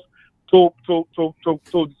this drugs to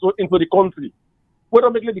into the country. Whether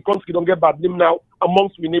making the country don't get bad name now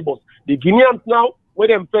amongst the neighbors. The Guineans now, when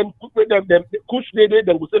them push they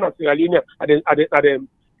then go send to Sierra Leone at the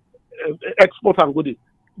export and go there.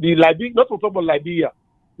 The Liberia, not to talk about Liberia,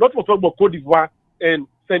 not to talk about Cote d'Ivoire and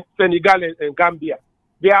Senegal and Gambia.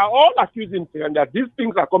 They are all accusing Sierra that these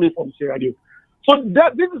things are coming from Sierra Leone. So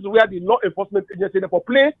this is where the law enforcement agency therefore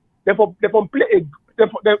put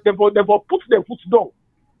their foot down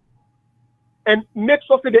and make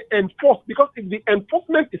sure that they enforce, because if the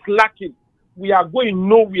enforcement is lacking, we are going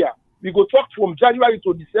nowhere. We go talk from January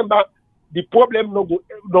to December, the problem no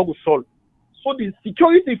go solve. So the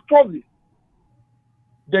security forces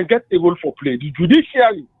then get a role for play. The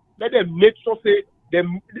judiciary, let them make sure say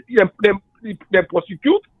them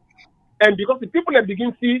prosecute, and because the people that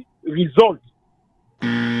begin see results.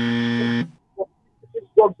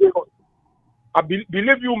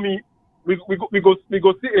 Believe you me, we go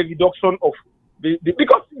see a reduction of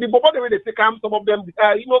because the way they say some of them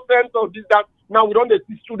are innocent or this that. Now we don't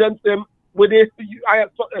see students where they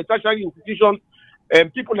tertiary institutions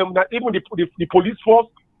people even the police force,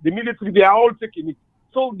 the military, they are all taking it.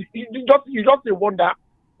 So you just wonder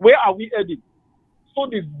where are we heading? So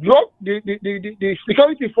the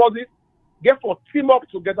security forces get for team up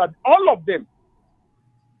together, all of them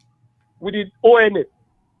with the ONS,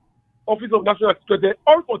 Office of National Security,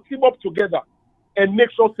 all for team up together and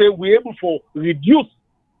make sure say we're able to reduce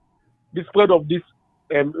the spread of this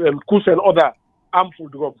kush and other harmful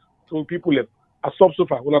drugs to people as so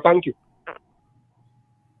far. Well, thank you.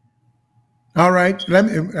 All right,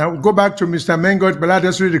 I'll go back to Mr. Mengot, but I'll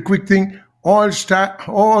just read a quick thing. All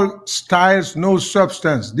styles, no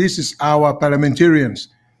substance. This is our parliamentarians.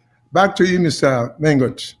 Back to you, Mr.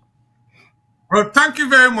 Mengot. Well, thank you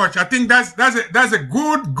very much. I think that's a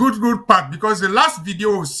good part, because the last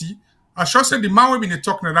video we see, I sure said the man we've been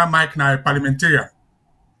talking to that mic now, a parliamentarian.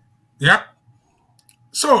 Yeah.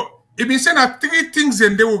 So it been saying that 3 things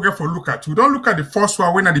and they will get for look at. We don't look at the first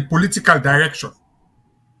one when at the political direction.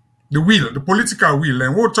 The political will.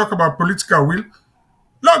 And we'll talk about political will.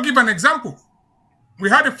 I'll give an example. We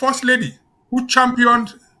had a first lady who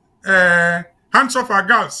championed hands off our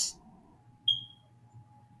girls.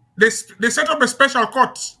 They set up a special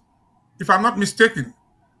court, if I'm not mistaken,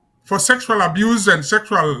 for sexual abuse and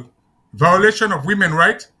sexual violation of women's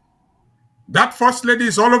rights. That first lady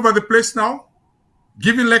is all over the place now,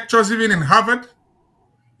 giving lectures even in Harvard.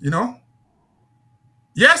 You know?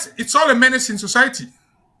 Yes, it's all a menace in society.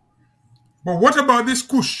 But what about this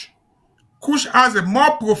kush? Kush has a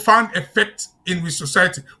more profound effect in with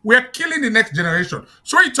society. We are killing the next generation.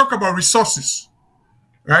 So when you talk about resources,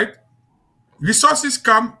 right? Resources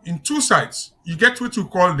come in 2 sides. You get what you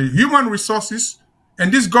call the human resources,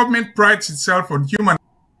 and this government prides itself on human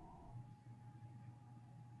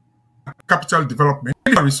capital development.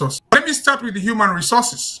 Resources. Let me start with the human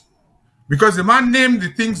resources, because the man named the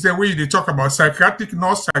things the way they talk about psychiatric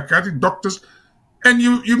nurse, psychiatric doctors, and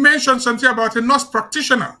you mentioned something about a nurse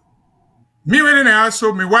practitioner. Me, when I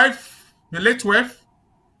also, my wife, my late wife,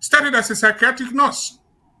 started as a psychiatric nurse.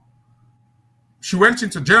 She went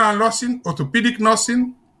into general nursing, orthopedic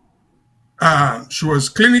nursing. She was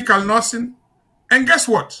clinical nursing. And guess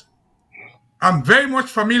what? I'm very much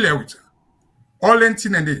familiar with her. All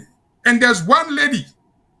and there's one lady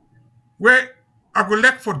where I would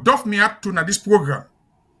like for Duff me up to this program.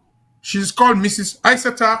 She's called Mrs.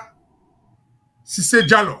 Aissata Sise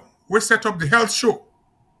Jallo. We set up the health show.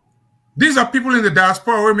 These are people in the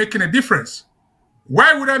diaspora who are making a difference.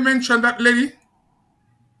 Why would I mention that lady?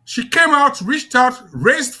 She came out, reached out,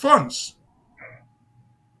 raised funds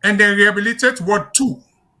and then rehabilitate Ward 2,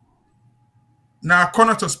 now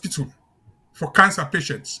Connaught Hospital for cancer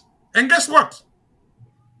patients. And guess what?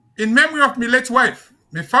 In memory of my late wife,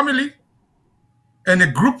 my family, and a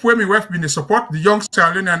group where my wife been support, the Young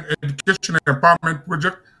Sierra Leonean Education and Empowerment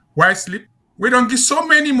Project, Why Sleep, we don't give so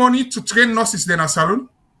many money to train nurses in our salon.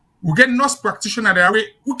 We get nurse practitioner there.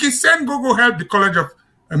 We can send go help the College of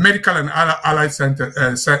Medical and Allied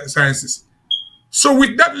Sciences. So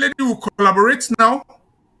with that lady who collaborates now,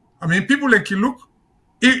 I mean, people like you look,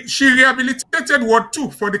 she rehabilitated Ward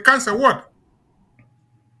 2 for the cancer ward.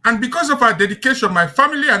 And because of our dedication, my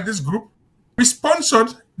family and this group, we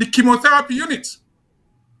sponsored the chemotherapy unit.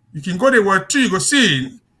 You can go to Ward 2, you go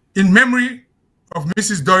see in memory of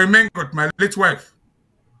Mrs. Dory Mengot, my late wife.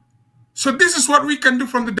 So this is what we can do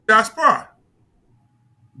from the diaspora.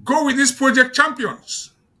 Go with these project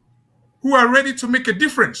champions who are ready to make a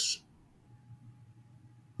difference.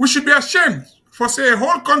 We should be ashamed for, say, a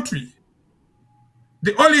whole country.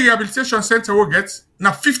 The only rehabilitation center will get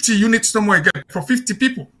now 50 units somewhere get for 50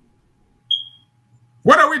 people.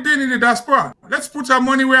 What are we doing in the diaspora? Let's put our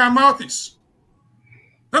money where our mouth is.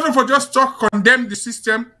 Not for just talk, condemn the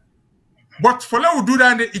system, but for let we do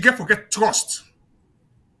that, you get forget trust.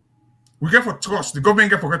 We get for trust. The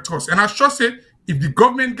government get forget trust. And I sure say, if the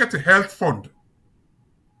government get a health fund,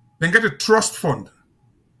 then get a trust fund.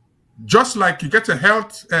 Just like you get a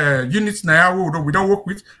health unit now we don't work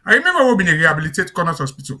with. I remember we've been rehabilitate Connaught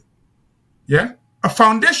Hospital. Yeah? A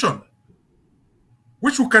foundation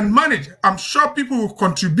which we can manage. I'm sure people will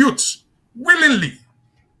contribute willingly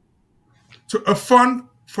to a fund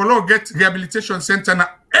for low get rehabilitation center in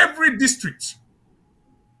every district.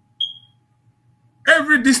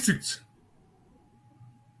 Every district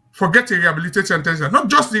forget a rehabilitation center, not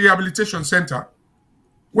just the rehabilitation center.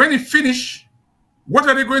 When it finish, what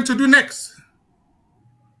are they going to do next?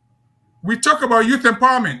 We talk about youth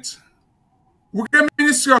empowerment. We get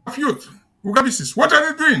Ministry of Youth. We got business. What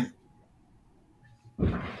are they doing?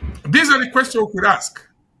 These are the questions we could ask.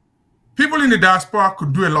 People in the diaspora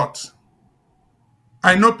could do a lot.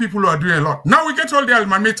 I know people who are doing a lot. Now we get all the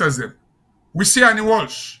alma maters then. We see Annie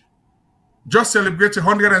Walsh just celebrate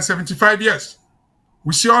 175 years.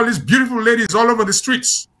 We see all these beautiful ladies all over the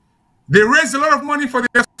streets. They raise a lot of money for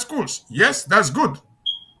their schools. Yes, that's good.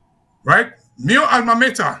 Right? Mio alma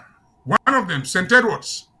mater, one of them, St.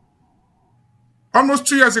 Edward's. Almost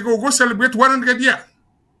 2 years ago, go celebrate 100 years.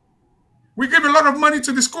 We give a lot of money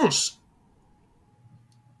to the schools.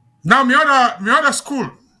 Now, my other school,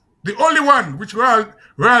 the only one which royal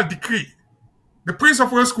decree, the Prince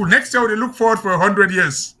of Wales School, next year they look forward for 100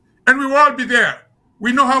 years. And we will all be there.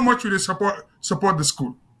 We know how much we support the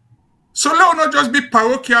school. So let us not just be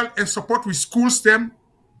parochial and support with schools them,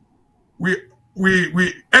 we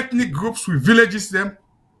ethnic groups, we villages them.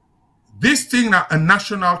 This thing are a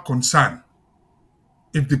national concern.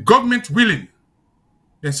 If the government willing,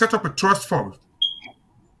 then set up a trust fund,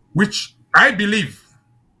 which I believe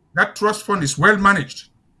that trust fund is well managed.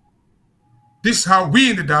 This is how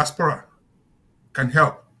we in the diaspora can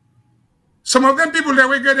help. Some of them people that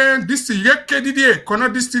we get in district, you get KDDA,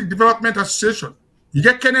 Connaught District Development Association, you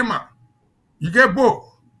get Kenema, you get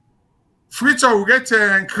Bo, Frito, we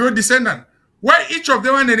get Creole Descendant. Why each of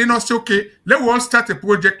them, and they not say, okay, let we all start a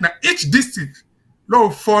project now. Each district, let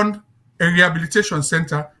we fund a rehabilitation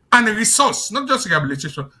center and a resource, not just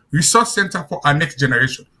rehabilitation, resource center for our next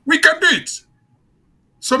generation. We can do it.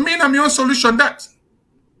 So me and my own solution that.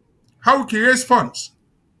 How we can raise funds.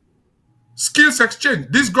 Skills exchange.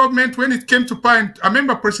 This government, when it came to power, I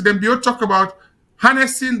remember President Bio talked about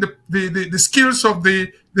harnessing the skills of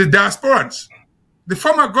the diasporans. The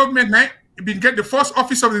former government been get the first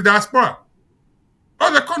office of the diaspora.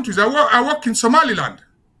 Other countries, I work in Somaliland.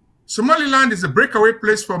 Somaliland is a breakaway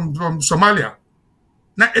place from Somalia.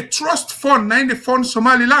 Now a trust fund, now they fund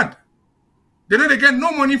Somaliland. They don't get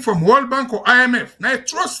no money from World Bank or IMF. Now a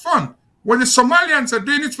trust fund, where the Somalians are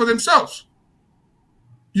doing it for themselves.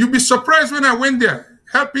 You'll be surprised when I went there,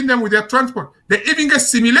 helping them with their transport. They even get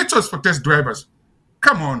simulators for test drivers.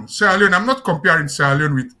 Come on, Sierra Leone. I'm not comparing Sierra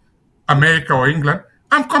Leone with America or England.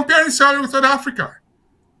 I'm comparing Sierra Leone with South Africa.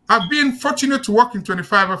 I've been fortunate to work in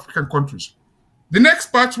 25 African countries. The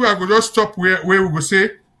next part where I will just stop where we will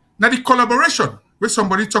say, now the collaboration where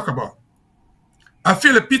somebody talk about. I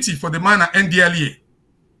feel a pity for the man at NDLEA.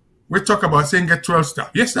 We talk about saying get 12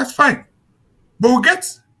 staff. Yes, that's fine. But we'll get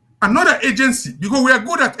another agency because we are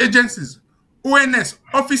good at agencies. ONS,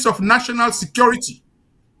 Office of National Security,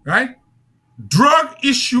 right? Drug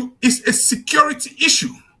issue is a security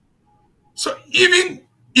issue. So even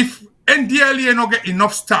if NDLEA not get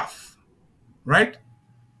enough staff, right?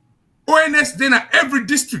 ONS then at every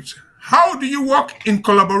district How do you work in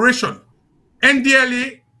collaboration?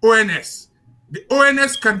 NDLA, ONS. The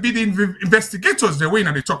ONS can be the investigators, the way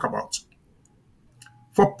that they talk about.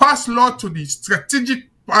 For pass law to the strategic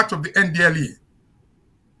part of the NDLA,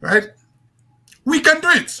 right? We can do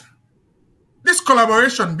it. This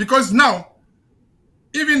collaboration, because now,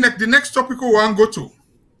 even like the next topic we want to go to,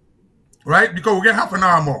 right? Because we get half an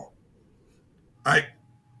hour more. Right?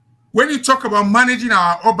 When you talk about managing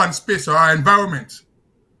our urban space or our environment,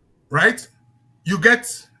 right? You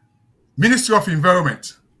get Ministry of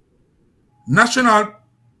Environment, National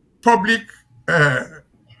Public Protected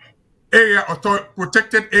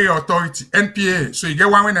Area Authority, NPA. So you get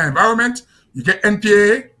one in the environment, you get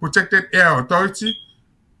NPA, Protected Area Authority.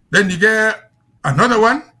 Then you get another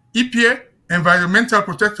one, EPA, Environmental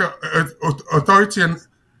Protector Authority. And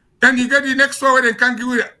then you get the next one where they can give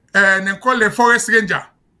and then call the Forest Ranger.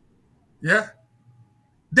 Yeah.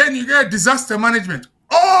 Then you get disaster management.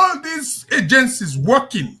 All these agencies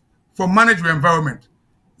working for management environment,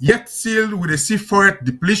 yet still with the sea forest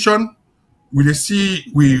depletion, with the sea,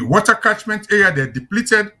 with water catchment area, they're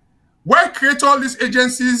depleted. Why create all these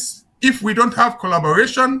agencies if we don't have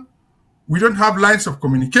collaboration, we don't have lines of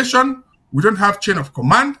communication, we don't have chain of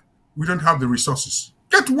command, we don't have the resources?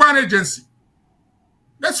 Get one agency.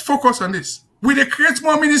 Let's focus on this. We create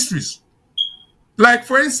more ministries. Like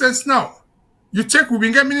for instance now, you take,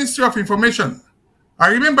 we get Ministry of Information. I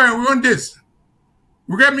remember in one days,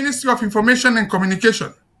 we get Ministry of Information and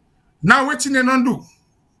Communication. Now what they don't do?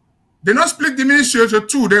 They don't split the ministry into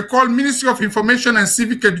two. They call Ministry of Information and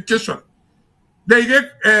Civic Education. They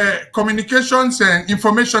get communications and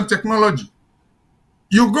information technology.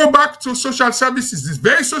 You go back to social services, it's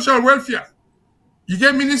very social welfare. You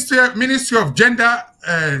get Ministry of Gender,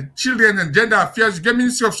 Children and Gender Affairs, you get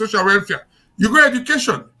Ministry of Social Welfare. You go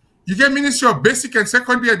education, you get Ministry of Basic and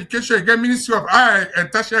Secondary Education, you get Ministry of Higher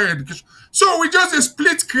and Tertiary Education. So we just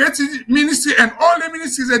split, creative ministry and all the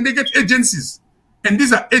ministries, and they get agencies. And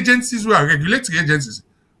these are agencies who are regulatory agencies.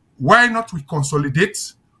 Why not we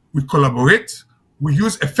consolidate, we collaborate, we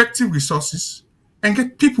use effective resources and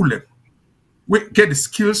get people there. We get the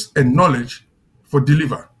skills and knowledge for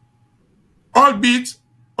deliver. Albeit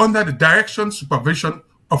under the direction, supervision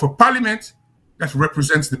of a parliament that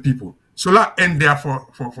represents the people. So let's end there for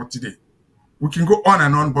today. We can go on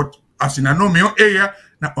and on, but as in I know my own area,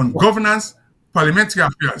 now on governance, parliamentary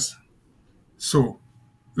affairs. So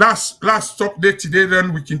last stop there today,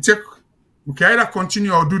 then we can either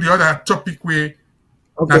continue or do the other topic way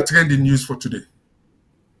that trending news for today.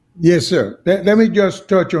 Yes, sir. Let me just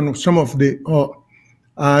touch on some of the,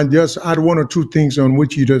 just add one or two things on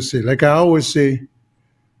which you just say. Like I always say,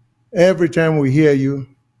 every time we hear you,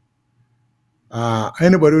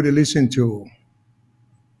 anybody who listen to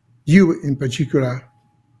you in particular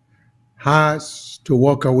has to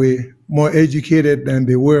walk away more educated than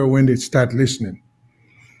they were when they start listening.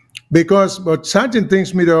 But certain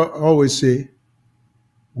things me always say,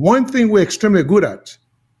 one thing we're extremely good at,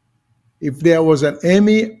 if there was an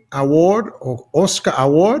Emmy award or Oscar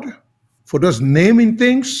award for those naming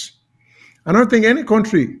things, I don't think any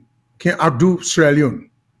country can outdo Sierra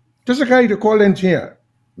Leone. Just like how you call them here,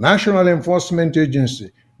 National Enforcement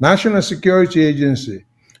Agency, National Security Agency,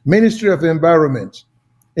 Ministry of Environment,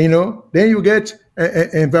 then you get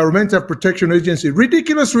Environmental Protection Agency,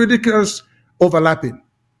 ridiculous overlapping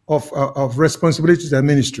of responsibilities and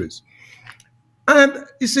ministries. And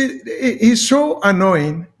you see, it's so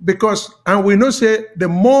annoying because, and we know say, the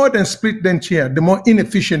more than split them here, the more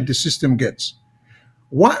inefficient the system gets.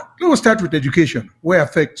 Let's start with education, where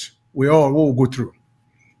affect we all will go through.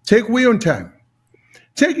 Take we on time.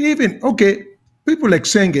 Take even, people like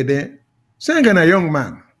Senge there. Senge a young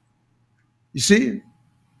man. You see,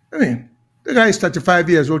 I mean, the guy is 35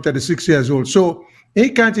 years old, 36 years old. So he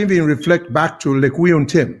can't even reflect back to like we on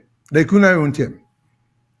him, like we on him.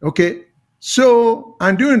 Okay. So,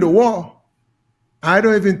 and during the war, I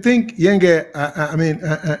don't even think Senge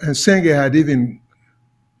had even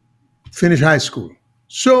finished high school.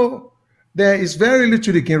 So there is very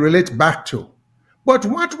little they can relate back to. But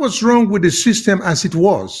what was wrong with the system as it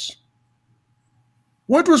was?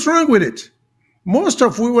 What was wrong with it? Most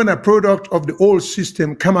of we were a product of the old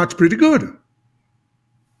system come out pretty good.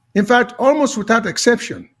 In fact, almost without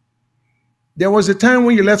exception. There was a time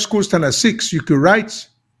when you left school standard 6, you could write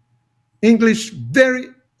English very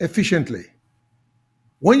efficiently.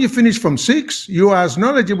 When you finish from 6, you are as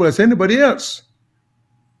knowledgeable as anybody else.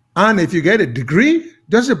 And if you get a degree,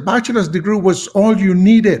 just a bachelor's degree was all you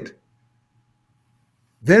needed.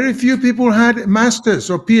 Very few people had a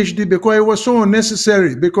master's or PhD because it was so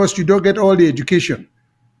unnecessary, because you don't get all the education.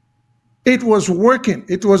 It was working.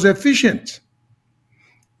 It was efficient.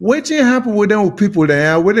 Waiting happen with them with people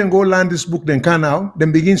there, we then go land this book, then can now,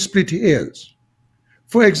 then begin split hairs.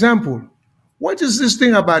 For example, what is this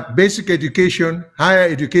thing about basic education, higher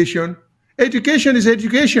education? Education is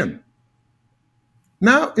education.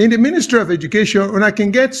 Now, in the Ministry of Education, when I can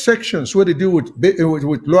get sections where they deal with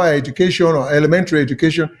lower education or elementary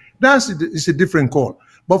education, it's a different call.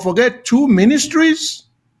 But forget 2 ministries,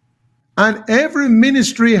 and every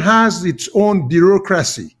ministry has its own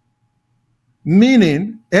bureaucracy.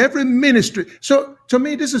 Meaning, every ministry. So, to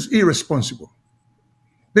me, this is irresponsible.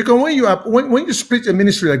 Because when you split a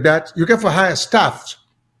ministry like that, you get for higher staff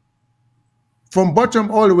from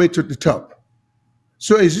bottom all the way to the top.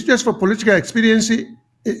 So is it just for political expediency?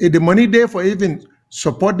 Is the money there for even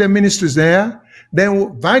support the ministries there?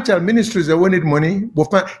 Then vital ministries that need money.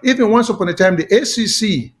 But even once upon a time, the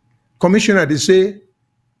ACC commissioner, they say,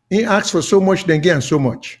 he asks for so much, then get so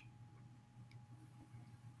much.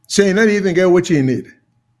 So you not even get what you need.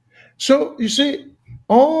 So you see,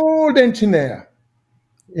 all that in there,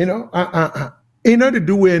 in order to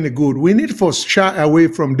do any good, we need to shy away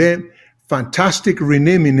from them fantastic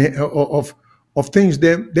renaming of things,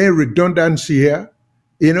 their redundancy here,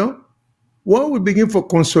 What we begin to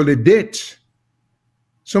consolidate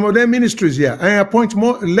some of their ministries here and appoint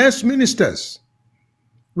less ministers.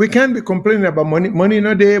 We can't be complaining about money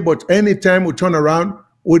not there, but anytime we turn around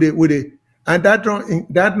with it, and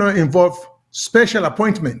that not involve special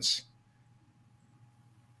appointments.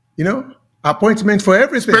 Appointments for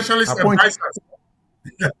everything. Specialist advisors.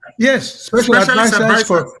 Yes, specialist advisors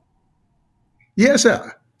for. Yes,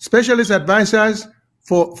 sir. Specialist advisors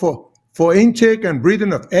for intake and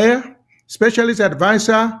breathing of air. Specialist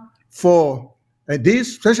advisor for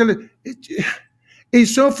this.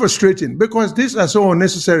 It's so frustrating because these are so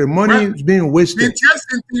unnecessary. Money is being wasted.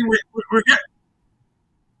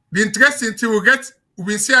 The interesting thing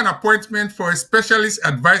we see an appointment for a specialist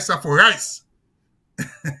advisor for rice.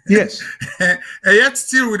 Yes. And yet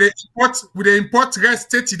still with the import rice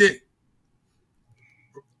today.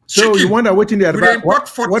 So you wonder what in the advice?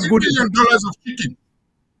 What good $14 million of chicken?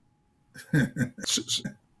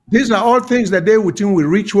 These are all things that they would think we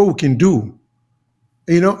reach what we can do,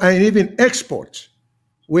 and even export.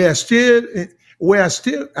 We are still.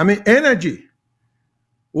 I mean, energy.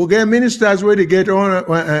 We'll get ministers where they get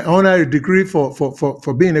honorary degree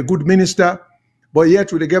for being a good minister, but yet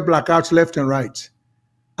they get blackouts left and right.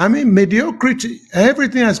 I mean, mediocrity.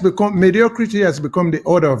 Mediocrity has become the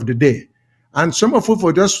order of the day. And some of you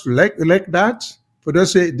for just like that, for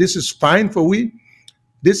just say this is fine for we.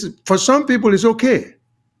 For some people it's okay,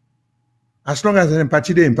 as long as an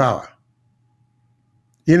party in power.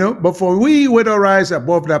 But for we whether rise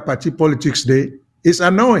above that party politics day, it's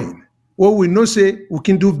annoying. What we know say we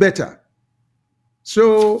can do better.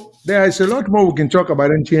 So there is a lot more we can talk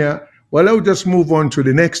about in here. Well, I'll just move on to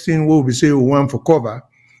the next thing where we say we want for cover.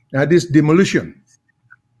 Now this demolition.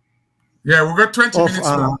 Yeah, we've got 20 minutes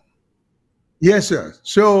now. Yes, sir.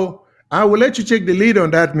 So I will let you take the lead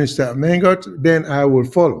on that, Mr. Mengot. Then I will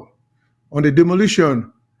follow on the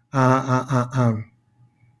demolition. What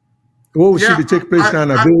will see take place now in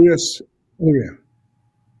various areas.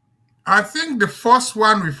 I think the first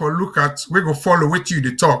one we for look at, we go follow with you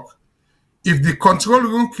the talk. If the control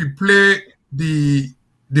room could play the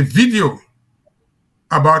video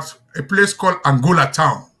about a place called Angola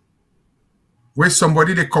Town, where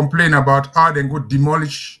somebody they complain about how they go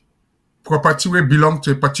demolish property where belong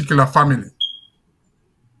to a particular family.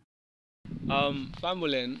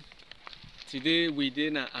 Family, today we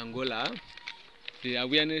did in Angola, the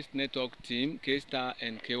awareness network team, K-Star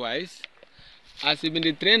and KYS. As even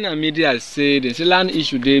the trainer media say, there's a land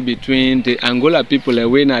issue there between the Angola people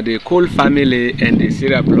away now the Cole family and the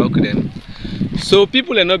Sierra block them. So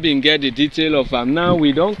people are not being get the detail of now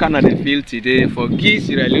we don't kind of the field today for give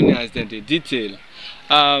Sierra Leoneans then the detail.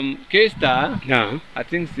 K-Star, I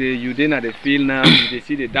think you didn't at the field now, they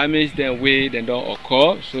see the damage then way then don't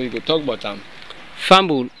occur, so you could talk about them.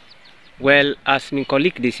 Fambul, well, as my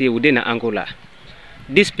colleague they say within Angola,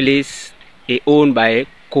 this place is owned by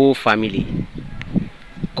Cole family.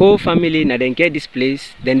 Cole family now then get this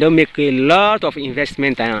place, then don't make a lot of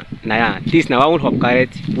investment this now I won't have carrot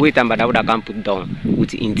wait and but I would have can put down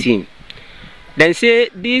with in team. Then say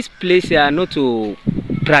this place are not to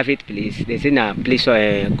private place, they say na place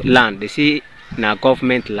land, they say na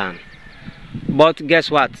government land. But guess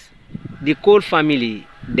what? The Cole family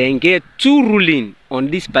then get two ruling on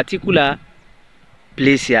this particular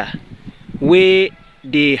place here where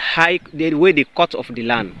they where they cut off the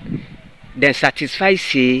land. Then satisfy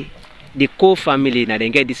say the Cole family now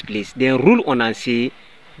then get this place. Then rule on and say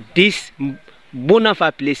this bona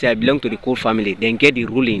fide place here belong to the Cole family. Then get the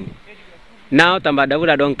ruling. Now Tamba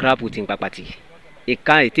Dawda don't crap with Papati. It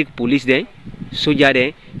can't take police then, soldier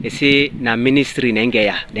then, they say na ministry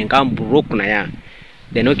nengeya, then come broke na ya.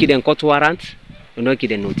 They no kid court warrant, no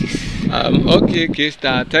kid notice. Okay,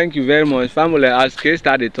 K-Star, thank you very much. Family, as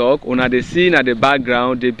K-Star they talk, una the scene at the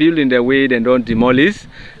background, the building the way they don't demolish.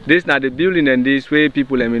 This na the building and this way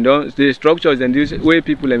people don't, the structures and this way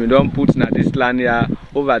people don't put na this land here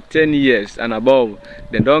over 10 years and above.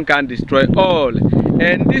 They don't can destroy all.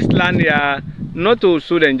 And this land here, not to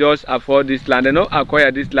so then just afford this land, they not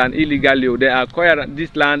acquire this land illegally, they acquire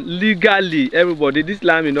this land legally. Everybody, this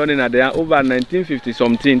land been done in there over 1950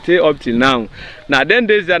 something, till up till now. Now then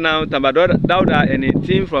days are now, Tamba Dawda and a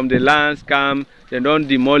team from the lands come, they don't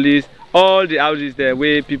demolish all the houses there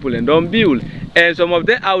where people and don't build. And some of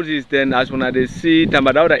the houses then, as when they see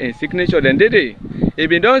Tamba Dawda in signature, then they if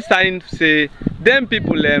they don't sign, say, them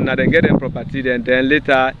people now they get them property, then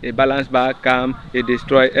later a balance back come, it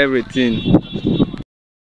destroy everything.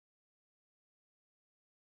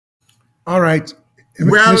 All right.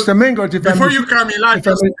 Well, Mr. Mengot, if before you come in, like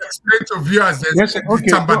just explain to viewers that yes, okay,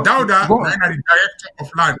 Tamba Dawda is go the director of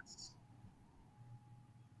lands.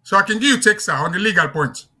 So I can give you text on the legal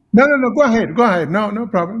point. No, go ahead. Go ahead. No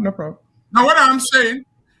problem. Now, what I'm saying,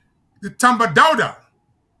 the Tamba Dawda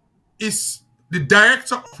is the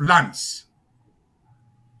director of lands.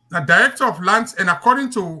 The director of lands, and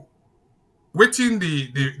according to waiting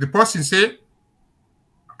the person say,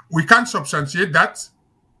 we can't substantiate that,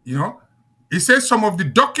 you know. He says some of the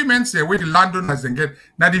documents where the landowners then get,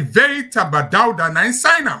 now the very Tamba Dawda now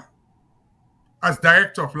sign them as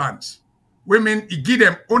director of lands. Women, he give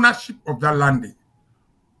them ownership of that land.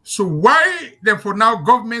 So why then for now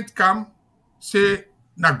government come say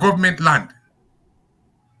na government land?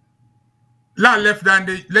 La left hand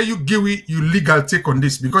they let you give you legal take on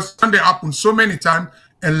this because they happen so many times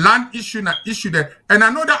and land issue na issue there. And I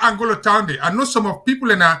know that Angola town there. I know some of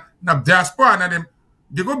people in na diaspora and them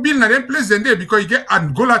they go build na them place then there because you get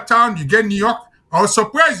Angola town, you get New York. I was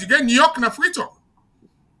surprised you get New York na Frito.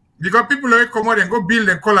 Because people already come out and go build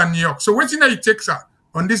and call on New York. So what's in that it takes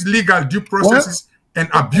on these legal due processes and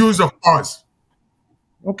abuse of powers?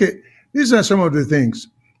 Okay, these are some of the things.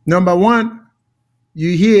 Number one,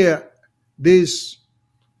 you hear this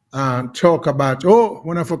talk about,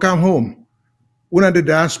 when I come home, one of the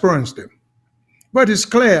diasporans them. But it's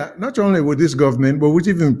clear, not only with this government, but with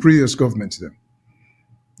even previous governments them.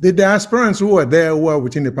 The diasporans who are there, who are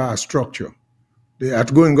within the power structure, the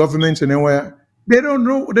outgoing governments and anywhere, they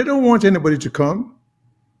don't want anybody to come.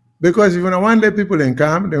 Because if you want let people in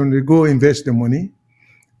come, then they go invest the money.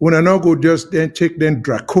 When I not go just then take them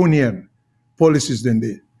draconian policies then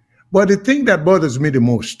they. But the thing that bothers me the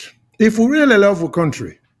most, if we really love our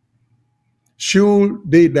country, should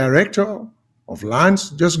the director of lands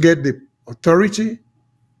just get the authority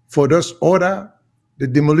for this order, the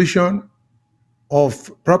demolition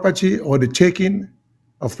of property or the taking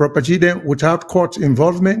of property then without court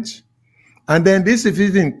involvement? And then this is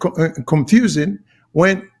even confusing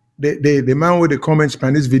when the man with the comments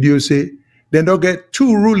on this video say, then they'll get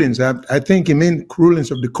two rulings. I think he means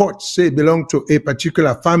rulings of the court, say belong to a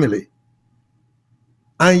particular family.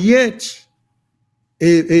 And yet,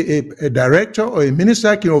 a director or a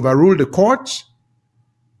minister can overrule the court,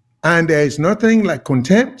 and there is nothing like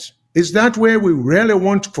contempt. Is that where we really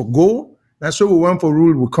want to forgo? That's what we want for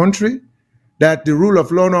rule of country, that the rule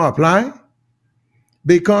of law not apply?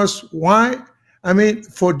 Because why? I mean,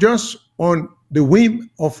 for just on the whim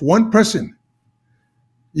of one person,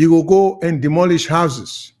 you will go and demolish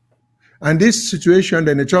houses. And this situation,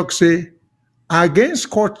 then the talk say, against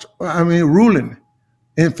court, ruling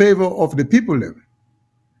in favor of the people then.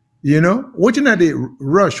 You know, watching at the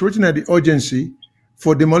rush, watching at the urgency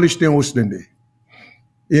for demolish them was then they.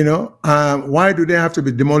 You know, why do they have to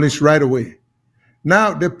be demolished right away?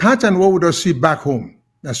 Now, the pattern, what we don't see back home,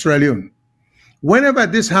 Sierra Leone, whenever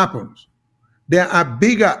this happens, there are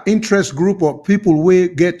bigger interest group of people who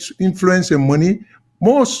get influence and money,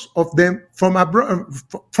 most of them from abroad,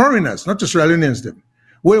 foreigners, not just Sierra Leoneans, them,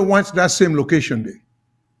 we want that same location there.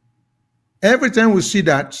 Every time we see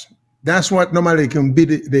that, that's what normally can be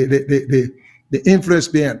the influence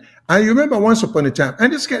behind. And you remember once upon a time,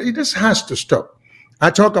 and this has to stop. I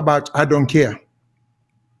talk about I don't care.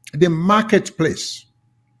 The marketplace.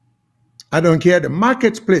 I don't care. The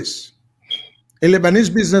marketplace. A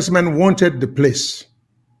Lebanese businessman wanted the place.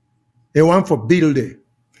 He wanted for building.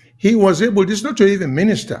 He was able, this not to even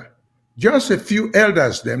minister, just a few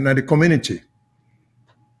elders them in the community.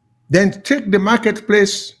 Then take the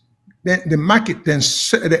marketplace, then the market, then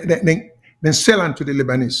sell unto the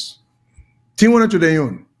Lebanese. The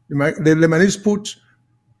Lebanese put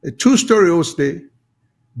a two-story house there,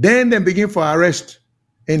 Then they begin for arrest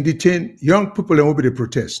and detain young people and will be the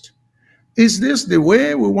protest. Is this the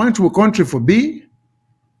way we want our country to be?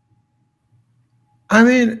 I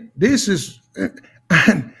mean, this is,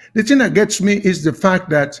 and the thing that gets me is the fact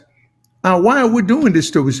that, why are we doing this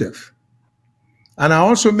to ourselves? And I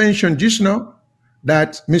also mentioned just now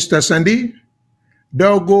that Mr. Sandy,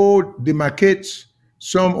 they'll go demarcate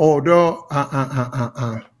some or they'll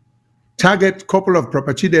target couple of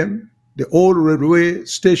property them, the old railway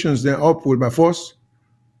stations they're up with by force,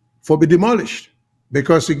 for be demolished.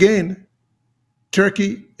 Because again,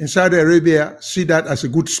 Turkey and Saudi Arabia see that as a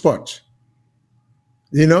good spot.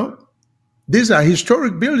 You know, these are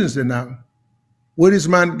historic buildings now. Where is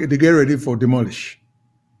man to get ready for demolish?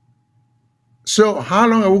 So how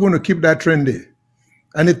long are we going to keep that trend there?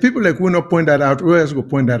 And if people like will not point that out, who else will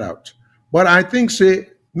point that out? But I think, say,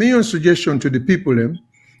 my suggestion to the people,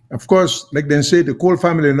 of course, like they say, the Cole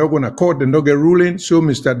family are not going to court, they're not get ruling. So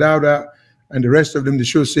Mr. Dowda and the rest of them, they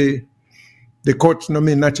should say the courts not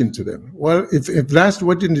mean nothing to them. Well, if that's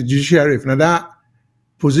what in the judiciary, if not that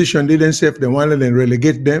position didn't say if they want to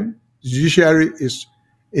relegate them, the judiciary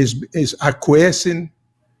is acquiescing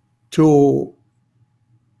to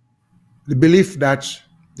the belief that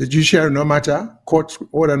the judiciary no matter, court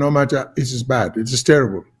order no matter, it is bad, it is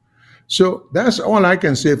terrible. So that's all I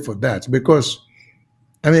can say for that, because,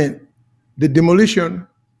 I mean, the demolition,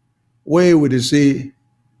 where would you say,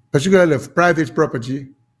 particularly of private property,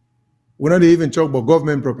 we're not even talking about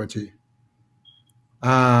government property,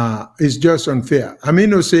 it's just unfair. I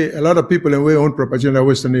mean, you say a lot of people in own property in the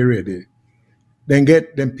Western area, they then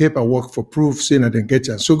get them paperwork for proof, saying that they get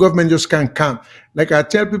it. So government just can't come. Like I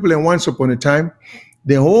tell people, in once upon a time,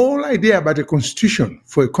 the whole idea about the constitution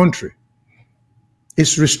for a country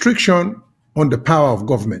is restriction on the power of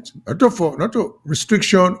government, not a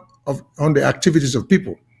restriction on the activities of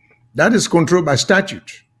people. That is controlled by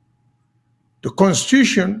statute. The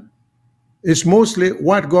constitution is mostly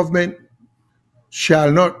what government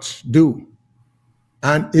shall not do.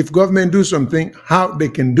 And if government do something, how they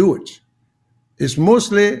can do it. It's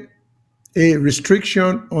mostly a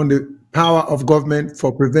restriction on the power of government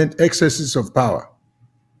for prevent excesses of power.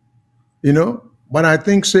 You know, but I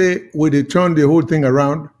think, say, we turn the whole thing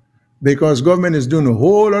around because government is doing a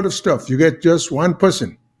whole lot of stuff. You get just one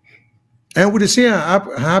person. And we see it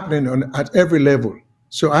happening at every level.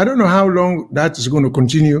 So I don't know how long that is going to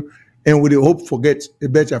continue, and we hope for get a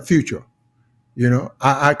better future. You know,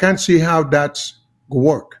 I can't see how that's going to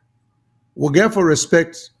work. We therefore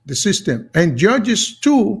respect the system. And judges,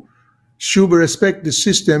 too, should respect the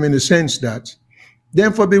system in the sense that,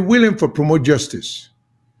 therefore, be willing to promote justice.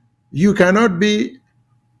 You cannot be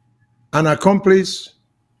an accomplice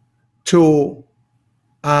to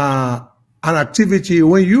an activity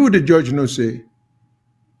when you, the judge, know say,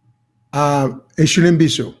 it shouldn't be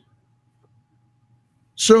so.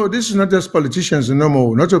 So this is not just politicians no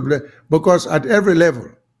more, not because at every level.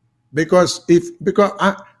 Because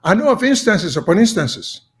I know of instances upon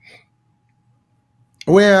instances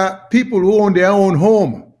where people who own their own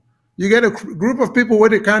home, you get a group of people where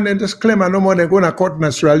they can't then just claim no more, they're going to court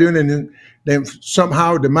in Sierra Leone, and then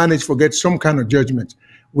somehow they manage to get some kind of judgment.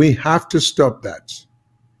 We have to stop that.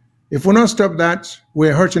 If we don't stop that,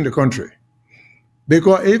 we're hurting the country.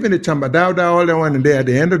 Because even the Tambadauda, all that one, and there, at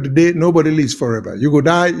the end of the day, nobody lives forever. You go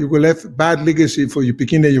die, you go left bad legacy for your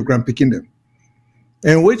picking them, your grandpicking them.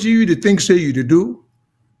 And what you the things say you to do,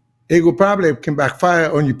 it will probably can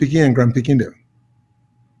backfire on you picking and grandpicking them.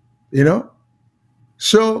 You know?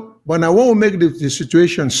 So, but I won't make the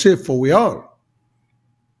situation safe for we all.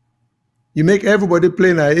 You make everybody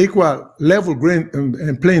play in an equal level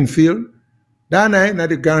and playing field. That night,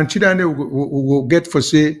 the guarantee that we'll get for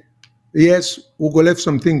say, yes, we'll go left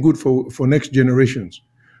something good for next generations.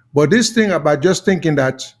 But this thing about just thinking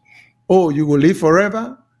that, oh, you will live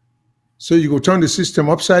forever, so you go turn the system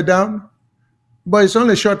upside down, but it's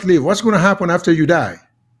only short-lived. What's going to happen after you die?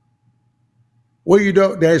 Well, you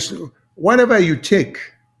don't, there's whatever you take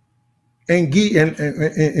and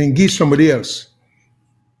give somebody else.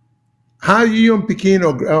 How you young picking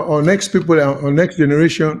or next people or next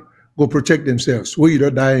generation go protect themselves? Well, you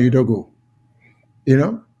don't die and you don't go. You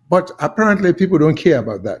know? But apparently people don't care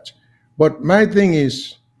about that. But my thing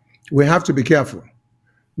is, we have to be careful.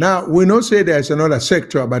 Now, we know say there's another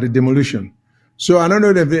sector about the demolition. So I don't know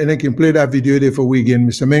if they can play that video there for we again.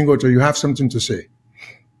 Mr. Mengoto, you have something to say?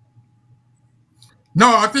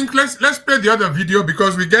 No, I think let's play the other video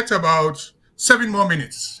because we get about 7 more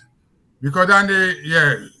minutes. Because then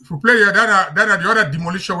if we play here, that the other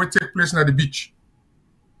demolition will take place at the beach.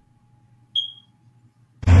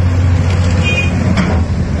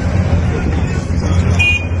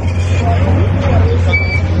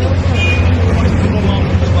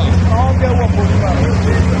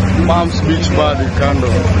 Body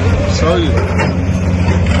candle. Sorry.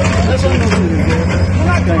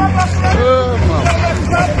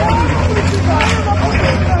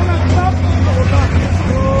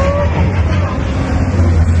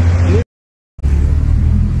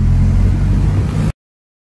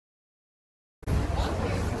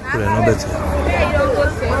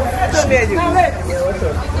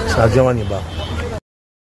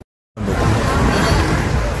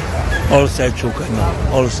 All side choker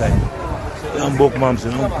now, all side. I'm both moms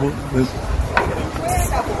and all people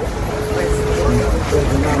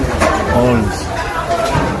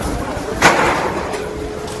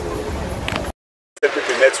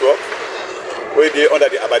network where they under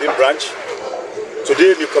the Aberdeen branch.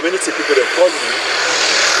 Today the community people they call me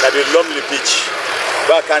at the Lonely Beach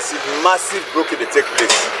where I can see massive broken they take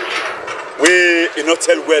place. We not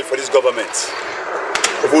tell well for this government.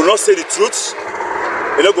 If we will not say the truth,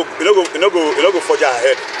 you know go forge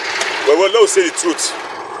ahead. But we will not say the truth.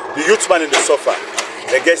 The youth man in the suffer.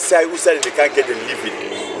 They get side who said they can't get a living.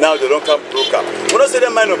 Now they don't come broke up. We not say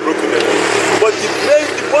them mind not broken. But the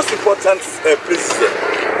most important place is there.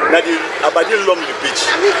 Now the Aberdeen Lonely Beach.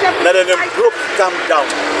 Now they broke calm down.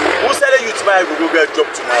 Who said the youth man will go get a job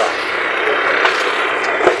tomorrow?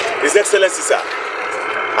 His Excellency, sir,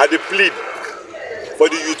 at the plead for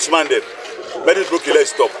the youth man then. Let this broken leg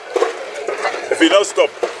stop. If he don't stop,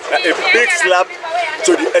 a big slap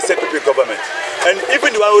to the SNPP government. And even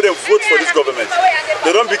the one who don't vote for this government, they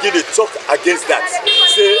don't begin to talk against that.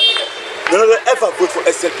 Say, they don't ever vote for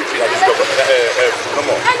SNPP in this government. No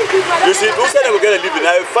more. You see, who said they will get a living?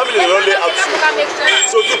 Now, family they don't lay out so.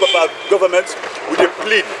 So do Papa government with a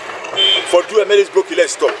plead for do a marriage broken leg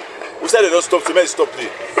stop. Who said they don't stop to make stop there?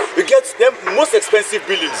 We get them most expensive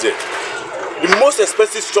buildings there. The most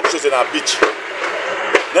expensive structures in our beach.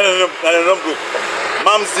 No, broke.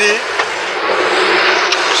 Mamzi,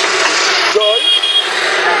 Joy,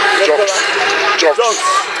 John's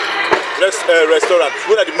restaurant.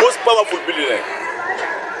 One of the most powerful buildings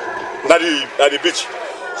at the beach.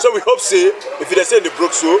 So we hope say if they say they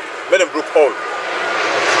broke so, let them broke all.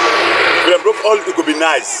 If they broke all, it could be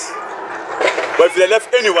nice. But if they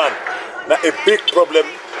left anyone, now a big problem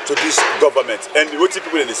to this government and what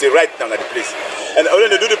people they say right now at the place. And when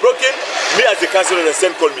they do the broken, me as the councillor the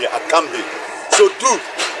same call me, I come there. So do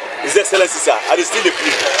His Excellency, sir, I still a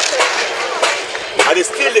plea. I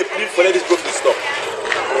still a plea for let this broken stop.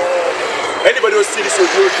 Anybody who see this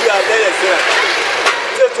audio, you are there and say,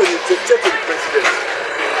 tell to the president,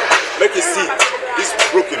 make it see this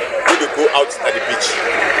broken when they go out at the beach.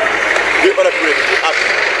 The other people they go out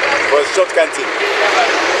for a short canteen.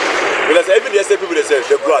 Because even the people they say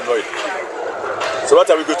they go annoyed. So what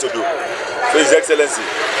are we going to do? So His Excellency,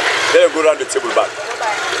 let them go around the table back.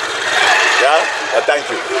 Yeah? Thank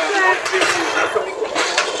you.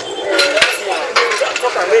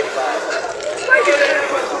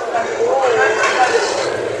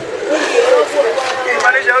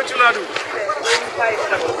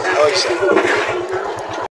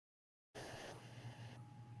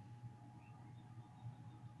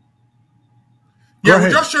 Yeah,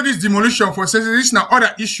 we just show this demolition for this is now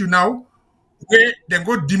other issue now where they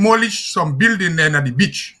go demolish some building then at the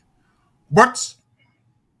beach. But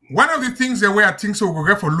one of the things that I think so we'll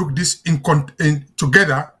go for look this in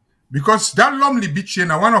together because that Lonely Beach here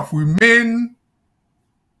now one of the main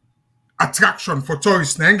attraction for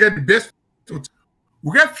tourists and get the best.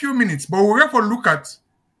 We get a few minutes, but we'll get for look at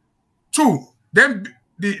two. Then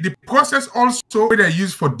the process also they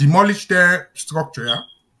use for demolish their structure. Yeah?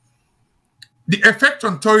 The effect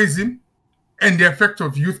on tourism and the effect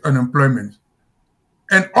of youth unemployment.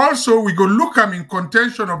 And also, we go look at in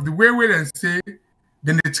contention of the way we then say,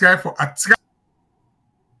 then they try for attract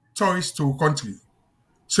tourists to a country.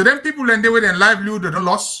 So then people and they with their livelihood they don't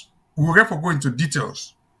lost, we will therefore go into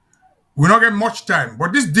details. We not get much time,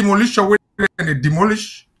 but this demolition where they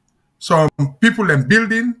demolish some people and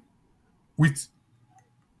building with,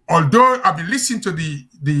 although I've been listening to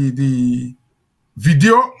the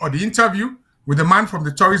video or the interview with the man from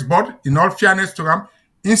the tourist board, in all fairness to them,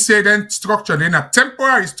 incident structure, then a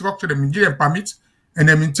temporary structure, they give them permits, and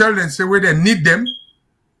then tell them, say, where they need them,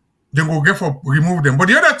 then go get for remove them. But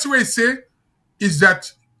the other two way say is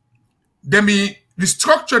that the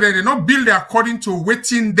structure that they not build according to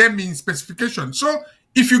waiting them in specification. So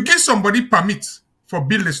if you give somebody permit for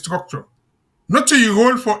build a structure, not to you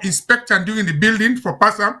roll for inspect and doing the building for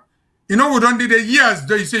pass up, you know, we don't do the years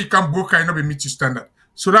though you say you can't broke and not be meet your standard.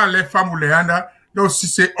 So that left family under they'll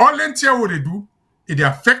say all entire what they do, it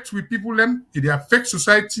affects with people them, it affects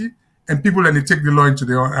society, and people and they take the law into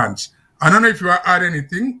their own hands. I don't know if you want to add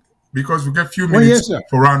anything because we get a few minutes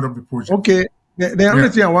for round up the project. Okay, The only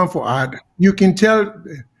thing I want to add, you can tell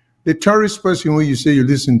the tourist person who you say you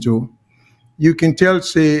listen to, you can tell,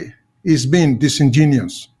 say, is being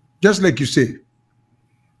disingenuous. Just like you say.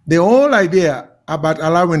 The whole idea about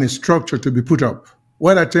allowing a structure to be put up,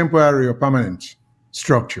 whether temporary or permanent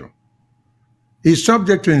structure, is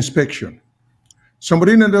subject to inspection.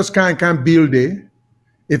 Somebody in those can't build there.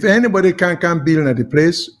 If anybody can't build at the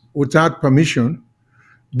place without permission,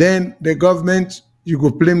 then the government, you go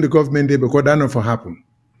blame the government there because that never happen.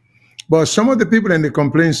 But some of the people in the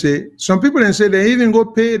complaint say, some people then say they even go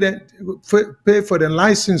pay for the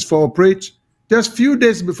license for operate just few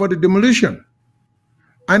days before the demolition.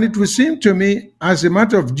 And it would seem to me as a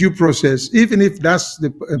matter of due process, even if that's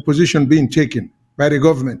the position being taken by the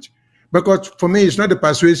government, because for me, it's not a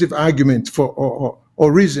persuasive argument for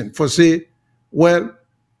or reason for say, well,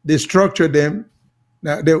 they structure them,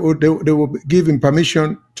 they will give him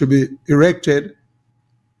permission to be erected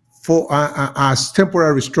for as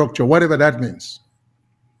temporary structure, whatever that means.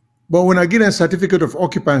 But when I get a certificate of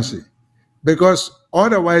occupancy, because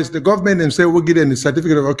otherwise the government themselves will give them the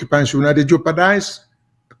certificate of occupancy, when they jeopardize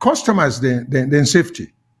customers then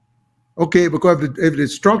safety. Okay, because if the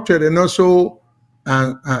structure they're not so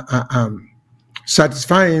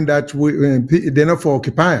satisfying that they're not for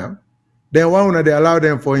occupier, then why would they allow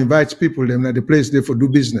them for invite people them at the place there for do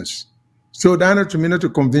business? So they're not to me not to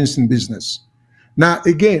convincing business. Now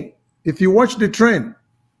again, if you watch the trend,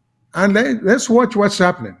 and let's watch what's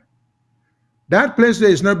happening. That place there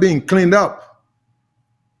is not being cleaned up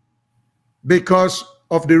because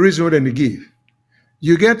of the reason that they give.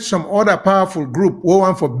 You get some other powerful group who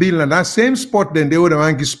want for building that same spot, then they would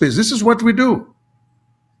want to give space. This is what we do.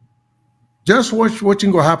 Just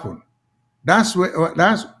watching what happen. That's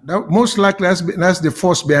most likely that's the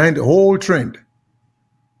force behind the whole trend.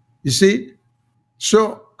 You see?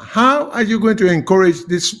 So how are you going to encourage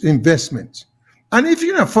this investment? And if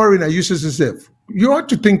you're a foreigner, you say yourself, you ought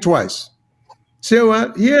to think twice. Say,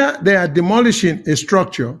 well, here they are demolishing a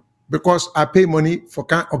structure because I pay money for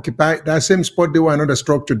can't occupy that same spot they were another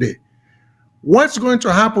structure there. What's going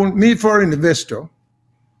to happen, me foreign investor,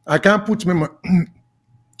 I can't put my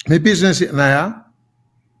business in there.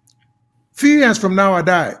 Few years from now I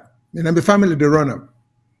die, and my family they run up.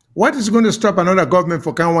 What is going to stop another government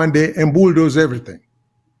for can one day and bulldoze everything?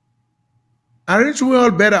 Aren't we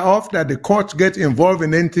all better off that the courts get involved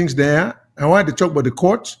in any things there? And why they talk about the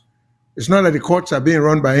courts? It's not that the courts are being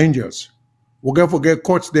run by angels. We're going to forget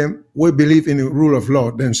courts them, we believe in the rule of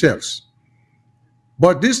law themselves.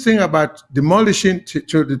 But this thing about demolishing to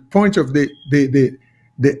the point of the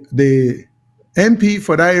MP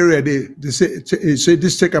for that area, they say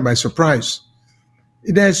this taken by surprise.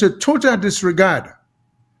 There's a total disregard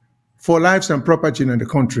for lives and property in the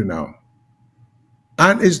country now.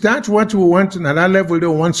 And is that what we want at that level? They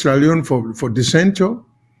want Sierra Leone for dissento,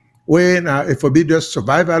 when it forbid just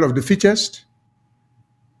survival of the fittest?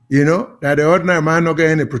 You know, that the ordinary man not get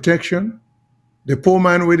any protection. The poor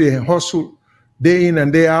man with the hustle day in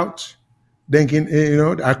and day out, thinking, you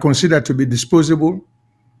know, are considered to be disposable.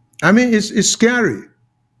 I mean, it's scary,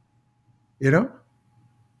 you know.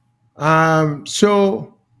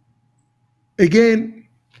 So, again,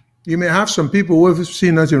 you may have some people who have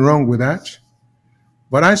seen nothing wrong with that,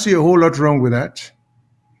 but I see a whole lot wrong with that.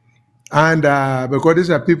 And because these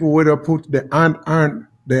are people who have put the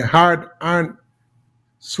hard-earned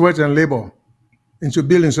sweat and labor into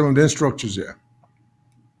building some of their structures there.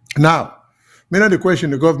 Now, maybe the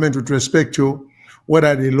question the government with respect to what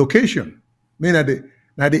are the location,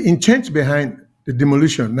 the intent behind the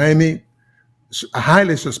demolition, I mean,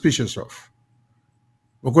 highly suspicious of.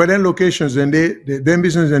 Because then locations and then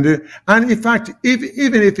business and in fact,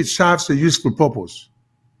 even if it serves a useful purpose,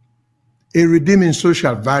 a redeeming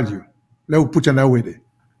social value, let's put it that way there.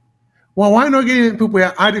 Well, why not give people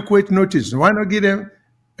adequate notice? Why not give them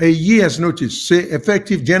a year's notice, say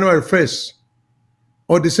effective January 1st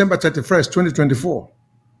or December 31st, 2024,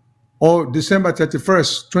 or December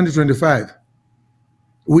 31st, 2025.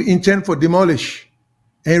 We intend for demolish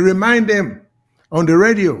and remind them on the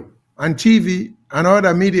radio and TV and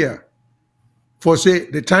other media for, say,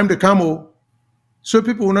 the time to come out, so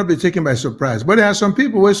people will not be taken by surprise. But there are some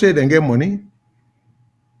people who say they get money,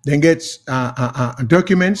 they get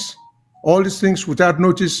documents, all these things without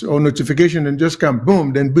notice or notification, and just come,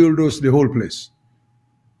 boom, then bulldoze the whole place.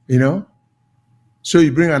 You know? So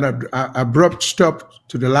you bring an abrupt stop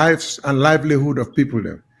to the lives and livelihood of people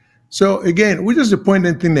there. So again, we're just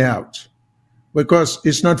pointing things out because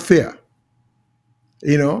it's not fair.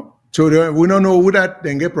 You know? So we don't know who that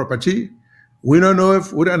then get property. We don't know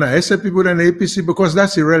if we don't accept people in the APC because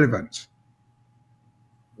that's irrelevant.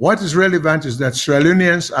 What is relevant is that Sierra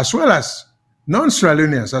Leoneans, as well as non-Sierra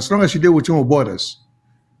Leoneans, as long as you deal with your borders,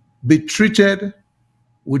 be treated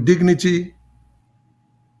with dignity,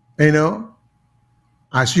 you know,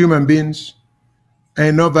 as human beings,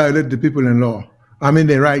 and not violate the people in law. I mean,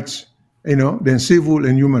 the rights, you know, then civil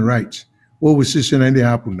and human rights. What we see and they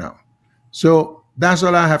happen now. So that's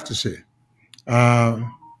all I have to say.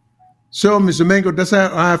 So, Mr. Mengo, that's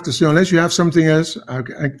all I have to say. Unless you have something else,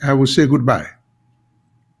 I will say goodbye.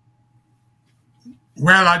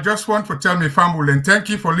 Well, I just want to tell my family and thank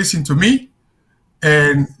you for listening to me.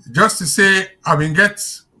 And just to say, I've been get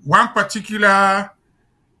one particular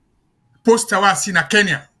poster I seen in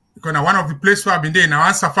Kenya, because one of the places where I've been there in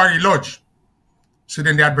one safari lodge. So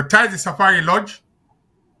then they advertise the safari lodge,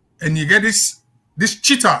 and you get this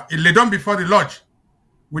cheetah, it lay down before the lodge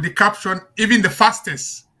with the caption, even the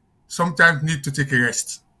fastest sometimes need to take a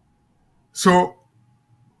rest. So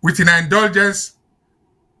within our indulgence,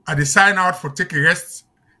 I decided out for take a rest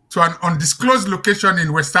to an undisclosed location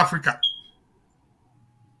in West Africa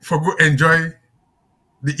for go enjoy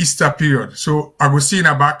the Easter period. So I will see you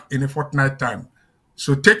back in a fortnight time.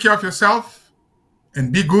 So take care of yourself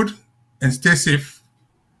and be good and stay safe.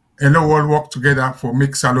 And let us all work together for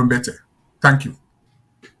make Salone better. Thank you.